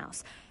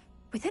greenhouse.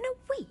 Within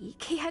a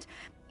week,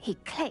 he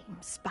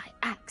claims by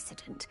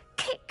accident,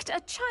 kicked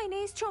a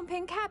Chinese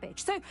chomping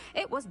cabbage, so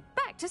it was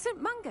back to St.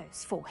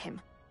 Mungo's for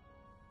him.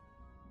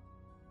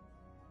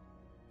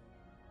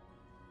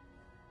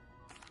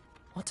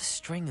 What a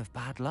string of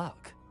bad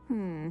luck.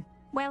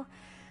 Well,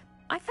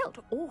 I felt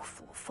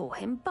awful for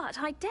him, but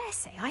I dare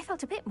say I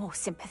felt a bit more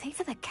sympathy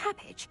for the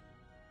cabbage.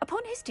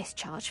 Upon his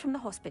discharge from the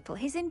hospital,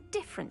 his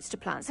indifference to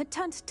plants had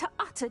turned to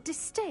utter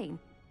disdain.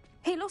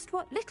 He lost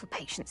what little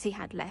patience he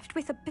had left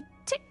with a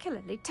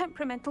particularly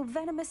temperamental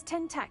venomous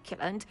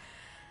tentacula and,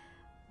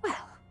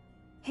 well,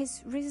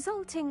 his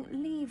resulting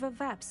leave of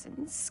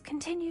absence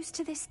continues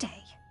to this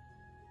day.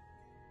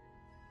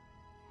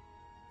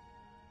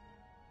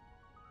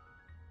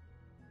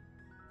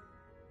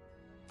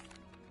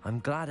 I'm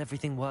glad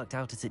everything worked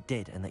out as it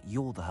did and that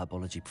you're the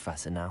herbology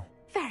professor now.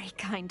 Very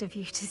kind of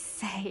you to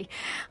say.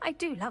 I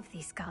do love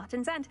these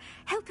gardens and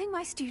helping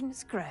my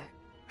students grow.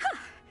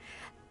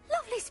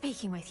 Lovely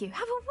speaking with you.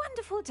 Have a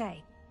wonderful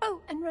day.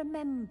 Oh, and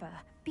remember,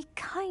 be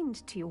kind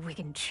to your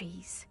wigan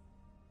trees.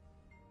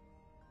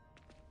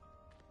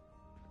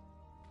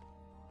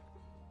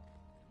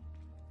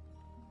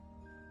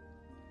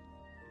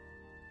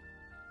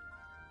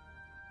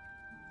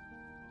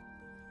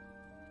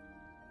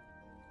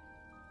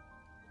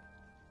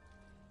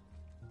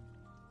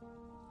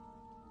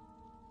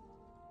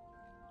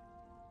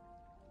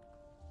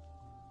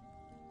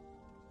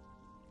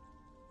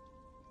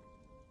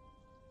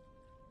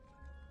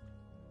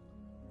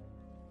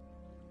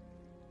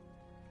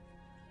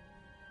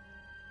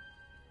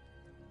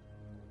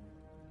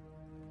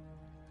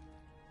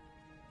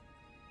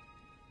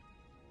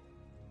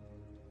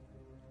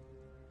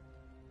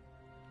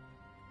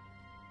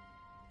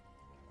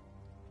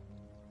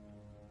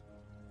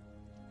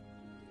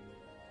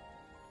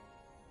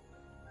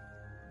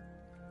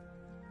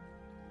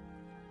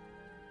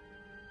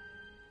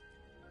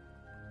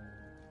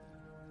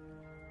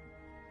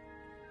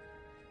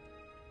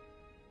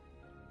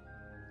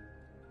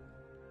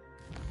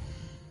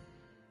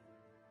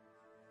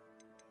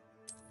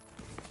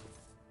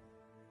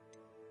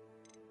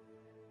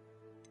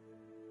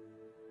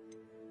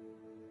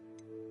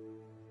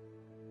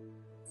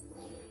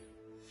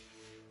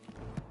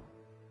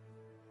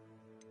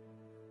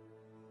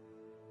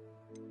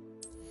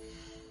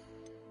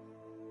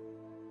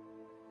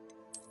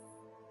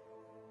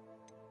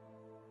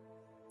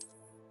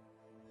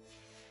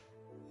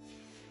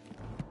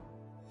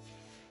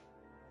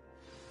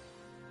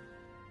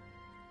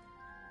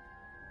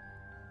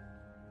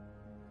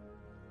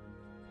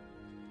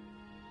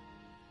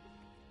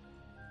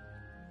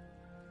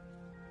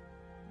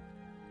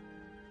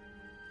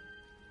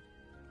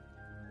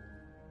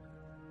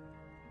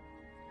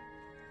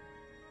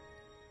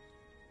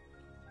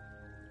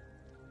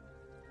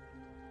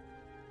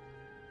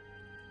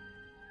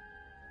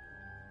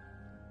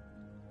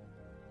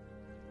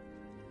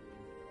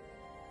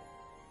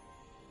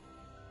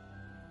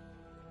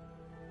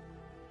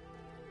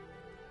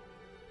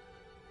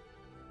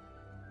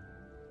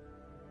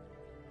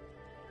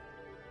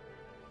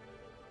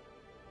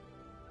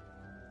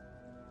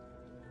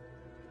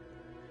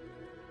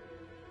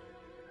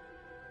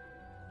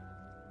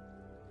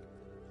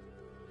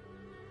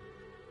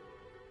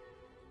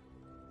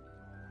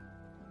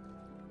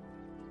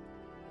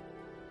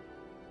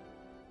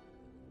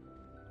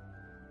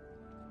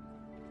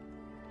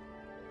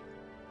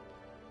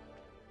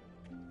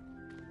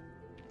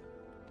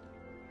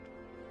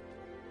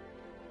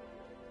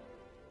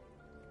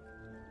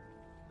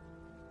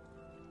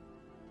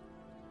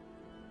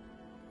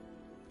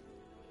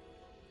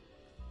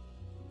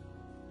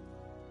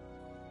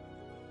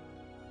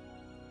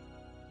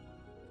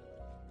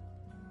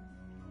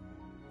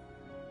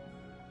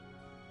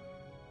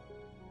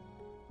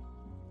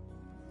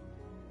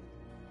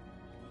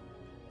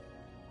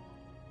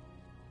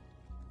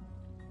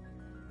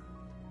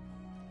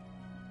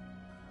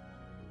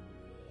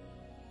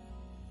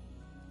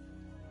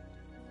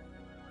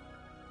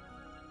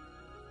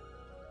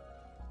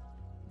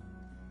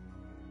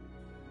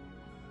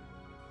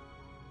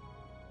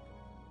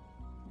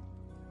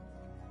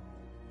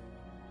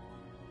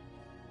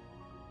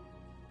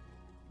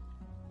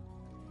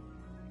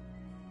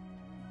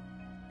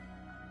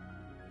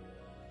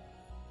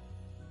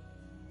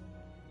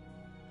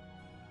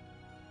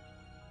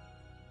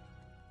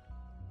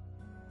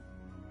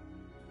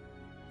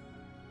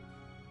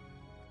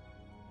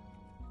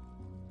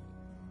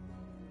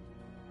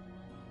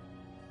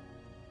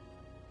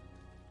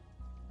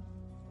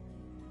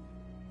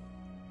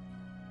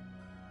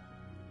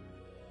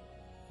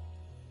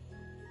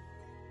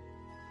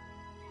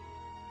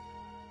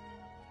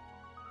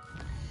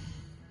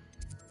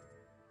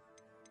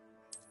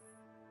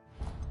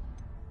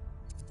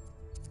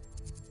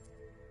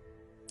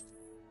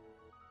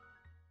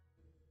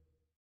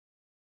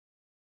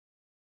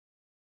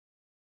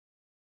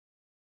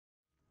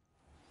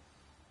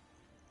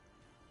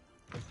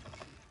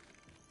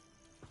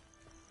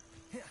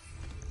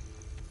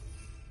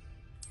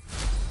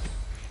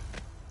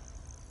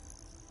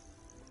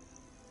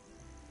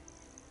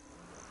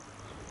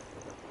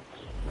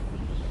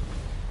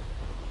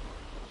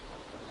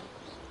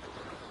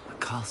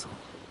 castle.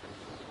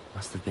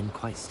 Must have been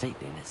quite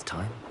stately in its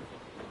time.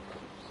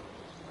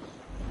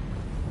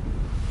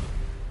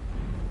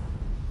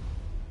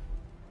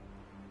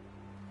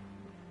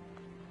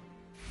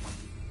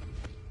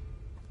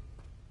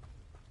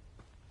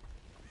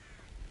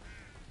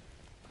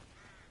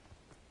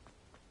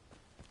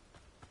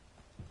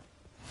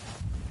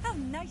 How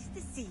nice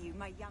to see you,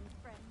 my young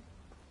friend.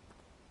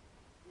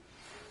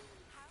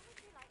 How would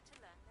you like to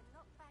learn the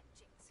knockback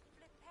jinx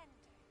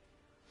flipendo?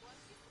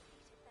 Once you've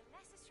completed the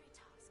necessary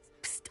tasks...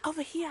 Psst,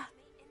 over here.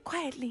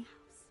 Quietly.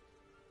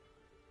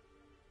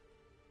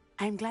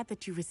 I'm glad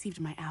that you received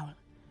my owl.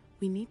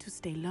 We need to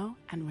stay low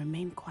and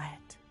remain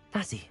quiet.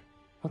 Natty,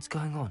 what's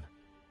going on?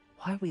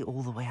 Why are we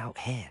all the way out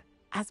here?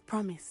 As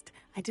promised,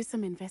 I did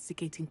some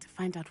investigating to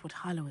find out what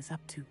Harlow is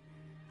up to.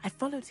 I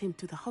followed him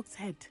to the Hog's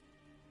Head.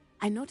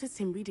 I noticed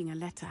him reading a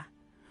letter.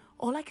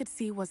 All I could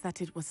see was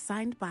that it was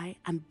signed by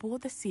and bore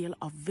the seal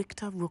of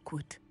Victor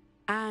Rookwood.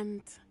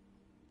 And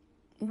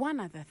one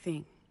other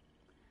thing.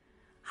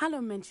 Harlow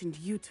mentioned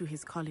you to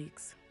his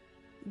colleagues.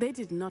 They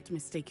did not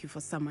mistake you for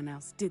someone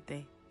else, did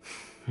they?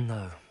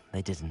 No,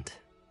 they didn't.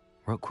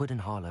 Rookwood and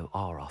Harlow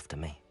are after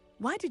me.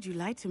 Why did you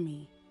lie to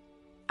me?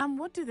 And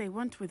what do they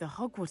want with a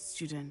Hogwarts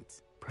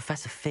student?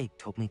 Professor Fig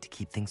told me to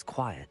keep things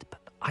quiet, but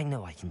I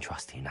know I can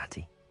trust you,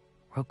 Natty.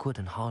 Rookwood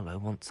and Harlow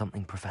want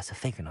something Professor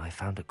Fig and I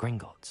found at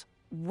Gringotts.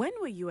 When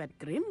were you at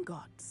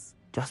Gringotts?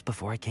 Just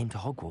before I came to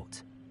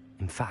Hogwarts.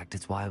 In fact,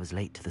 it's why I was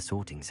late to the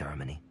sorting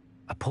ceremony.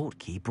 A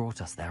portkey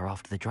brought us there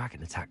after the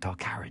dragon attacked our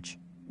carriage.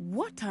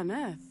 What on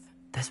earth?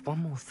 There's one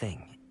more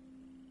thing.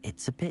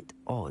 It's a bit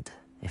odd,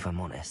 if I'm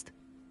honest.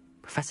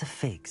 Professor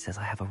Fig says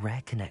I have a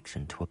rare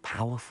connection to a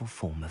powerful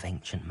form of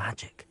ancient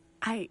magic.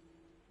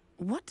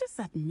 What does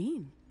that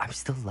mean? I'm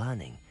still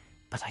learning,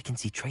 but I can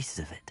see traces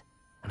of it.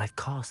 And I've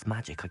cast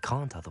magic I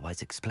can't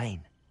otherwise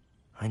explain.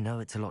 I know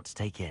it's a lot to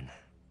take in.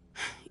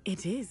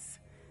 It is.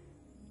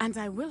 And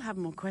I will have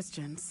more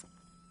questions.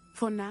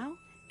 For now,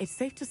 it's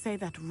safe to say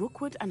that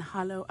Rookwood and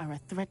Harlow are a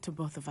threat to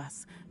both of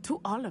us, to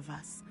all of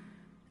us.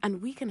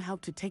 And we can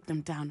help to take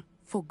them down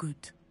for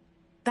good.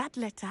 That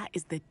letter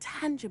is the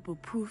tangible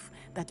proof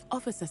that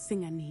Officer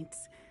Singer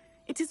needs.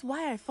 It is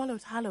why I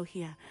followed Harlow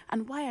here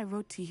and why I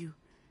wrote to you.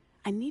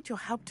 I need your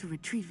help to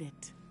retrieve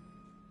it.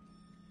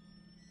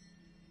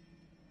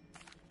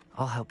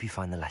 I'll help you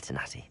find the letter,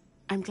 Natty.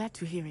 I'm glad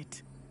to hear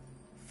it.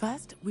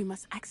 First, we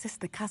must access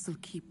the castle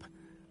keep.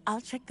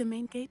 I'll check the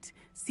main gate,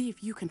 see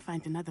if you can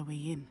find another way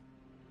in.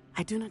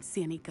 I do not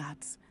see any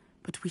guards,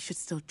 but we should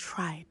still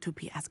try to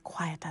be as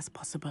quiet as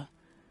possible.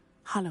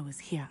 Harlow is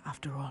here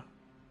after all.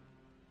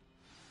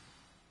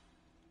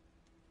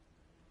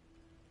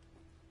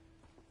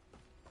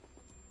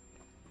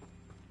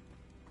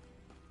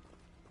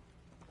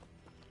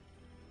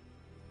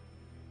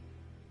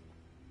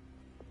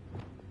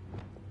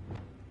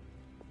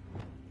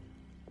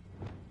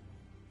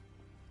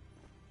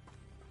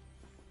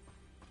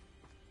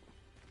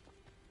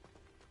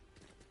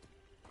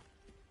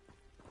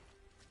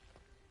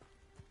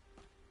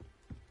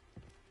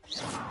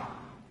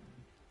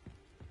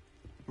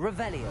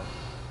 Revelio.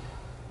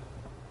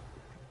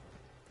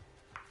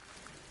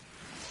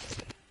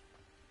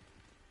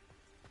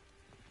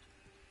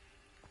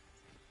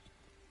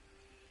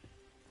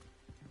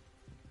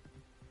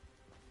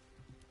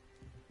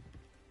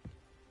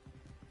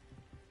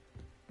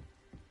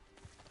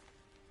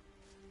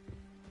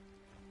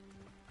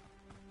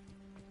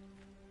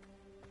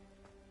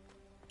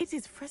 It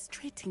is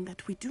frustrating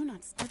that we do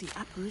not study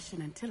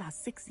apparition until our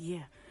 6th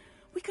year.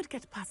 We could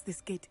get past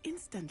this gate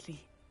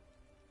instantly.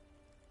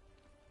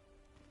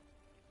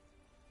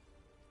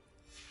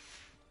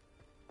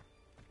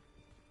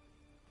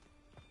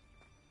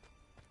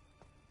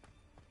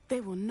 They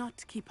will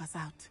not keep us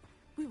out.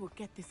 We will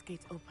get this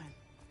gate open.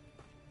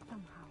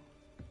 Somehow.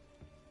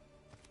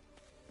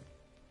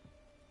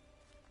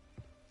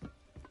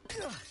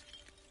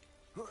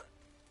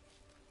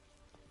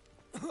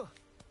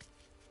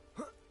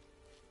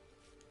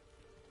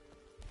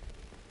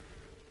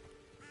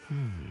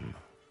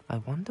 I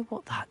wonder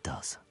what that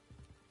does.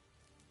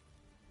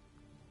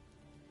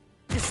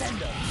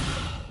 Descender!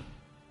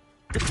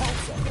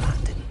 Depulsor!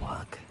 That didn't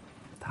work.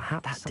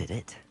 Perhaps that did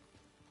it.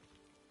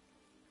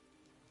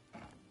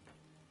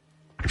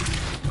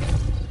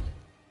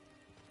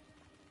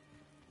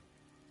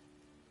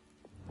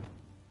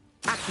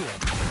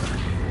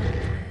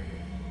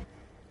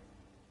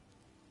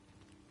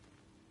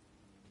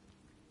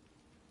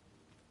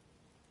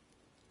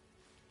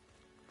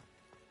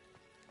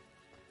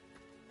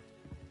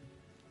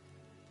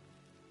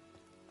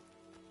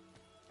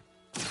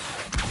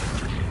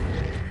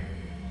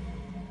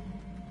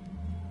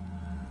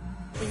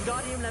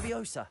 Wingardium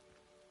Leviosa.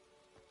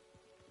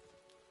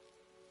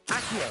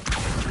 Accio.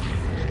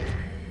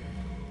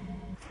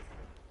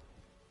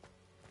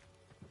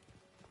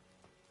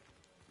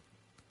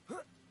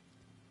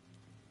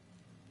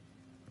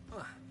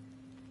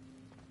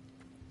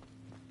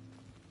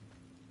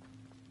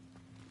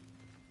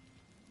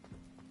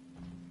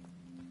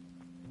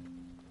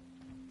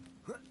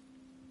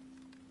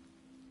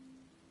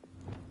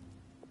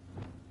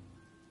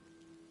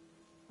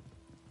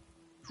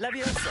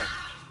 Leviosa!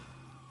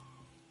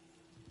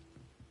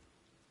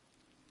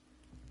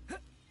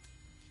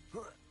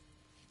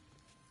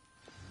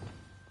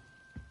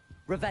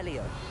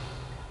 Revelio.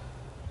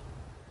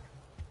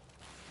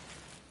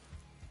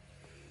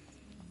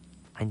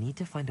 I need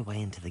to find a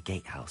way into the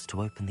gatehouse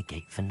to open the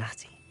gate for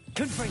Natty.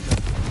 Confringo!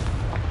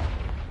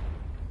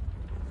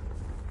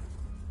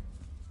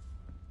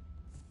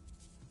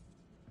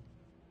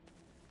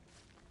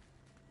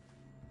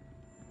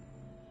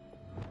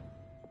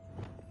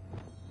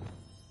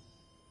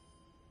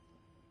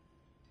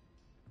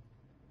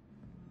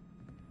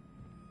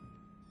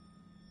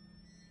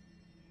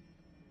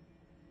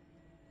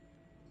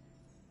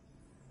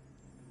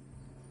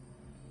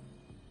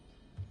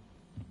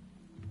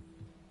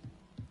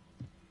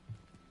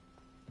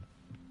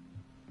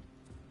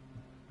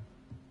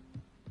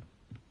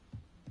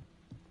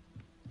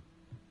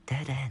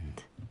 Dead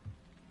end.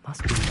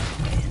 Must be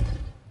another way in.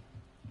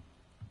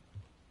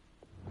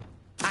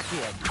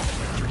 Accio.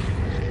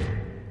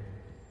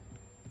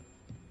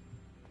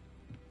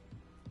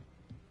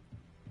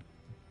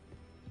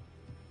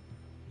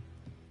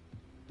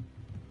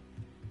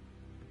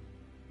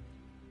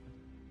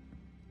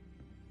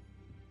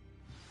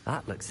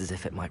 That looks as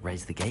if it might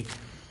raise the gate.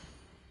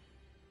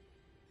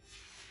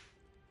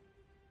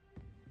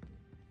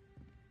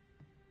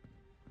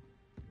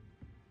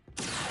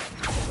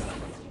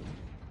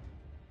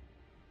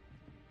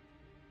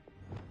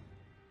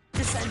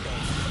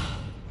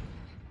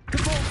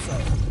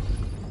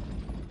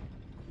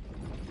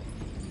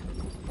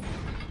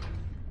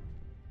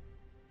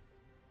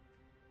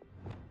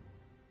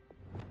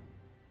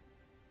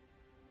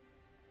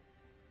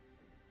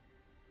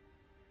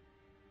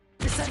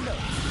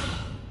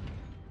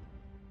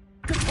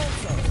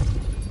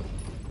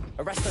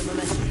 Arresto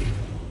momentum.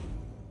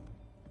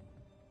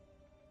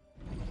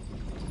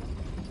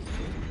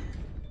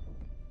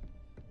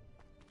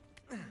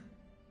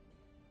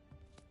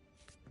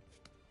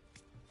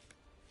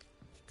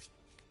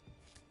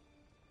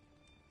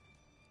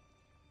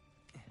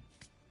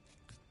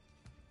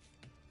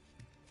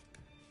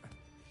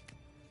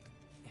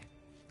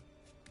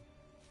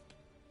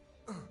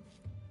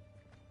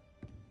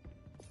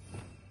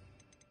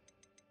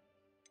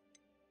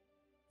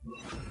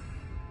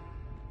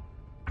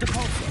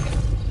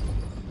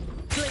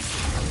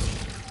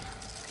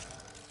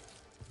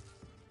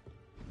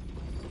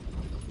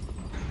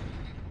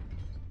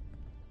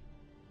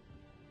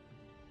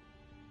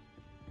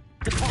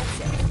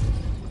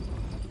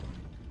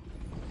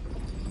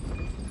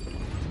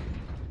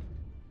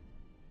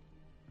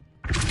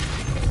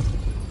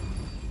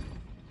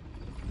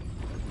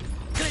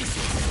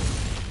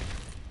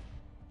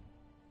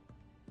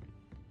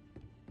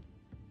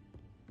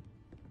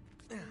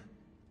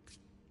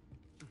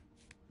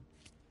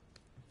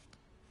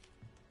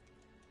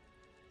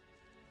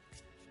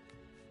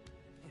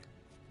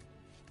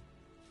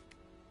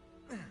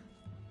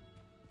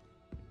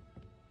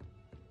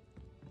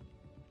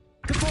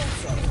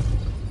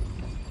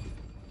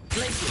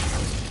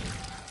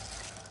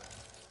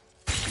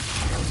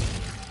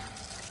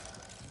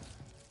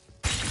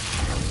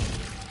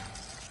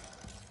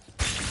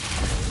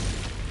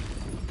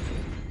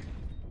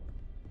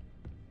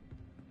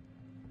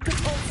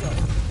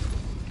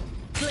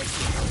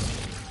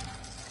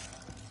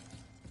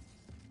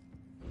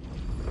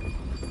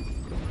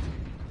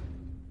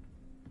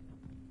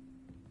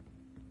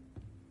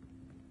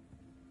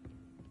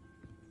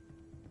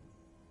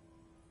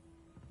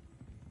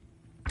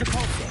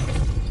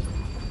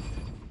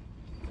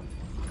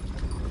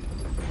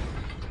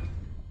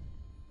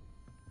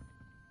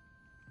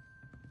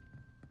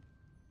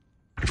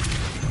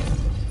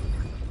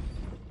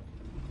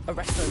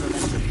 Arresto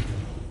momentum.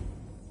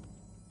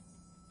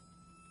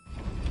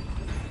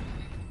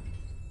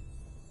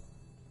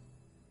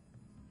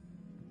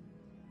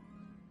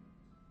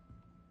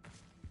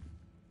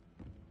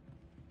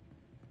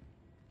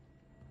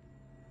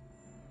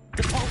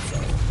 Depulso.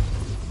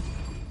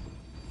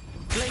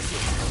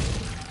 Glacius.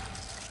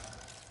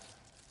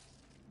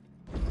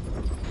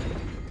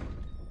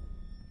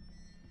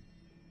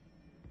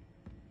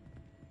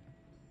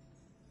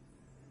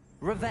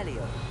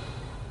 Revelio.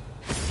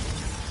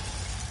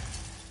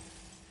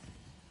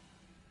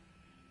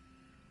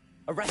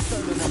 Arresto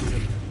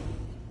momentum.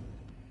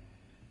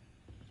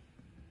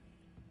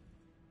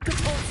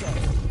 Depulso.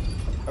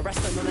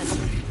 Arresto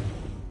momentum.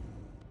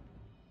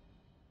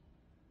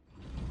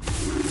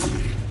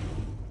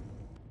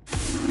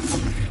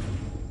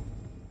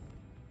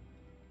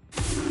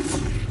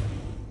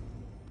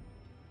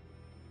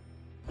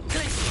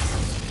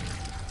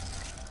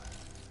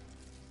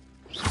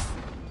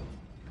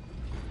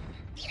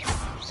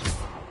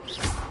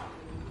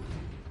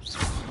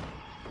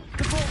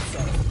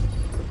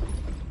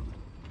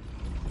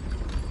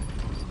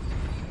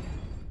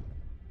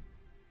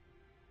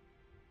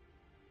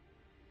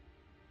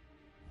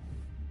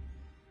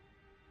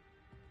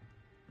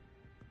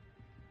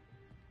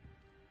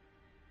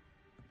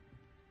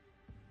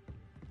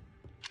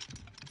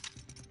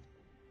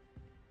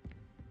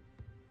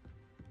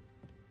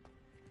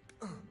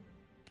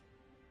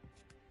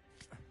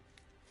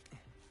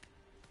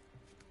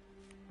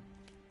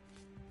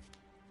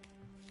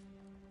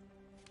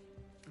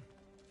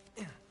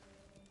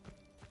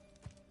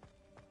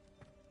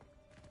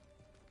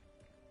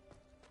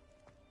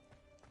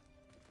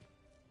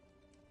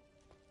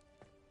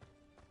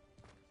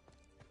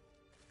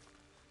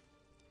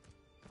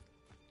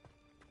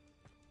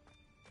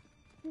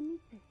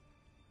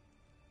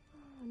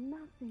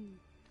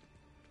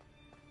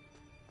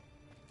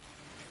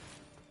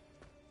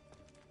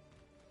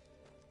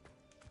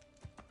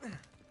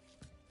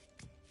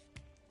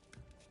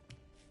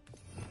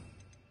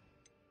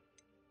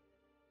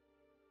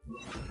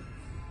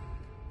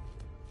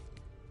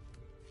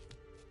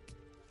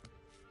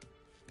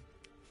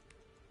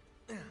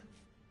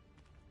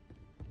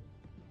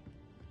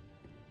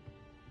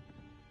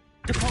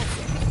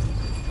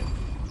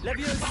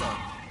 Levioso!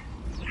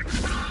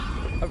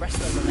 Arrest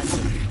the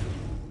momentum.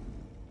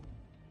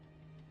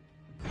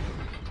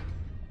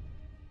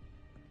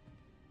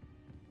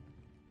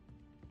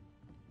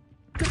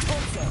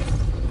 Capulso!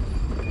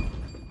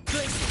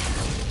 Glacier!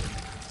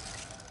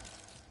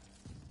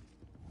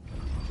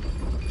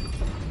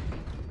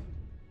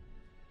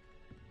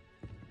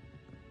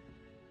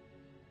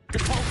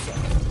 Capulso!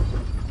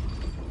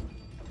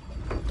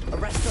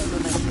 Arrest the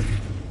momentum.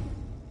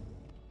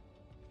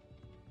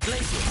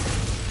 Glacier!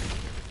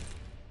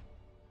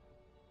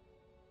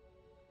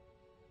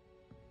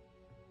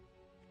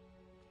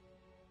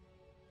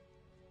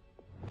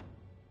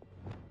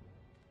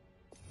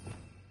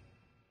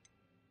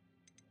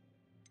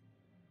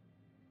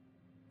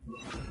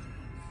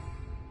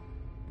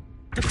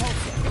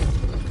 Capulso!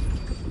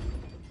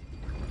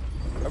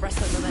 Arrest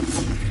the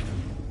momentum.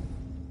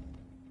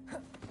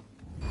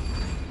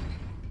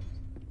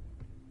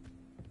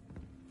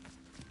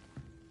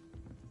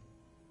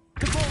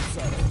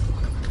 Capulso!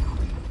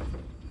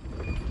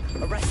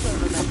 Arrest the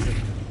momentum.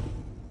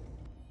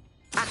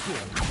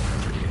 Accio!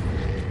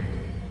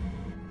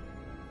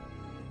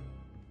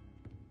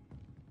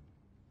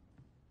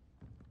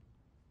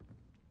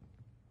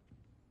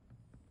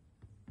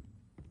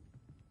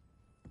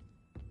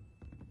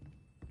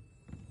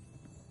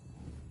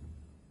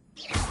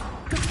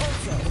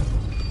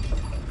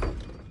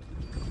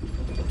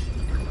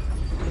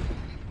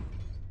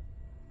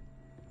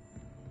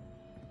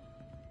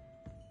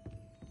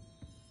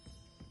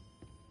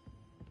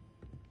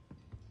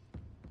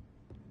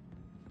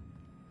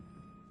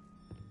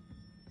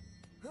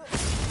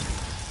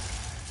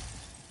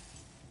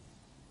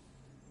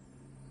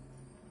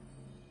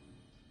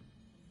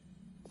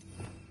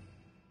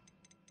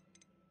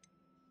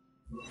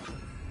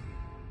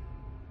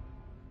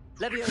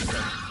 Levioso!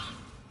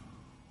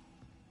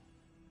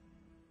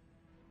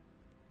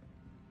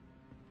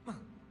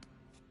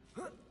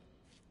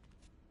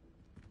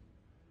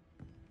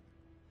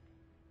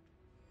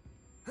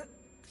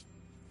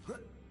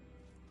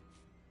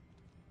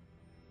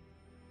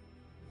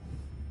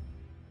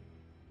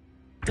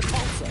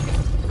 Capulso!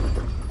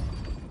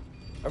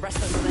 Arrest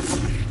the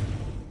momentum.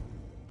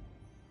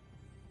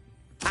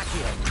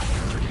 Accio!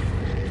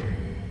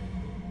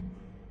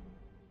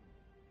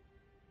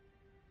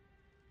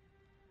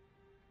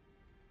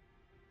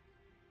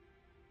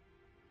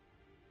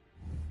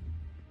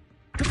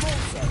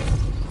 Capulso!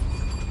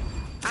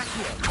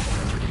 Accio!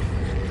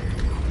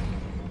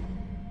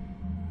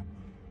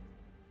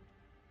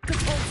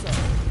 Capulso!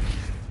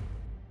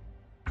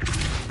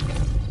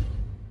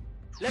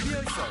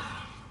 Levioso!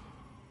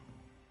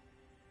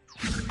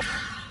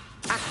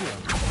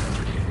 Accio!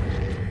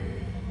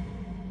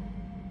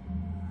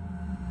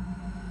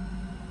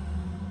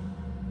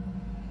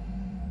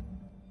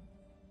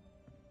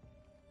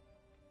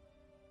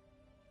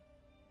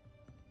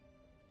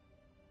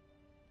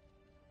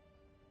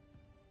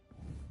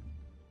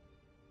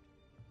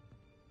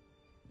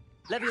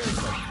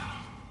 Levioso!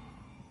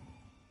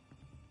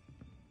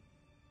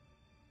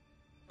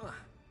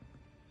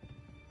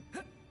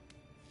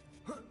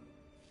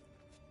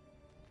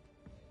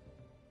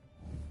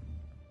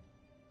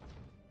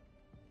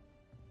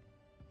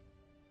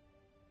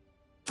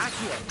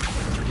 Accio!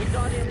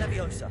 Wingardium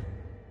Leviosa!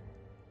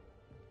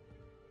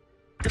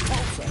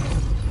 Capulso!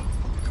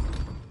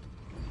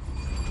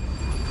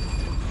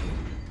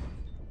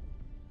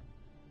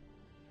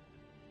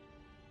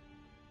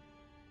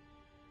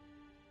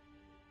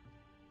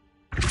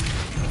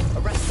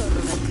 Arrest the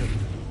momentum.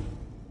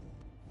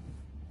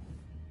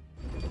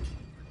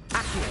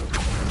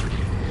 Accio!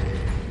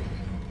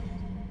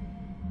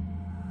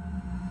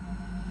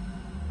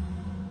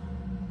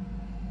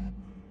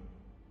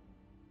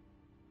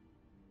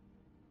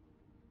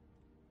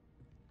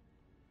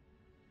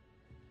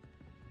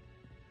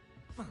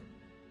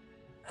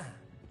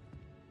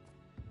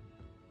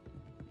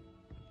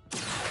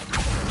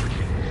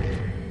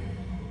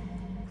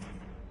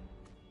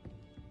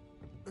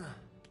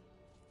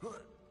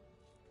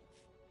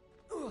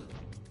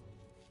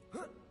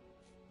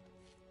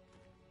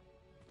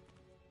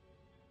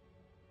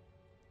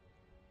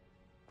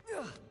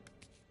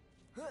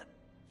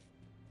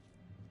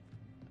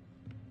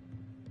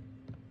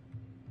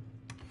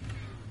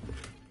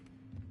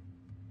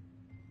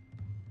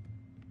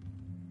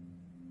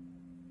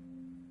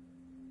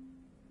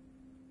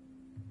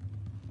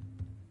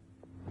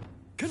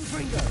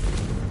 Confringo!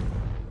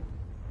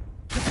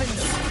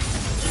 Defender!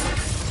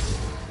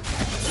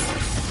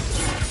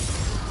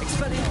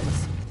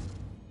 Expelliarmus!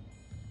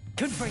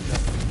 Confringo!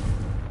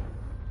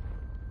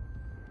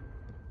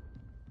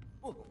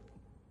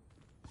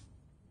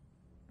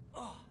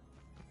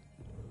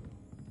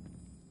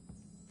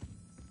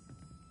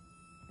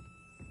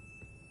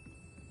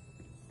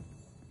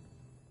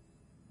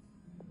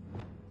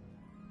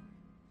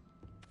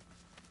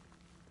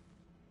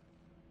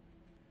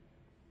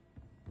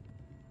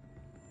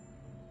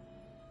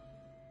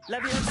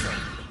 Levioso!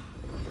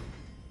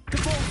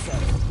 Cabalzo!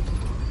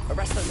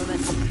 Arrest that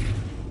momentum.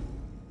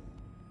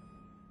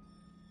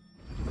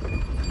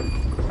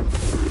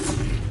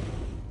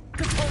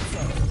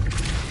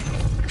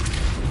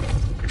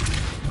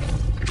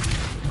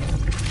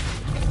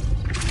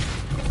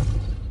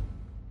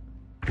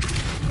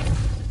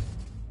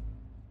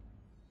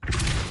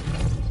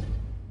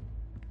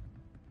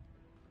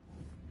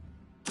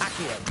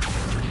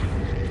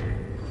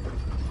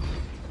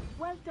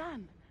 Well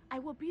done. I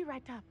will be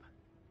right up.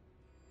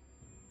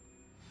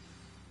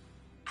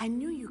 I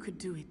knew you could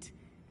do it.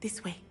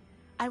 This way.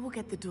 I will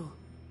get the door.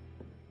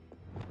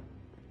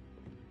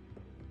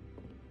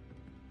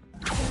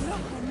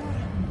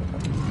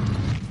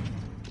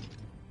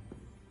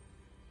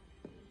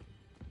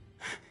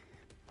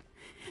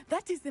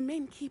 That is the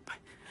main keep.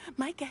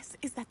 My guess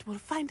is that we'll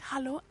find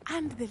Hallow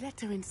and the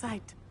letter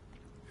inside.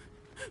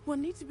 We'll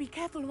need to be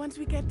careful once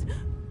we get...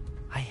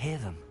 I hear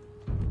them.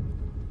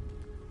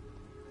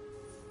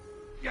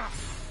 Yeah,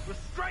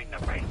 restrain the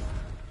beast!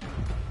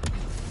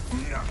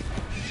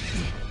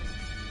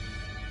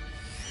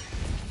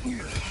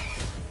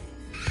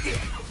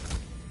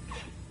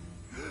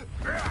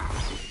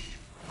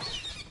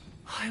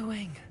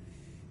 Highwing.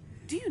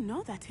 Do you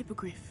know that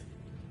hippogriff?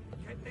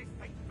 Get this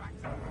thing back.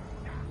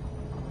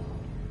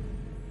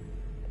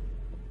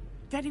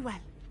 Very well.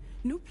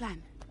 New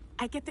plan.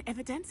 I get the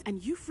evidence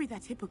and you free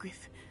that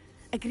hippogriff.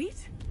 Agreed?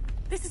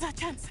 This is our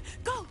chance.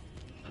 Go!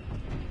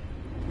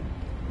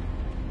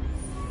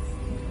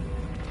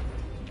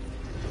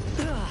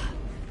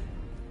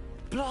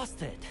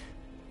 Blast it!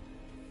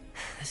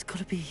 There's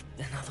gotta be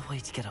another way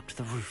to get up to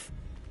the roof.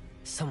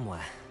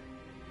 Somewhere.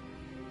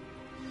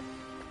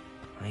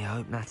 I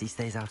hope Natty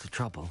stays out of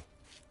trouble.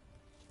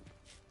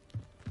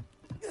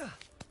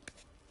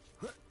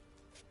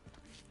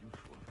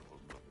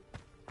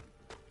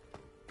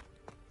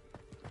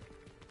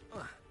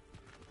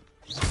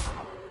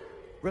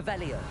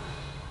 Revelio.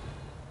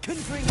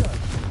 Confringo.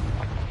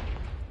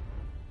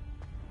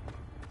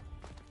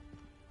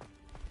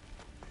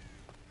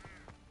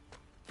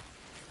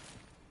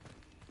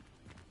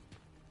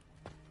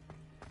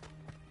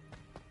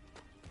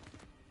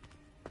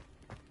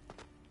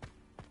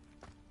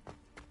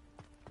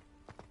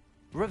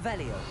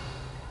 Revelio.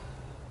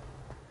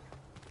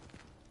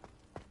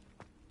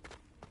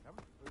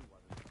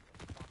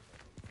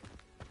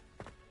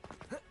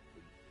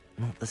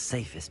 Not the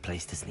safest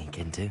place to sneak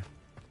into.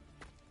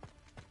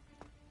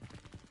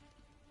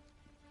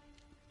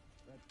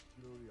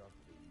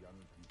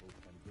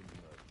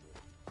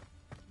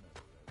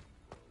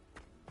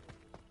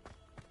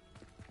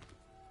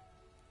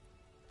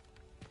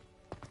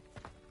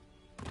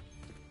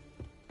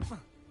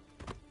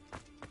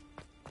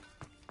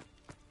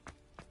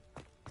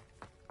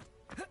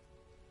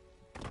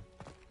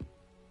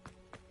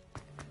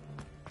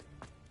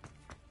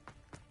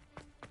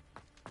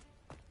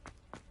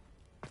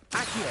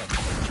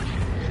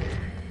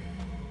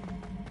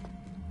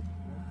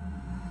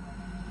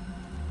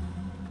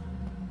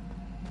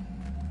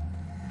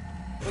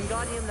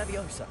 Wingardium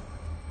Leviosa.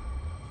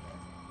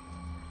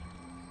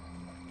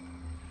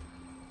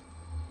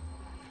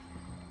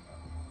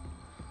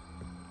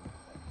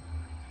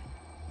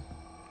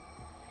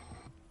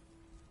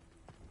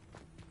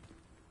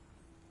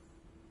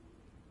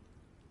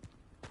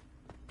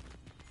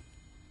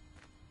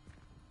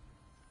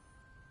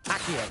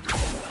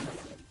 Accio.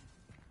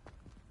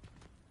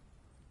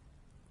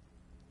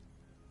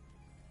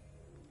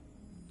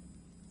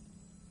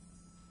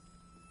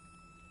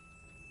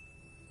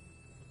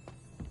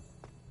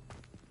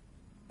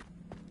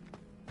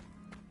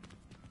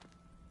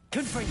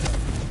 Confringo.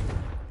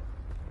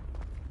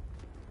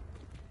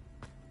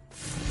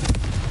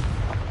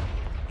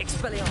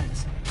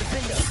 Expelliarmus.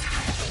 Defendo.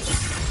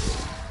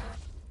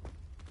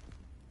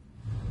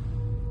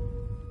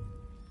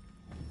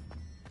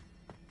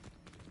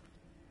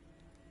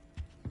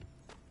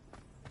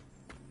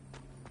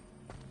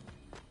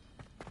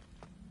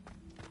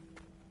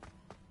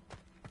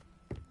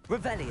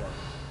 Revelio.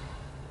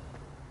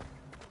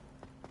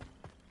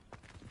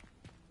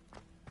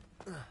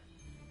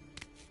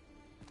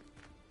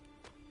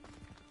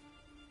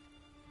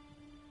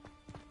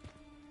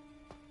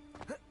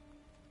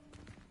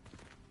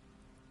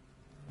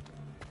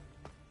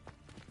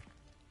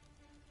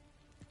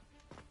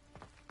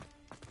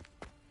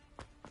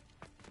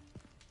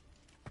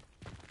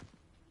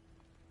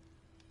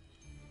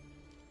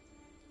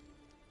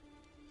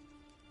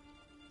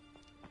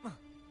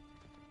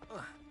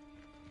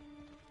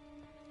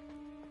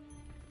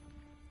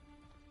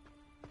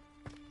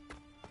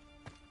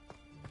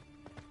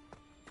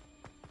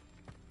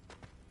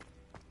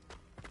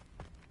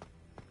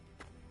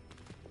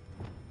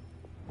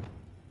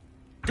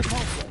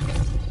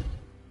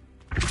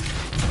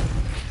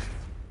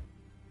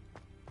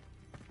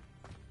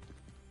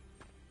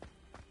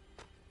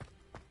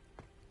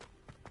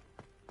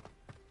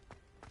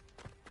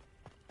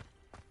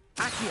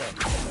 Accio.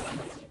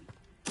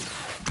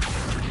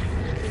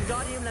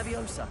 Wingardium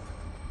Leviosa.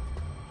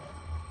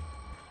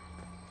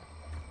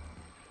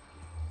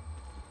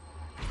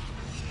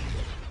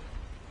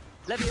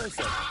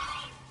 Levioso!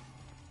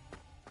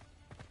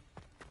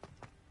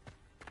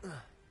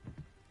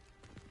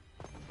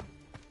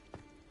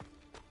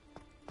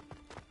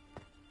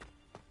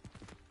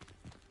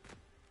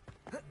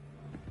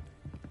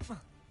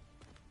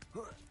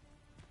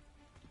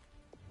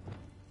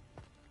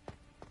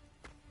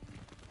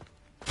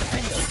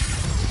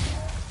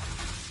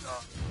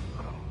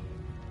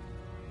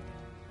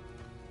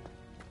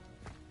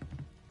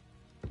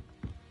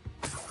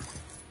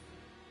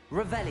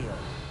 Revelio.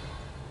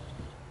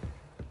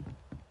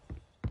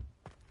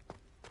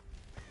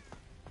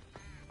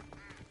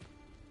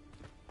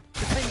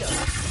 Defendo.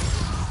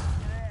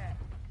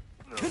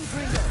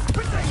 Confringo.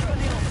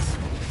 Expelliarmus.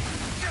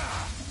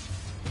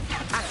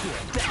 Accio.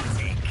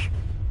 Basic.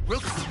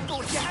 Wilson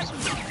thought you had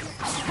me.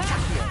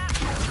 Accio.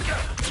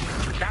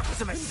 That was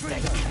a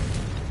mistake.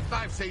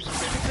 I've seen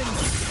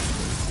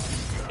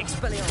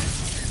Expelliarmus.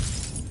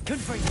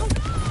 Confringo.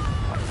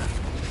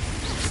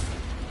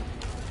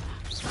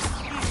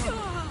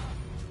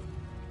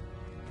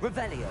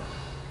 Revelio.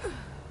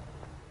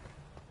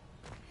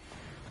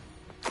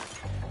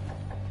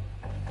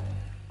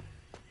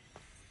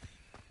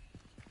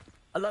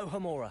 Aloha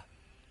Mora.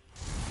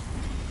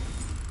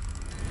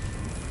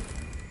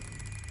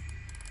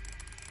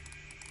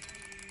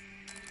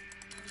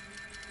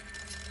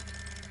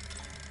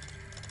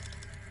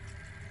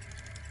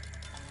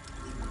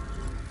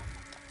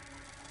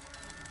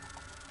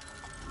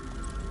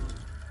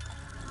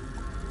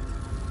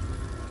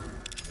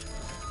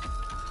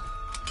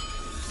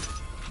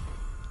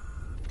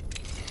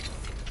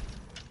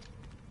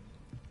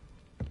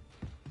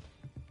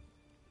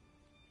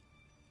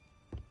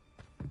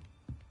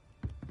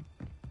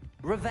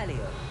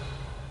 Revelio.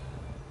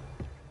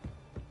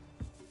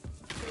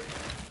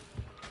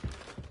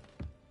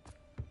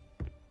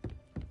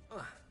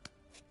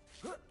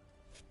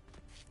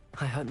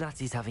 I hope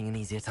Natty's having an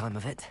easier time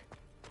of it.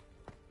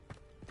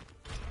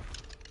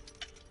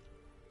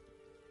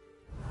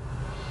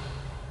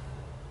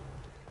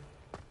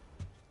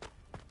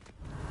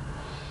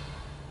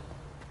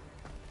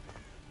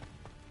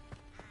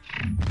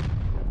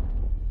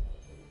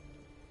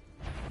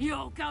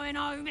 You're going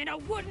home in a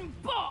wooden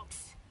box!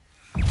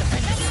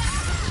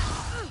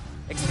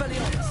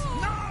 Expelliarmus!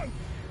 No!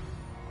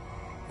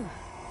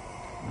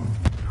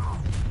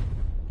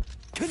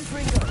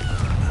 Confringo!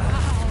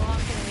 Oh,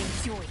 I'm gonna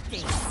enjoy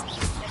this.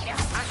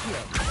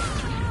 Accio!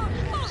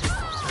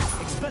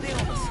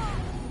 Expelliarmus!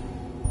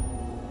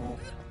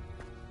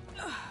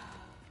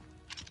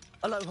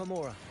 Aloha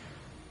Mora.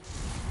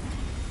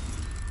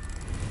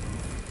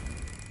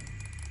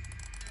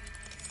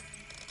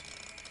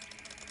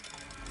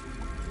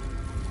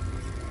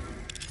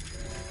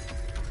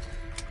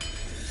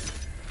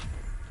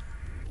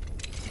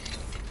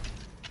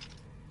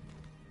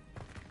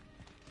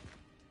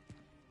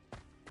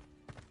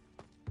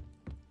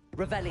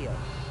 Revelio.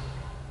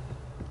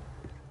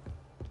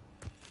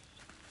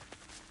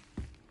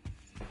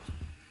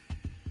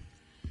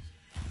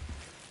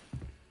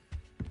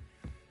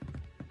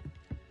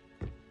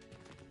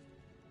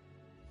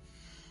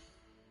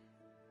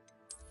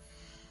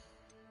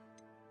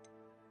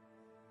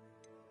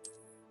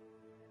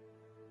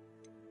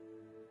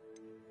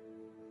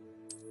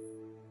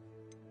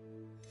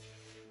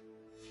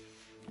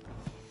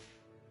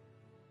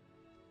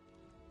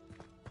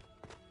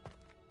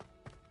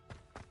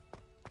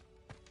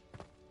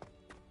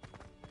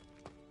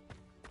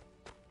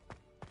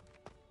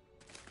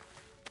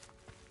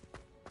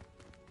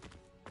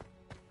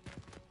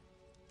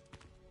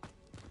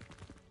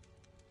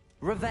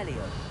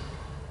 Revelio.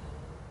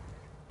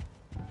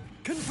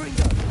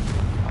 Confringo.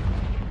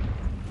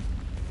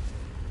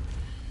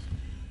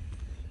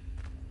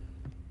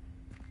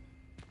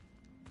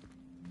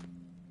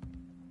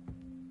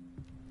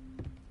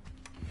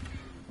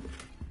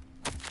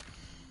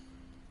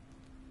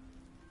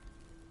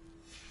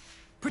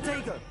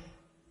 Protego.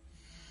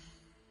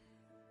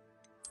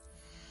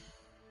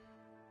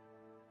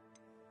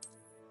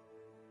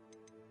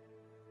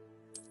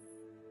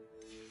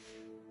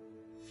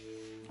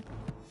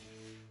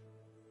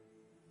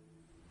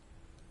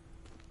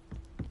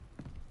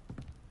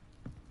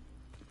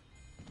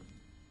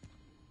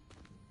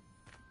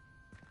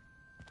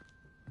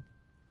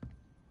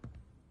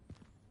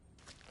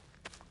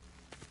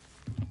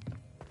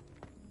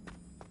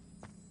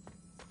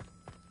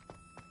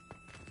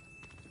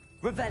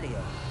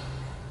 Revelio.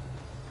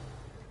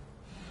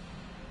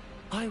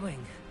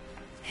 I-Wing,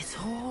 it's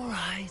all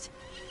right.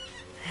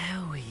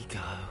 There we go.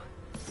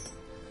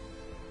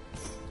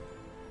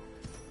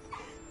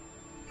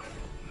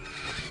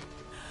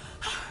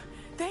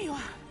 There you are.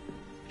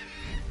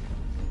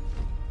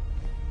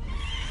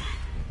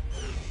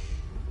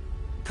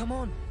 Come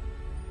on.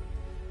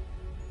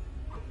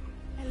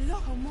 Hello,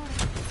 Mora.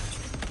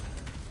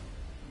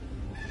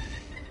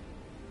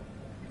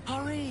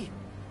 Hurry!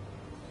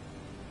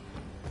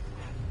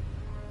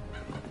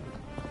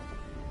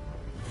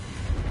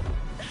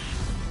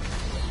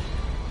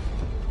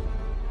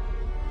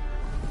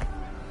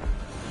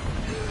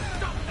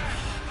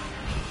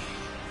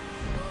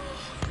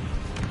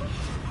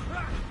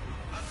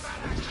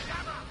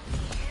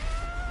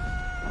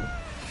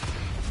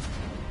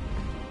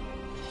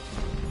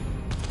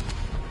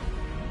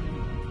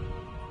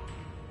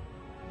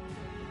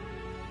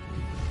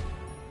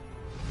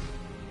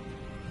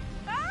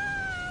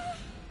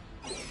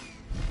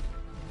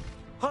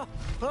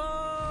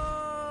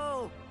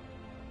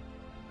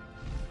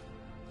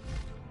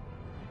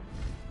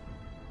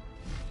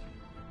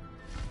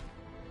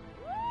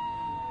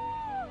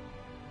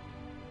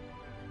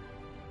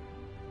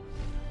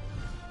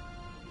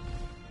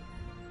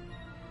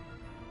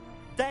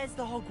 There's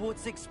the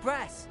Hogwarts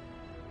Express.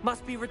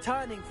 Must be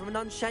returning from an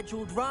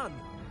unscheduled run.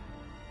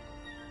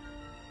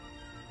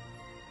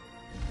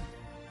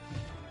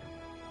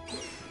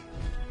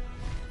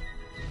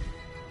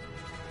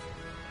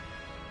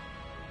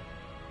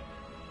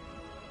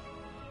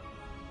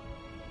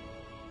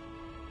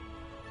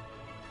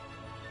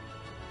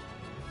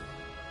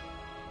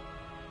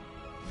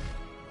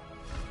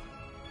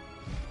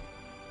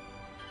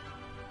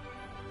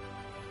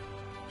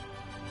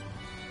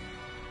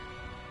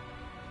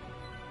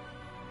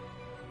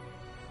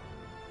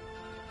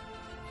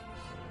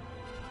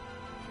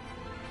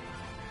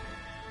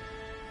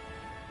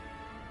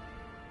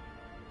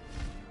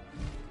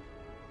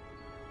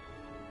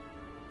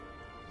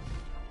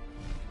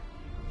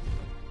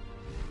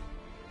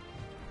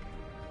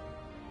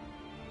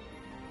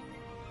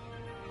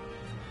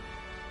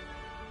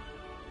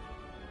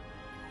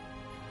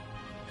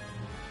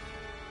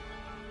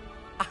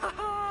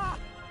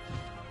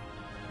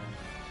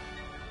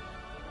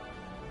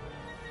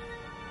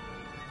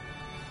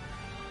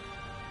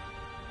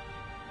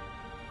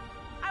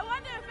 I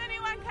wonder if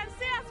anyone can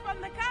see us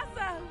from the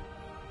castle.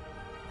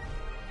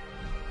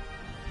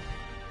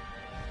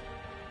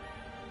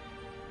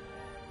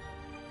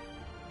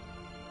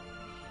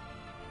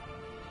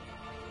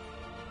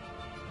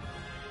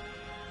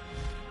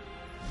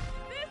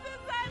 This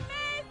is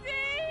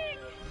amazing!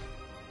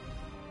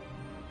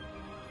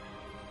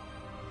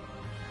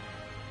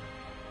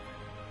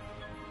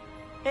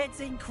 It's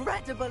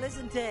incredible,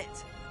 isn't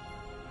it?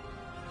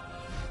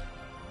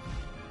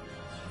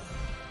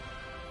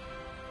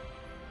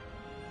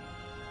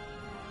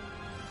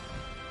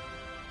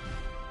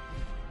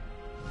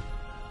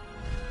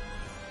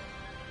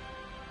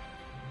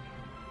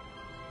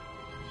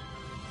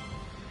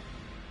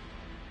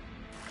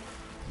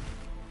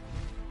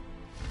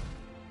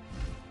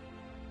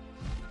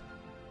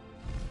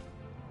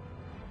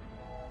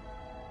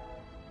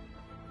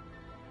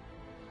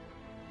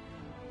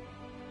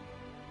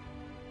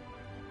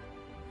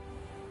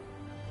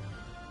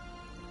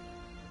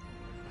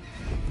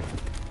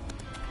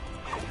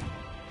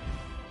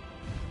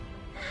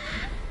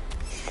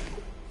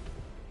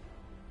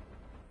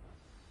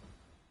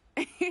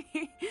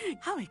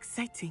 How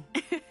exciting.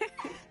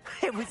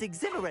 It was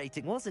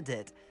exhilarating, wasn't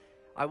it?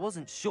 I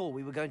wasn't sure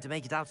we were going to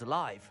make it out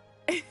alive.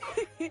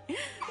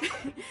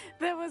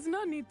 There was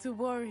no need to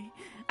worry.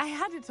 I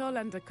had it all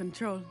under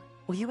control.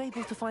 Were you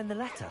able to find the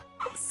letter?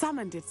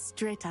 Summoned it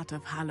straight out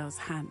of Hallow's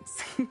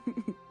hands.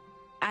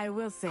 I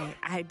will say,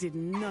 I did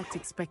not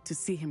expect to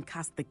see him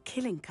cast the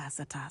killing curse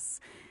at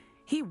us.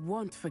 He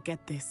won't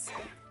forget this.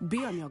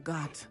 Be on your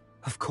guard.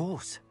 Of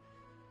course.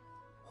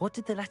 What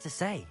did the letter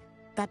say?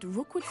 That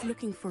Rookwood's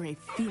looking for a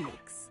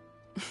phoenix.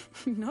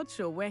 Not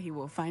sure where he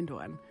will find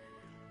one.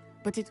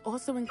 But it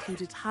also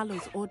included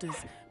Hallow's orders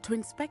to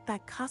inspect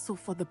that castle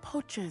for the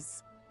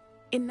poachers.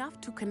 Enough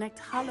to connect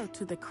Hallow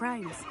to the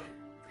crimes.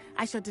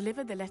 I shall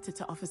deliver the letter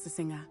to Officer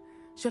Singer.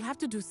 She'll have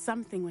to do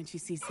something when she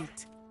sees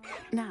it.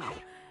 Now,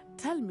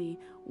 tell me,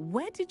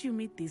 where did you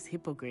meet these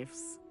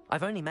hippogriffs?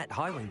 I've only met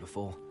Highwing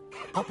before.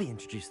 Poppy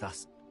introduced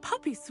us.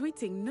 Poppy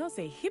Sweeting knows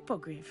a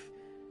hippogriff.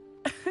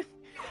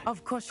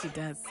 Of course she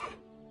does.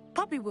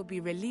 Poppy will be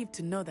relieved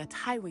to know that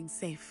Highwing's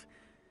safe.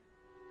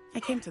 I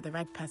came to the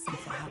right person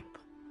for help.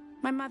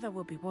 My mother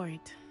will be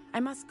worried.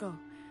 I must go.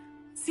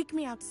 Seek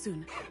me out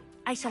soon.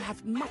 I shall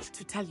have much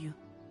to tell you.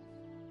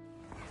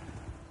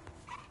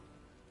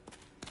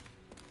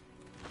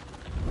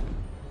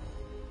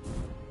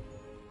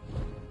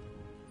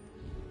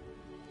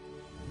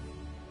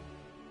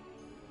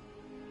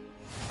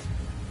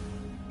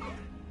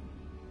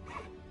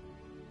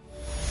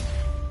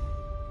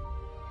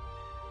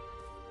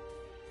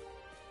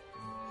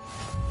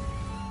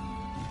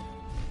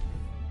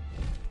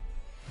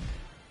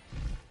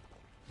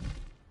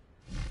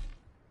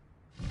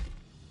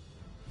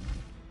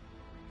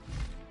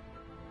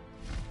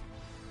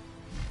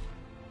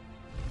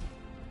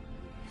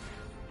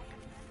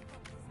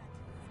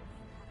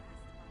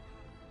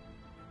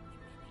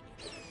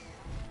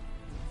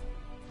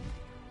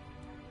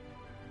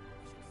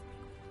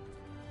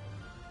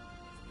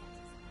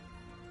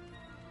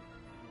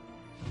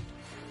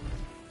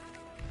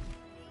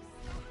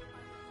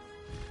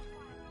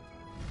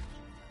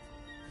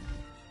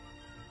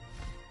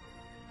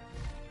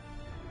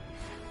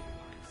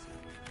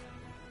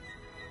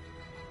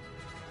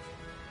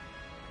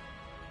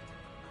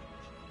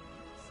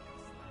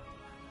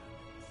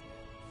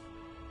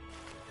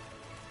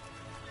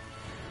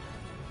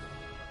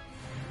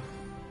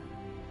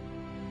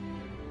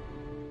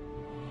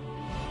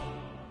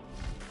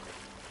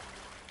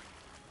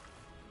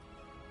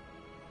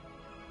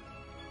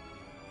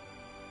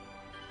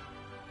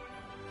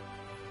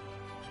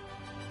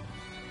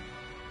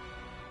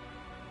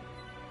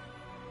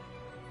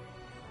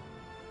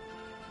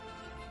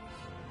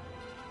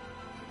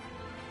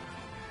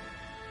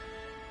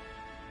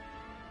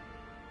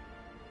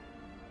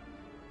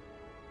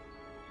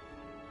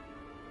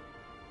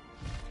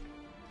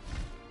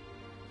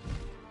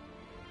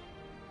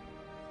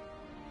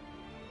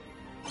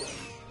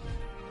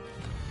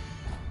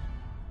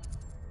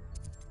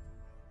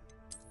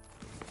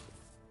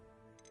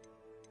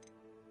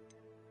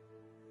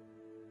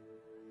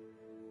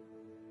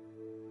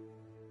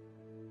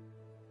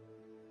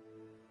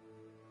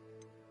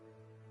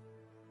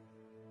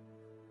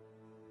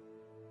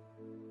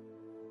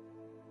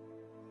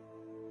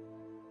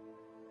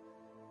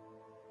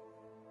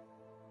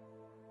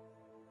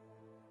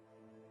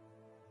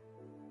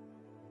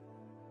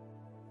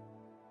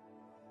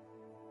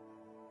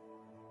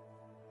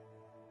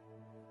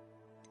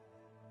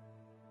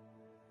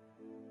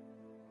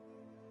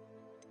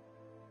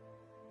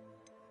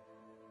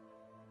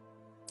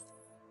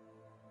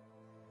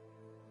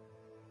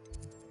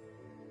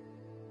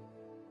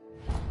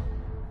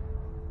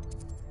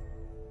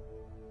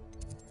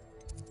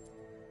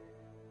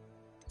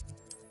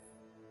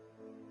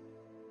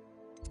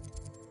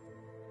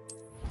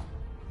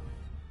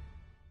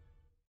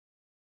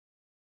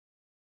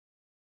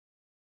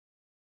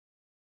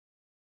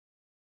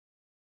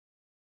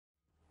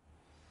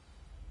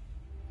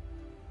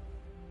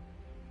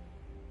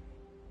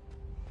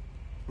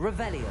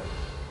 Revelio.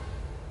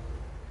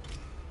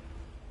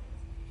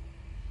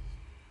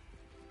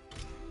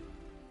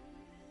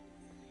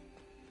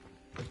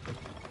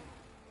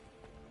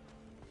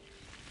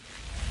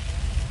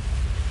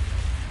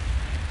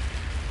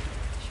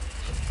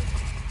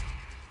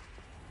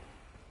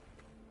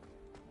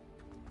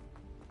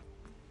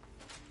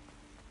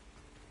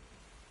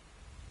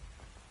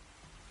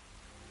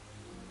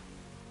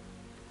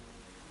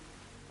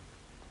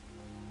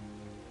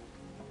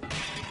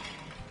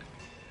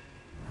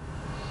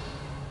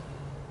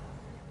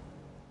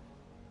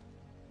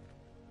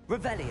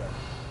 Revelio.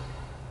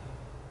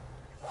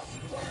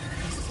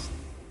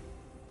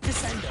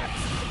 Descendo.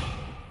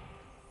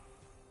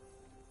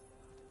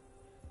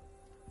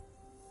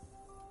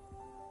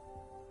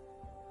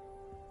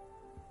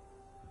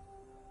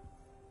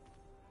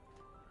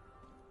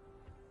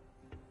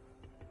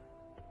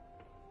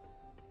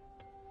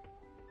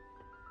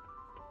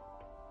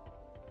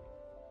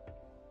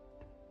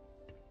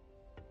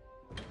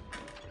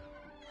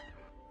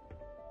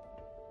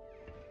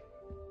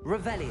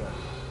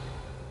 Revelio.